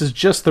standings. So this is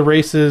just the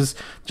races,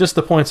 just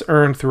the points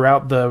earned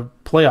throughout the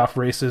playoff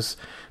races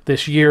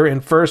this year. In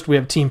first, we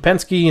have Team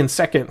Penske. In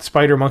second,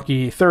 Spider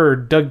Monkey.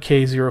 3rd, Doug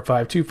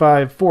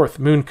K0525. 4th,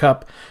 Moon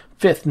Cup.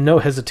 5th, No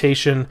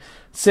Hesitation.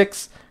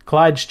 6th,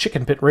 Clyde's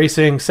Chicken Pit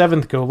Racing.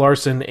 7th, Go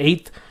Larson.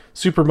 8th,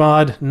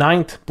 Supermod.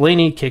 9th,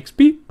 Blaney Cakes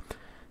Beep.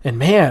 And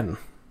man,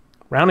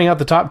 rounding out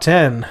the top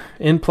 10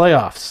 in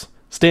playoffs,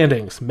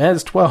 standings,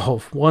 Mez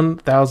 12,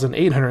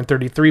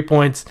 1,833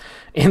 points,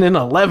 and in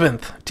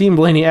 11th, Team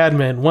Blaney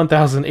Admin,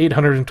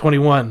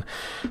 1,821.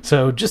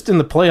 So just in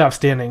the playoff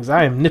standings,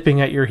 I am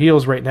nipping at your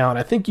heels right now, and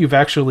I think you've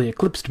actually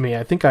eclipsed me.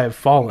 I think I have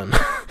fallen.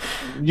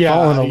 Yeah,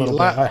 fallen a little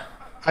bit.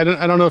 I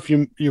don't know if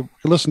you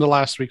listened to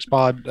last week's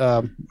pod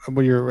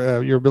when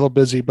you're a little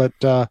busy, but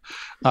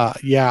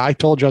yeah, I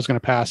told you I was going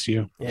to pass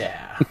you.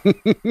 Yeah.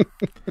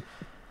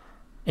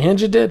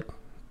 And you did.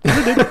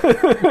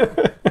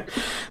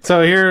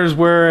 So here's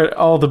where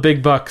all the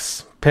big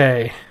bucks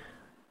pay.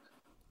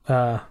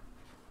 Not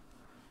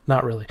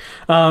really.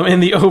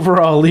 In the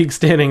overall league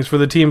standings for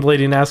the Team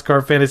Blaney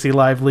NASCAR Fantasy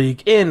Live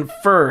League, in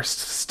first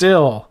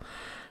still.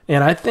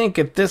 And I think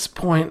at this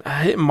point,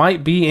 it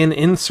might be an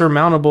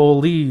insurmountable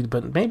lead,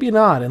 but maybe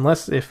not,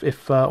 unless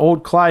if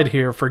old Clyde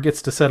here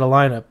forgets to set a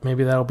lineup.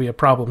 Maybe that'll be a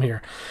problem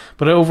here.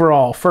 But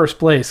overall, first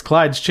place,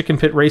 Clyde's Chicken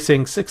Pit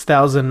Racing,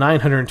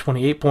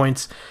 6,928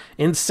 points.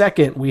 In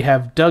second, we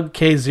have Doug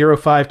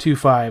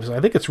K0525. So I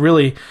think it's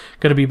really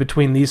going to be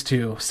between these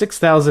two,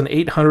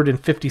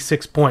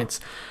 6,856 points.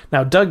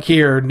 Now, Doug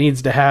here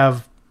needs to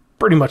have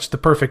pretty much the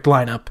perfect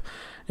lineup,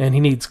 and he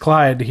needs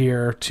Clyde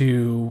here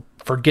to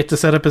forget to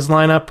set up his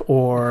lineup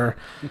or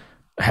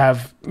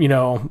have,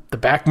 the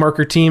back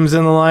marker teams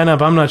in the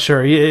lineup. I'm not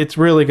sure. It's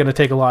really going to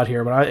take a lot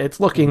here, but it's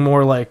looking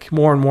more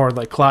and more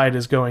like Clyde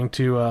is going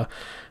to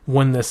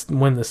win this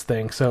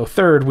thing. So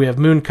third, we have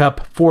Moon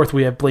Cup. Fourth,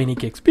 we have Blaney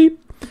Kicks Beep.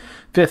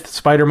 Fifth,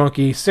 Spider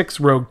Monkey.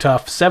 Sixth, Rogue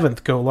Tough.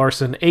 Seventh, Go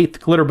Larson.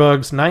 Eighth,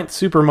 Glitterbugs. Ninth,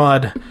 Super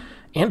Mud.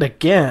 And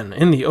again,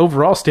 in the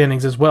overall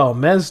standings as well,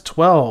 Mez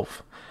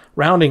 12,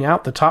 rounding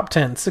out the top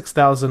 10,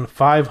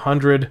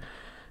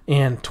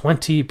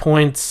 6,520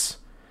 points.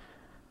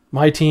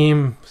 My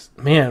team,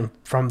 man,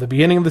 from the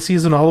beginning of the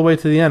season all the way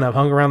to the end, I've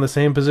hung around the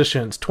same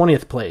positions.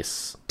 20th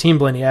place, Team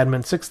Blaney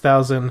Admin,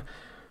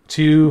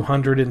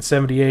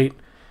 6,278.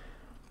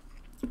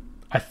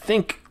 I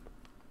think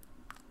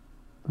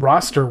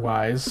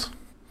roster-wise,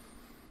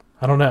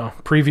 I don't know,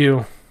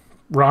 preview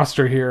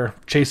roster here.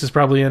 Chase is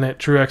probably in it.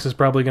 Truex is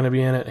probably going to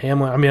be in it.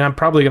 Hamlin, I'm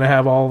probably going to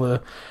have all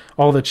the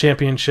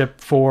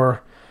championship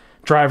for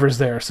drivers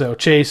there. So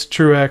Chase,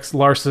 Truex,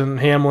 Larson,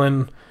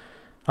 Hamlin.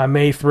 I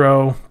may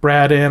throw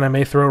Brad in. I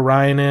may throw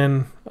Ryan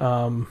in.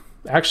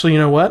 Actually, you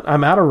know what?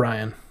 I'm out of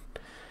Ryan.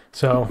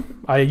 So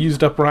I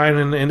used up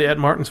Ryan at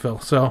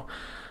Martinsville. So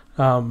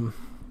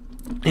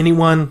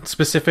anyone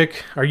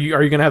specific? Are you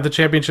going to have the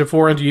championship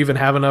four? And do you even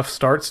have enough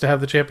starts to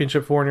have the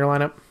championship four in your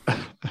lineup?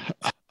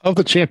 Of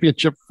the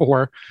championship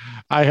four,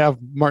 I have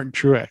Martin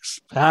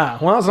Truex.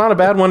 Well, it's not a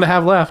bad one to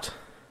have left.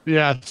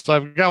 Yeah, so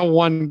I've got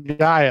one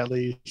guy at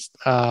least.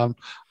 I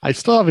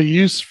still have a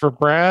use for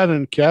Brad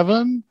and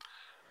Kevin.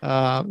 You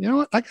know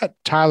what? I got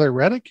Tyler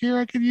Reddick here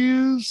I could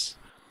use.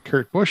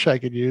 Kurt Busch I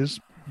could use.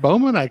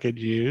 Bowman I could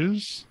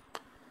use.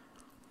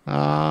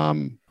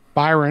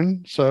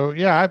 Byron. So,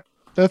 yeah,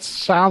 that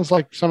sounds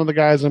like some of the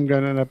guys I'm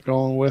going to end up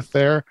going with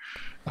there.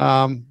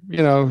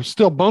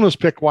 Still bonus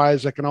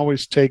pick-wise, I can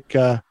always take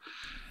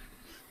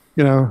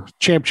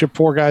championship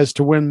four guys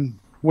to win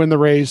the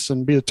race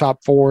and be a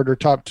top Ford or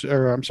top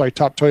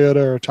Toyota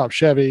or top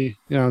Chevy,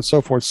 and so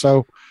forth.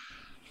 So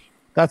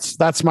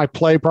that's my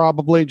play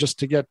probably, just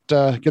to get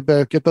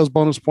those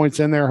bonus points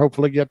in there.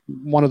 Hopefully get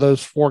one of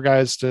those four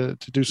guys to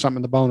do something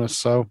in the bonus.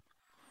 So,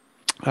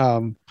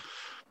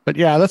 but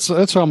yeah, that's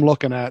what I'm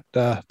looking at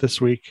this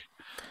week.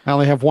 I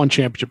only have one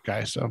championship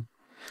guy, so.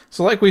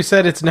 So like we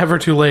said, it's never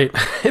too late.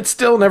 It's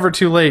still never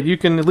too late. You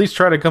can at least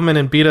try to come in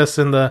and beat us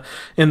in the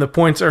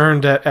points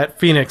earned at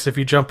Phoenix if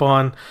you jump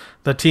on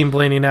the Team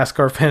Blaney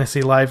NASCAR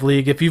Fantasy Live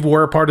League. If you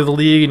were a part of the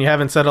league and you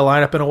haven't set a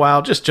lineup in a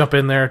while, just jump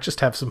in there, just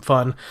have some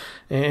fun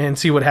and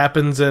see what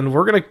happens. And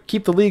we're going to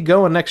keep the league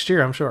going next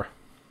year, I'm sure.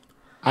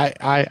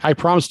 I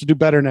promise to do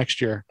better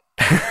next year.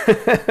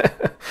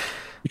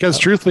 Because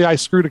truthfully, I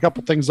screwed a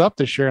couple things up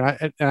this year,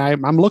 and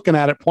I'm looking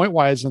at it point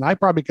wise, and I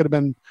probably could have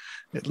been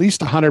at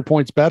least 100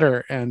 points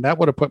better, and that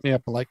would have put me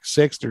up like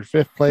sixth or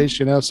fifth place,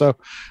 So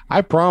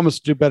I promise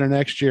to do better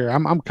next year.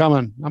 I'm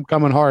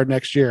coming hard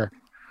next year.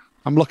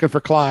 I'm looking for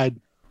Clyde.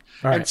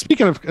 All right. And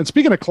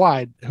speaking of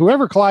Clyde,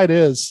 whoever Clyde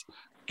is,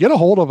 get a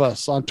hold of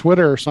us on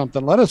Twitter or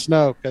something. Let us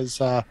know, because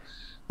like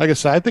I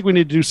said, I think we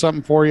need to do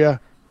something for you,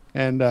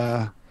 and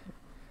that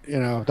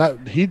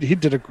he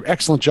did an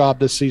excellent job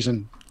this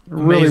season.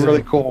 Really, Amazing.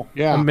 really cool.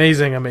 Yeah.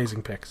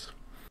 Amazing picks.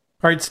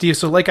 All right, Steve.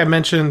 So like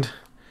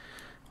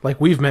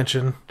we've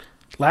mentioned,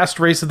 last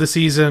race of the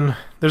season,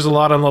 there's a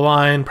lot on the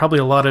line, probably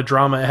a lot of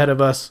drama ahead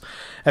of us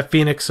at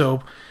Phoenix.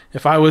 So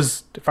if I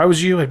was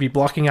you, I'd be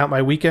blocking out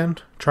my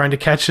weekend, trying to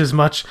catch as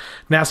much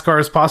NASCAR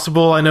as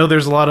possible. I know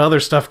there's a lot of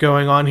other stuff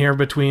going on here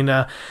between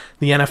the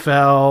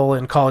NFL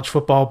and college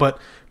football, but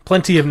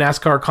plenty of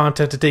NASCAR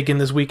content to take in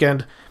this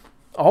weekend.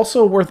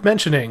 Also worth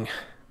mentioning,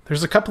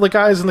 there's a couple of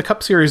guys in the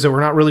Cup Series that we're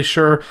not really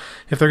sure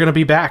if they're going to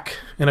be back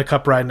in a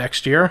Cup ride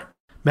next year.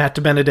 Matt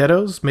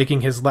DiBenedetto's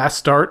making his last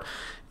start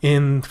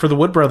for the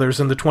Wood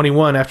Brothers in the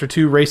 21 after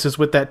 2 races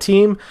with that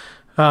team.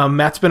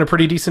 Matt's been a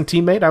pretty decent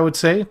teammate, I would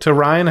say. To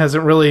Ryan,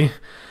 hasn't really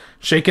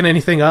shaking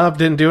anything up,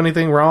 didn't do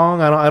anything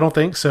wrong. I don't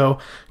think so.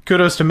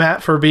 Kudos to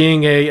Matt for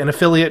being an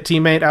affiliate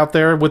teammate out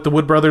there with the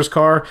Wood Brothers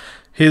car.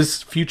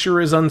 His future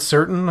is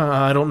uncertain.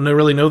 I don't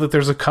really know that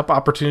there's a cup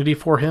opportunity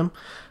for him.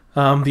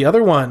 The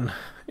other one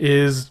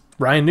is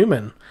Ryan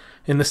Newman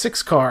in the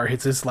 6 car.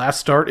 It's his last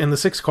start in the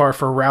 6 car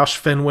for Roush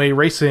Fenway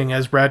Racing,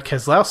 as Brad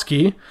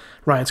Keselowski,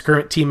 Ryan's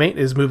current teammate,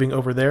 is moving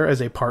over there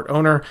as a part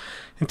owner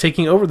and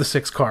taking over the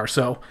 6 car.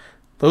 So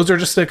those are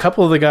just a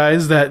couple of the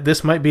guys that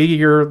this might be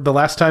the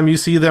last time you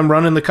see them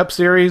run in the Cup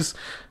Series.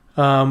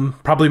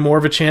 Probably more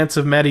of a chance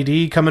of Matty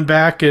D coming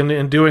back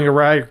and doing a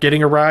ride,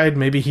 getting a ride.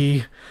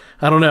 Maybe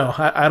I don't know.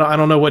 I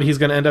don't know what he's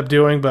going to end up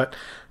doing, but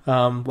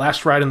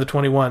last ride in the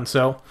 21.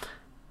 So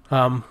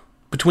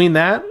between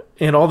that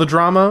and all the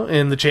drama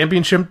and the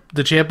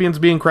champions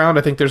being crowned,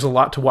 I think there's a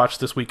lot to watch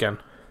this weekend.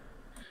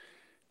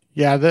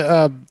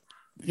 Yeah,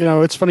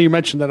 it's funny you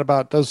mentioned that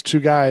about those 2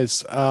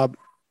 guys.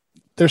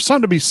 There's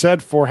something to be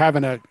said for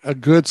having a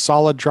good,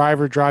 solid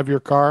driver drive your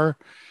car.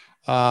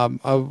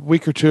 A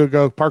week or 2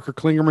 ago, Parker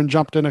Klingerman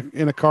jumped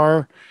in a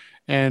car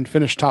and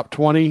finished top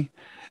 20.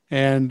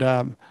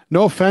 And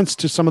no offense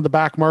to some of the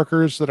back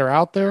markers that are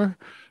out there,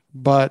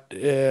 but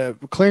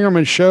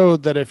Klingerman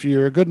showed that if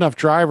you're a good enough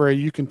driver,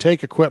 you can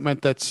take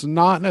equipment that's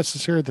not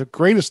necessarily the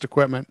greatest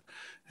equipment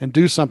and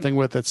do something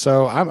with it.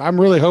 So I'm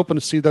really hoping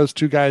to see those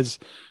 2 guys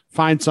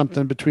find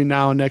something between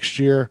now and next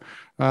year.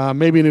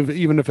 Maybe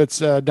even if it's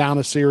down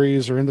a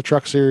series or in the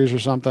truck series or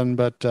something.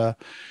 But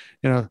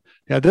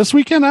this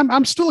weekend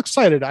I'm still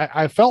excited.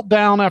 I felt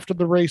down after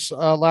the race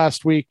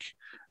last week,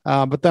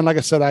 but then, like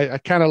I said, I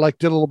kind of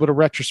did a little bit of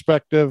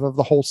retrospective of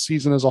the whole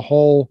season as a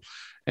whole,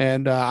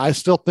 and I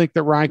still think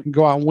that Ryan can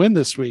go out and win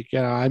this week.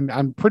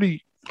 I'm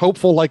pretty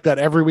hopeful like that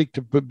every week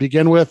to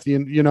begin with.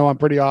 I'm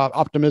pretty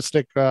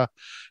optimistic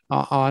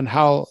on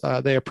how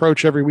they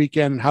approach every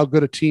weekend and how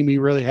good a team he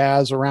really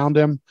has around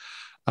him.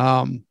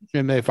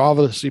 And they've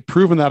obviously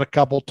proven that a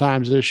couple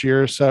times this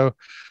year. So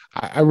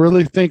I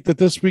really think that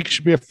this week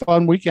should be a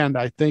fun weekend.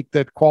 I think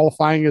that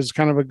qualifying is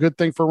kind of a good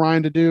thing for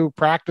Ryan to do.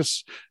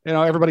 Practice,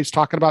 everybody's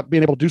talking about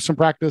being able to do some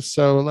practice.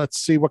 So let's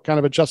see what kind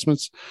of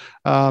adjustments,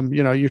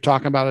 you're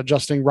talking about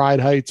adjusting ride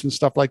heights and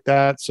stuff like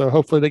that. So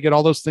hopefully they get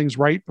all those things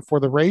right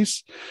before the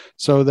race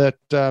so that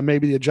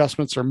maybe the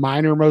adjustments are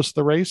minor most of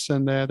the race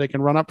and they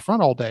can run up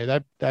front all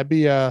day. That'd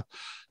be a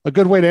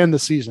good way to end the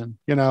season,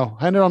 end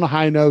it on a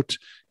high note,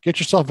 get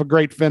yourself a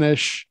great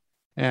finish.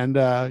 And,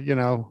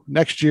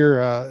 next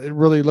year, it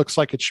really looks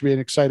like it should be an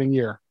exciting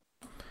year.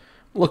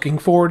 Looking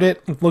forward to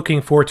it.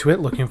 Looking forward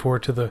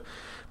to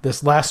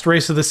this last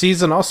race of the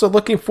season. Also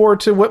looking forward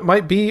to what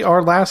might be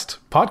our last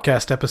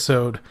podcast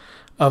episode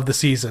of the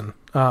season,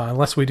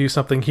 unless we do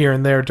something here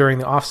and there during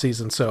the off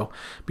season. So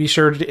be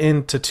sure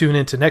to tune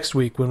into next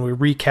week when we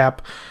recap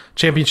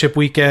championship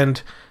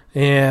weekend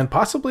and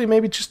possibly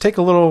maybe just take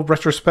a little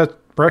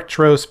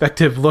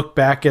retrospective look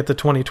back at the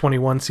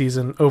 2021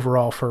 season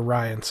overall for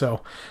Ryan.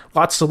 So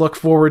lots to look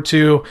forward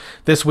to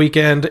this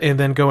weekend and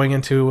then going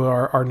into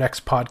our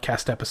next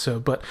podcast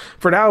episode. But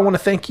for now, I want to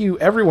thank you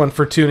everyone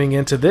for tuning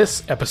into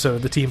this episode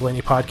of the Team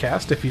Blaney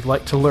podcast. If you'd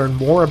like to learn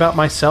more about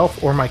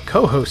myself or my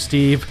co-host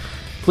Steve,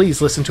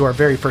 please listen to our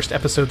very first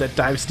episode that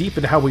dives deep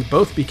into how we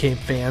both became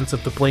fans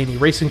of the Blaney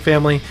racing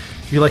family.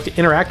 If you'd like to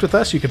interact with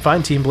us, you can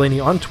find Team Blaney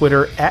on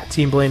Twitter at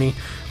Team Blaney,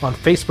 on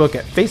Facebook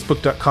at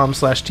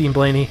facebook.com/Team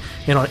Blaney,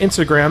 and on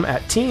Instagram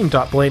at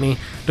team.blaney.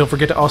 Don't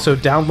forget to also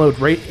download,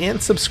 rate, and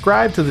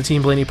subscribe to the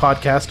Team Blaney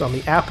podcast on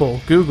the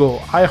Apple, Google,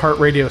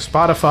 iHeartRadio,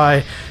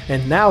 Spotify,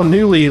 and now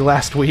newly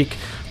last week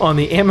on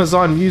the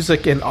Amazon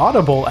Music and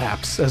Audible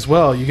apps as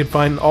well. You can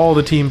find all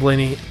the Team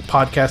Blaney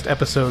podcast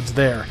episodes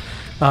there.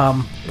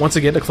 Once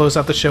again, to close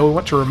out the show, we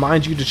want to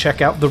remind you to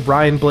check out the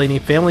Ryan Blaney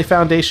Family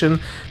Foundation.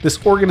 This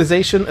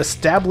organization,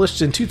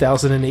 established in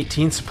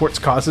 2018, supports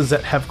causes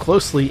that have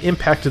closely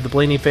impacted the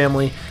Blaney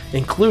family,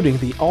 including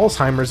the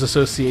Alzheimer's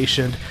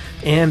Association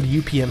and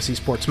UPMC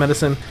Sports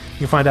Medicine. You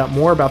can find out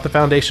more about the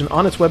foundation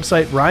on its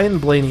website,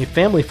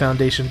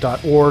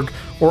 ryanblaneyfamilyfoundation.org,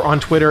 or on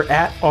Twitter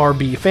at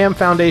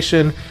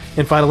RBFamFoundation,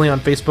 and finally on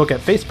Facebook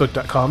at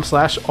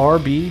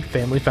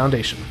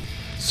facebook.com/RBFamilyFoundation.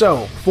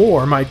 So,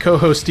 for my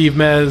co-host Steve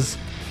Mez,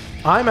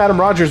 I'm Adam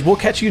Rogers. We'll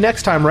catch you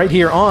next time right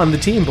here on the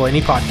Team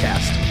Blaney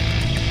podcast.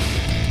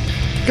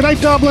 Good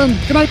night, Dublin.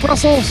 Good night,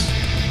 Brussels.